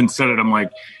 I even said it. I'm like,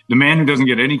 the man who doesn't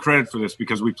get any credit for this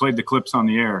because we played the clips on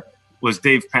the air was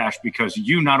Dave Pasch, because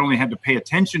you not only had to pay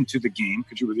attention to the game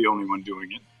because you were the only one doing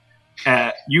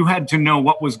it, you had to know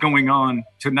what was going on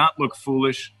to not look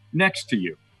foolish next to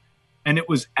you. And it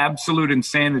was absolute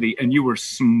insanity. And you were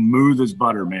smooth as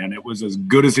butter, man. It was as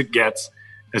good as it gets.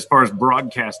 as far as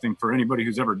broadcasting, for anybody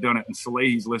who's ever done it, and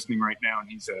Salehi's listening right now, and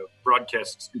he's a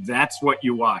broadcast, that's what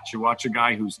you watch. You watch a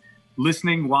guy who's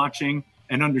listening, watching,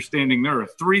 and understanding there are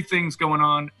three things going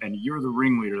on, and you're the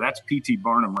ringleader. That's P.T.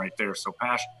 Barnum right there. So,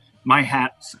 Pasch, my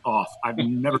hat's off. I've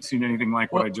never seen anything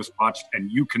like what I just watched, and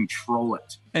you control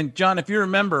it. And, John, if you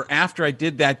remember, after I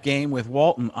did that game with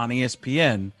Walton on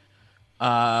ESPN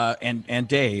and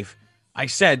Dave, I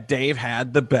said Dave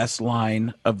had the best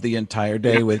line of the entire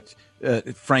day with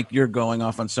Frank, you're going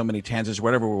off on so many tangents,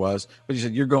 whatever it was. But you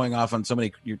said, you're going off on so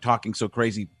many, you're talking so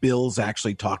crazy. Bill's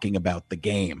actually talking about the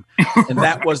game. And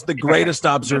that was the greatest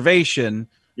observation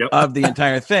of the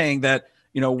entire thing, that,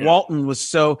 Walton was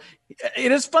so,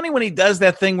 it is funny when he does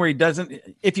that thing where he doesn't,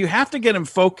 if you have to get him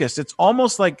focused, it's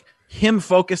almost like him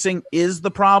focusing is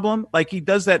the problem. Like he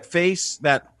does that face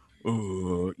that,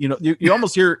 you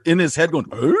almost hear in his head going,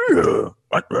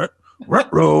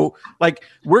 like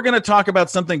we're going to talk about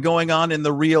something going on in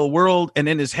the real world, and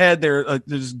in his head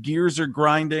there's gears are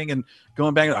grinding and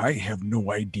going back. I have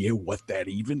no idea what that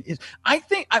even is. I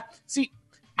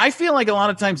feel like a lot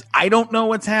of times I don't know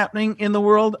what's happening in the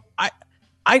world.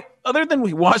 I other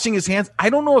than washing his hands,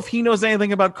 I don't know if he knows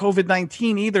anything about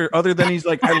COVID-19 either, other than he's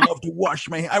like, I love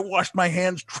to I washed my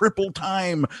hands triple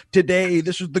time today.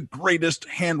 This is the greatest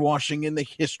hand washing in the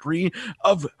history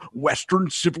of Western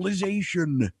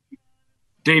civilization.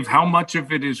 Dave, how much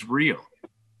of it is real?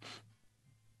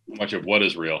 How much of what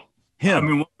is real? Him. I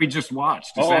mean, what we just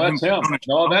watched. That's him.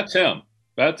 No, that's him.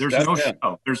 There's no him.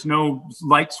 show. There's no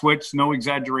light switch, no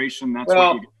exaggeration. That's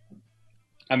well, what you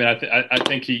I mean, I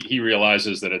think he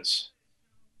realizes that it's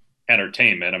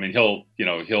entertainment. I mean, he'll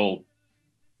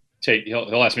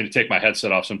ask me to take my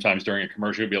headset off sometimes during a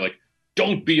commercial. He'll be like,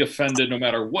 "Don't be offended, no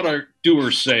matter what our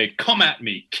doers say. Come at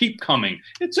me, keep coming.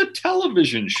 It's a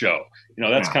television show."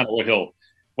 That's kind of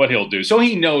what he'll do. So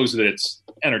he knows that it's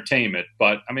entertainment,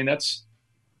 but I mean, that's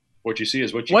what you see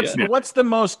is what you get. What's the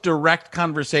most direct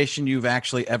conversation you've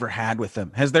actually ever had with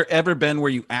him? Has there ever been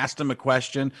where you asked him a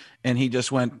question and he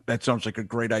just went, "That sounds like a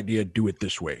great idea. Do it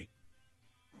this way,"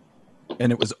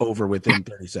 and it was over within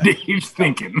 30 seconds? He's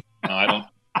thinking. No, I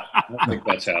don't think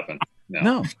that's happened.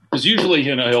 No, because usually,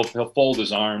 he'll fold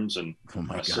his arms and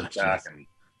sit back and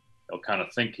he'll kind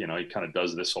of think. He kind of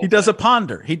does this whole. He does a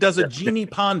ponder. He does a genie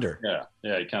ponder.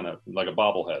 Yeah. He kind of like a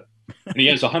bobblehead. And he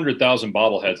has 100,000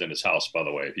 bobbleheads in his house, by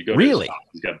the way. If you go to his house,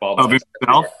 he's got bobbleheads. Of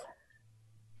himself?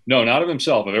 No, not of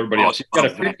himself, of everybody else.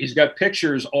 He's got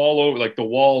pictures all over, like the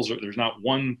walls. There's not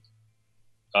one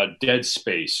dead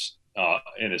space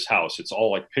in his house. It's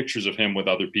all like pictures of him with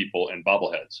other people and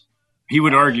bobbleheads. He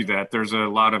would argue that there's a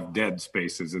lot of dead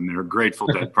spaces in there. Grateful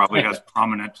Dead probably has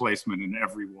prominent placement in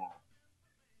every wall.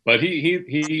 But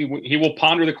he will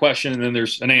ponder the question, and then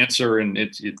there's an answer, and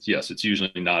it's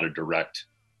usually not a direct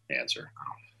answer.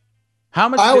 How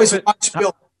much? I always watch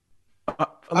Bill.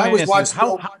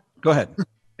 Go ahead.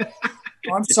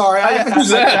 I'm sorry. Who's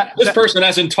that? This person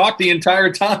hasn't talked the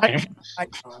entire time.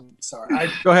 I'm sorry.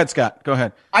 Go ahead, Scott. Go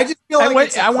ahead. I just feel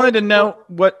like I wanted to know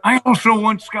what. I also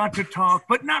want Scott to talk,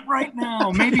 but not right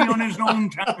now. Maybe on his own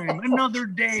time. Another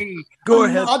day. Go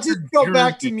ahead. I'll just go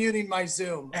back to muting my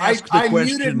Zoom. I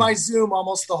muted my Zoom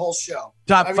almost the whole show.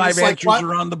 Top 5 answers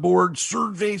are on the board.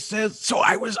 Survey says, so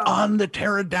I was on the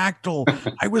pterodactyl.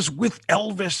 I was with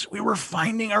Elvis. We were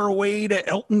finding our way to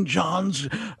Elton John's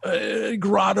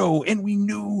grotto, and we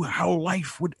knew how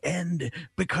life would end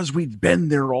because we'd been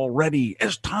there already.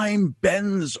 As time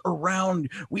bends around,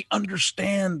 we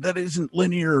understand that it isn't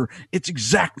linear. It's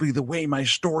exactly the way my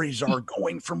stories are,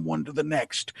 going from one to the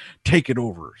next. Take it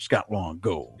over, Scott Long.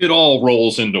 Go. It all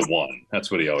rolls into one. That's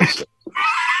what he always says.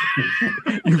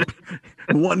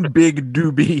 One big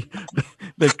doobie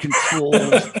that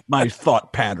controls my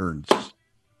thought patterns.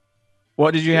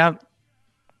 What did you have?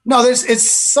 No, it's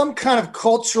some kind of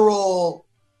cultural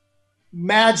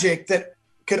magic that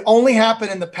could only happen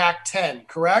in the Pac-10,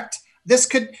 correct?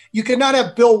 You could not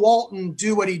have Bill Walton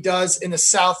do what he does in the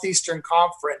Southeastern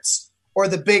Conference or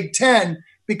the Big Ten,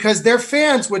 because their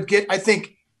fans would get, I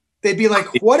think, they'd be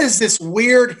like, what is this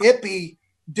weird hippie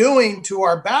doing to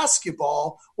our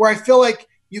basketball? Where I feel like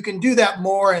you can do that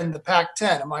more in the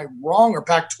Pac-10. Am I wrong, or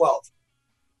Pac-12?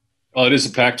 Well, it is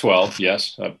the Pac-12,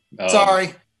 yes.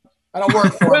 Sorry, I don't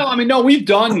work for Well, I mean, no, we've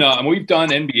done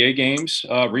NBA games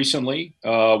recently.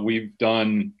 We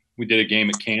did a game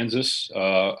at Kansas,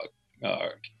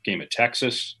 game at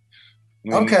Texas.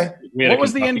 Okay. What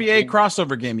was the NBA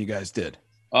crossover game you guys did?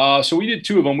 So we did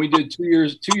 2 of them. We did 2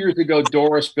 years ago.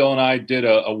 Doris, Bill, and I did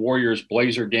a Warriors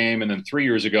Blazer game, and then 3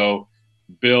 years ago,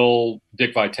 Bill,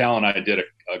 Dick Vitale, and I did a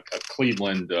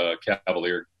Cleveland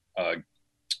Cavalier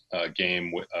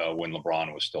game when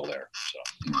LeBron was still there.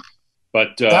 So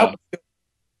But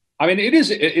I mean, it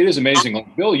is amazing.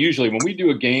 Like Bill, usually when we do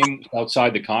a game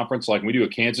outside the conference, like when we do a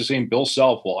Kansas game, Bill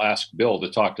Self will ask Bill to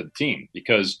talk to the team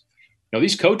because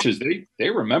these coaches they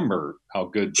remember how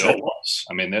good Bill was.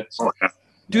 I mean, that's.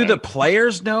 Do the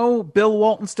players know Bill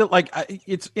Walton still? Like,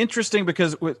 it's interesting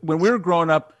because when we were growing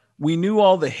up, we knew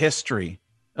all the history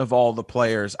of all the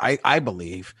players. I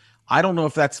believe. I don't know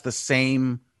if that's the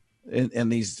same in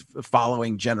these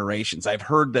following generations. I've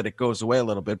heard that it goes away a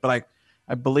little bit, but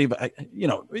I believe,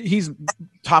 he's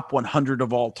top 100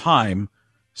 of all time.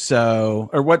 So,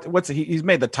 or he's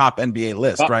made the top NBA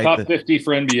list, right? Top 50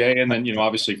 for NBA. And then,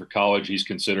 obviously for college, he's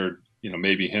considered,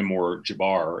 maybe him or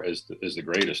Jabbar as the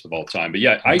greatest of all time. But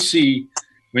yeah, he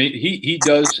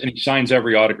does, and he signs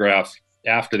every autograph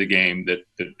after the game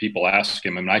that people ask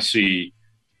him. And I see,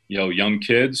 young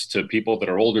kids to people that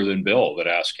are older than Bill that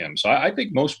ask him. So I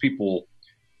think most people,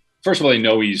 first of all, they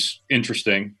know he's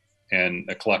interesting and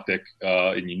eclectic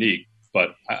and unique,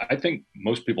 but I think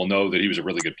most people know that he was a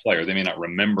really good player. They may not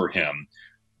remember him,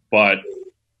 but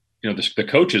the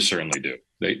coaches certainly do.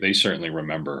 They certainly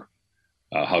remember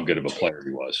how good of a player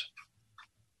he was.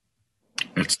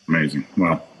 It's amazing.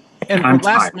 Well, and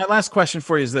my last question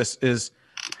for you is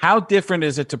how different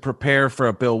is it to prepare for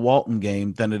a Bill Walton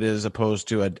game than it is opposed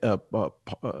to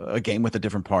a game with a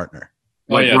different partner?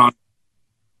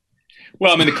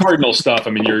 Well, I mean, the Cardinal stuff,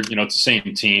 it's the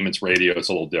same team, it's radio, it's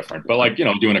a little different. But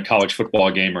doing a college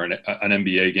football game or an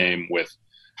NBA game with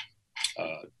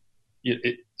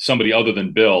somebody other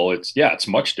than Bill, it's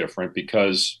much different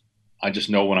because I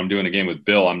just know when I'm doing a game with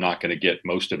Bill, I'm not going to get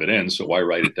most of it in. So why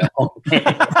write it down?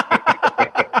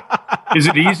 Is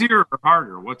it easier or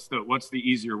harder? What's the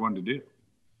easier one to do?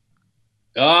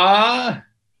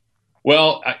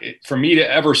 Well, for me to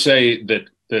ever say that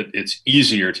it's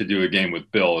easier to do a game with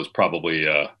Bill is probably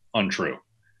untrue.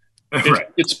 Right.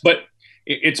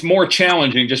 It's more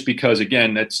challenging just because,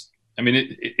 again,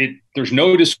 there's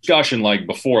no discussion like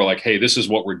before, like, hey, this is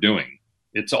what we're doing.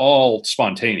 It's all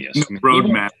spontaneous.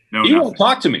 Roadmap. He won't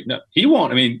talk to me. No, he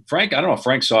won't. Frank, I don't know if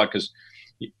Frank saw it because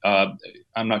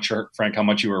I'm not sure, Frank, how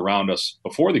much you were around us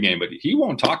before the game, but he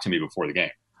won't talk to me before the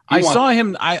game. I saw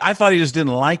him. I thought he just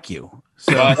didn't like you.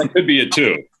 So that could be it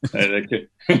too. That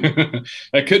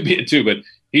could be it too. But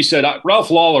he said,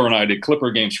 Ralph Lawler and I did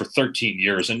Clipper games for 13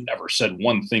 years and never said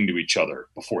one thing to each other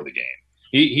before the game.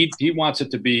 He wants it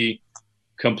to be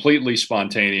completely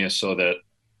spontaneous so that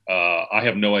I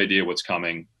have no idea what's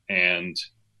coming, and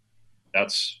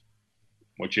that's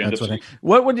what you end up seeing.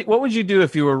 What would you do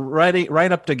if you were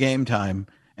right up to game time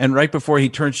and right before he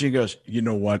turns to you and goes, you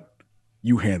know what?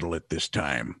 You handle it this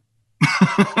time.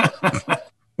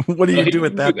 What do you do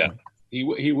at that point?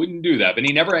 He wouldn't do that, but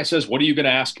he never says, what are you going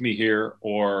to ask me here?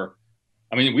 Or,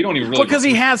 we don't even really. Because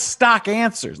he has stock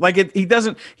answers.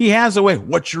 He has a way.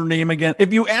 What's your name again?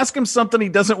 If you ask him something he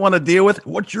doesn't want to deal with,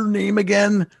 what's your name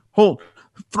again?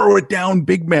 Throw it down,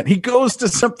 big man. He goes to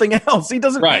something else. He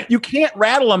doesn't. Right. You can't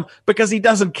rattle him because he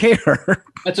doesn't care.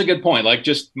 That's a good point. Like,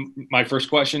 just my first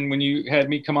question when you had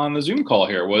me come on the Zoom call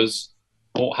here was,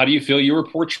 well, how do you feel you were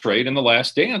portrayed in The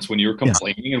Last Dance when you were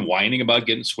complaining and whining about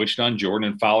getting switched on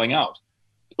Jordan and fouling out?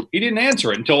 He didn't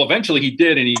answer it until eventually he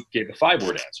did, and he gave a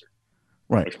 5-word answer.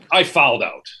 Right. I fouled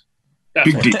out.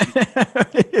 That's what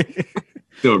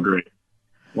Still great.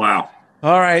 Wow.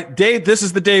 All right, Dave, this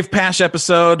is the Dave Pasch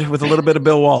episode with a little bit of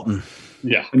Bill Walton.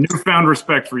 Yeah. A newfound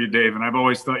respect for you, Dave, and I've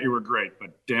always thought you were great,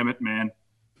 but damn it, man,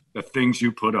 the things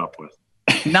you put up with.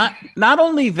 Not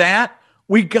only that,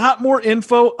 we got more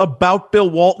info about Bill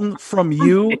Walton from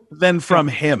you than from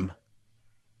him.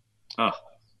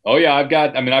 Oh yeah,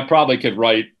 I probably could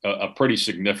write a pretty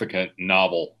significant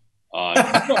novel on.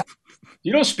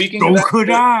 Speaking of that,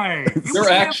 could I? There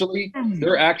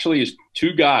actually is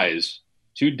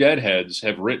two deadheads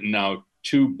have written now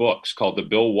 2 books called The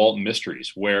Bill Walton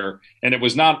Mysteries, and it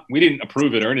was not, we didn't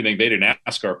approve it or anything. They didn't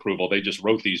ask our approval. They just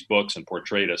wrote these books and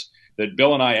portrayed us. That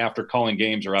Bill and I, after calling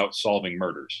games, are out solving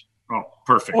murders. Oh,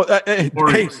 perfect. Well, hey,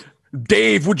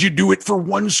 Dave, would you do it for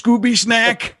 1 Scooby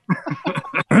snack?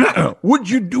 Would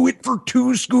you do it for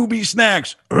 2 Scooby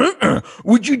snacks?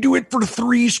 Would you do it for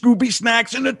 3 Scooby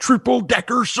snacks and a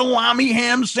triple-decker salami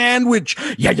ham sandwich?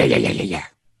 Yeah.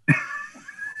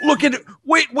 Look at it.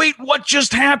 Wait, what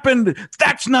just happened?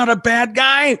 That's not a bad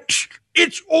guy.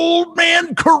 It's Old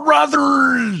Man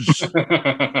Carruthers.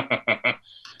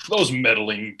 Those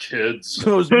meddling kids.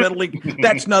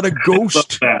 That's not a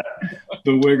ghost.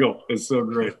 The wiggle is so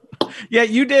great. Yeah,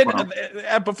 you did.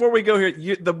 Wow. Before we go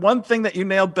here, the one thing that you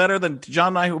nailed better than John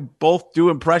and I, who both do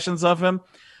impressions of him,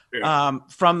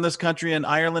 from this country and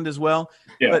Ireland as well.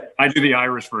 Yeah, but I do the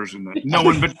Irish version then. No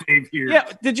one but Dave here. Yeah,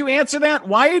 did you answer that?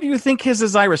 Why do you think his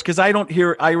is Irish? Because I don't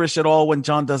hear Irish at all when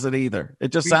John does it either.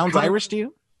 It just sounds Irish to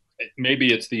you?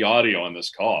 Maybe it's the audio on this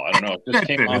call. I don't know. It just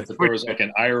came out that there was like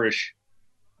an Irish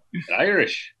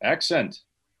accent.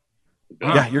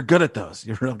 Yeah, you're good at those.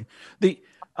 You're really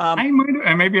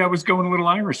maybe I was going a little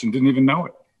Irish and didn't even know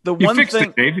it. You fixed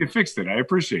it, Dave. You fixed it. I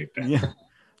appreciate that. Yeah.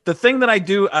 The thing that I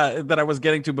do that I was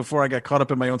getting to before I got caught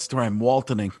up in my own story, I'm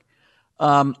Waltoning.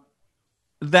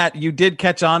 That you did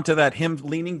catch on to that, him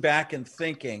leaning back and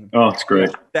thinking. Oh, it's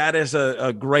great. That is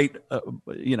a great,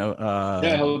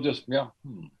 he'll just,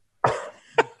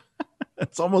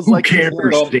 It's almost like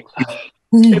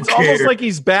almost like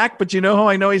he's back, but you know how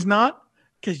I know he's not?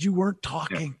 Because you weren't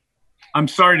talking. Yeah. I'm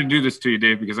sorry to do this to you,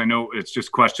 Dave, because I know it's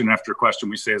just question after question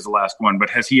we say is the last one, but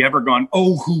has he ever gone,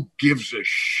 oh, who gives a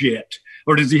shit?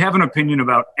 Or does he have an opinion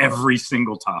about every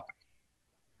single topic?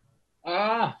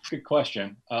 Good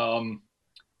question. No,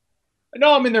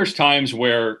 I mean, there's times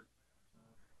where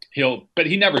but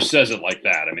he never says it like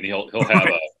that. I mean, he'll have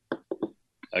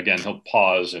he'll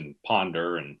pause and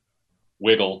ponder and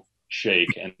wiggle,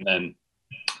 shake, and then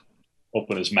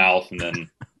open his mouth, and then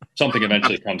something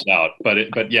eventually comes out. But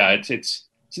it's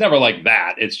never like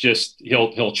that. It's just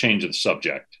he'll change the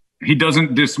subject. He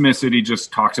doesn't dismiss it. He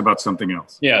just talks about something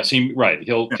else. Yeah, right.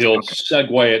 He'll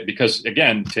segue it because,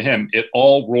 again, to him, it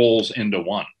all rolls into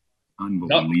one.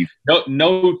 Unbelievable.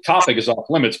 No topic is off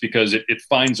limits because it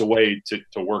finds a way to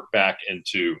work back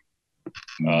into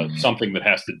something that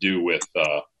has to do with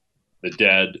the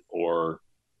dead or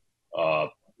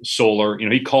solar. You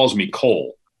know, he calls me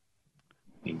coal.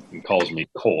 He calls me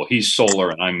coal. He's solar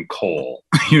and I'm coal.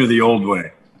 You're the old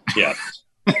way. Yes.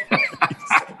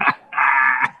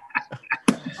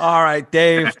 All right,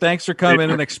 Dave, thanks for coming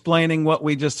and explaining what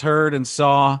we just heard and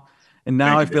saw. And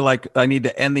now I feel like I need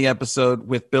to end the episode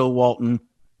with Bill Walton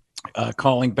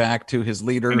calling back to his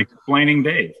leader. And explaining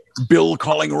Dave. Bill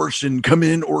calling Orson, come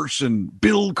in, Orson.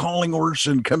 Bill calling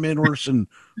Orson, come in, Orson.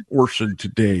 Orson,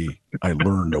 today I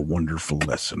learned a wonderful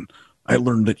lesson. I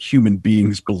learned that human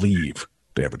beings believe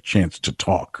they have a chance to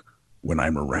talk when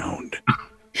I'm around.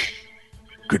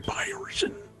 Goodbye,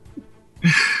 Orson.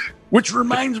 Which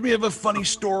reminds me of a funny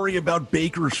story about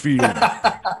Bakersfield.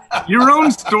 Your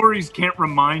own stories can't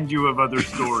remind you of other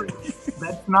stories.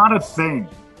 That's not a thing.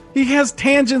 He has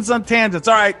tangents on tangents.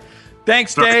 All right.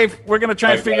 Thanks, Dave. We're going to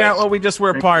try and figure out what we just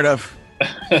were a part of.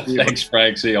 Thanks,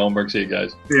 Frank. See you, Holmberg. See you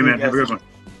guys. See you, man. Have a good one.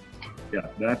 Yeah,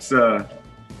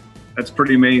 that's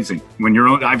pretty amazing. When you're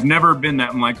on, I've never been that.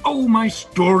 I'm like, oh, my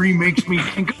story makes me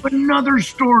think of another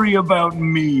story about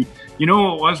me. You know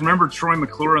what it was? Remember Troy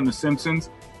McClure on The Simpsons?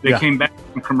 They came back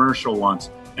from a commercial once,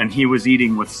 and he was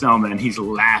eating with Selma, and he's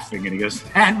laughing, and he goes,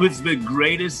 that was the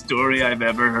greatest story I've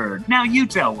ever heard. Now you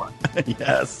tell one.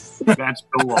 Yes. That's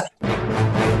Bill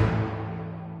Walton.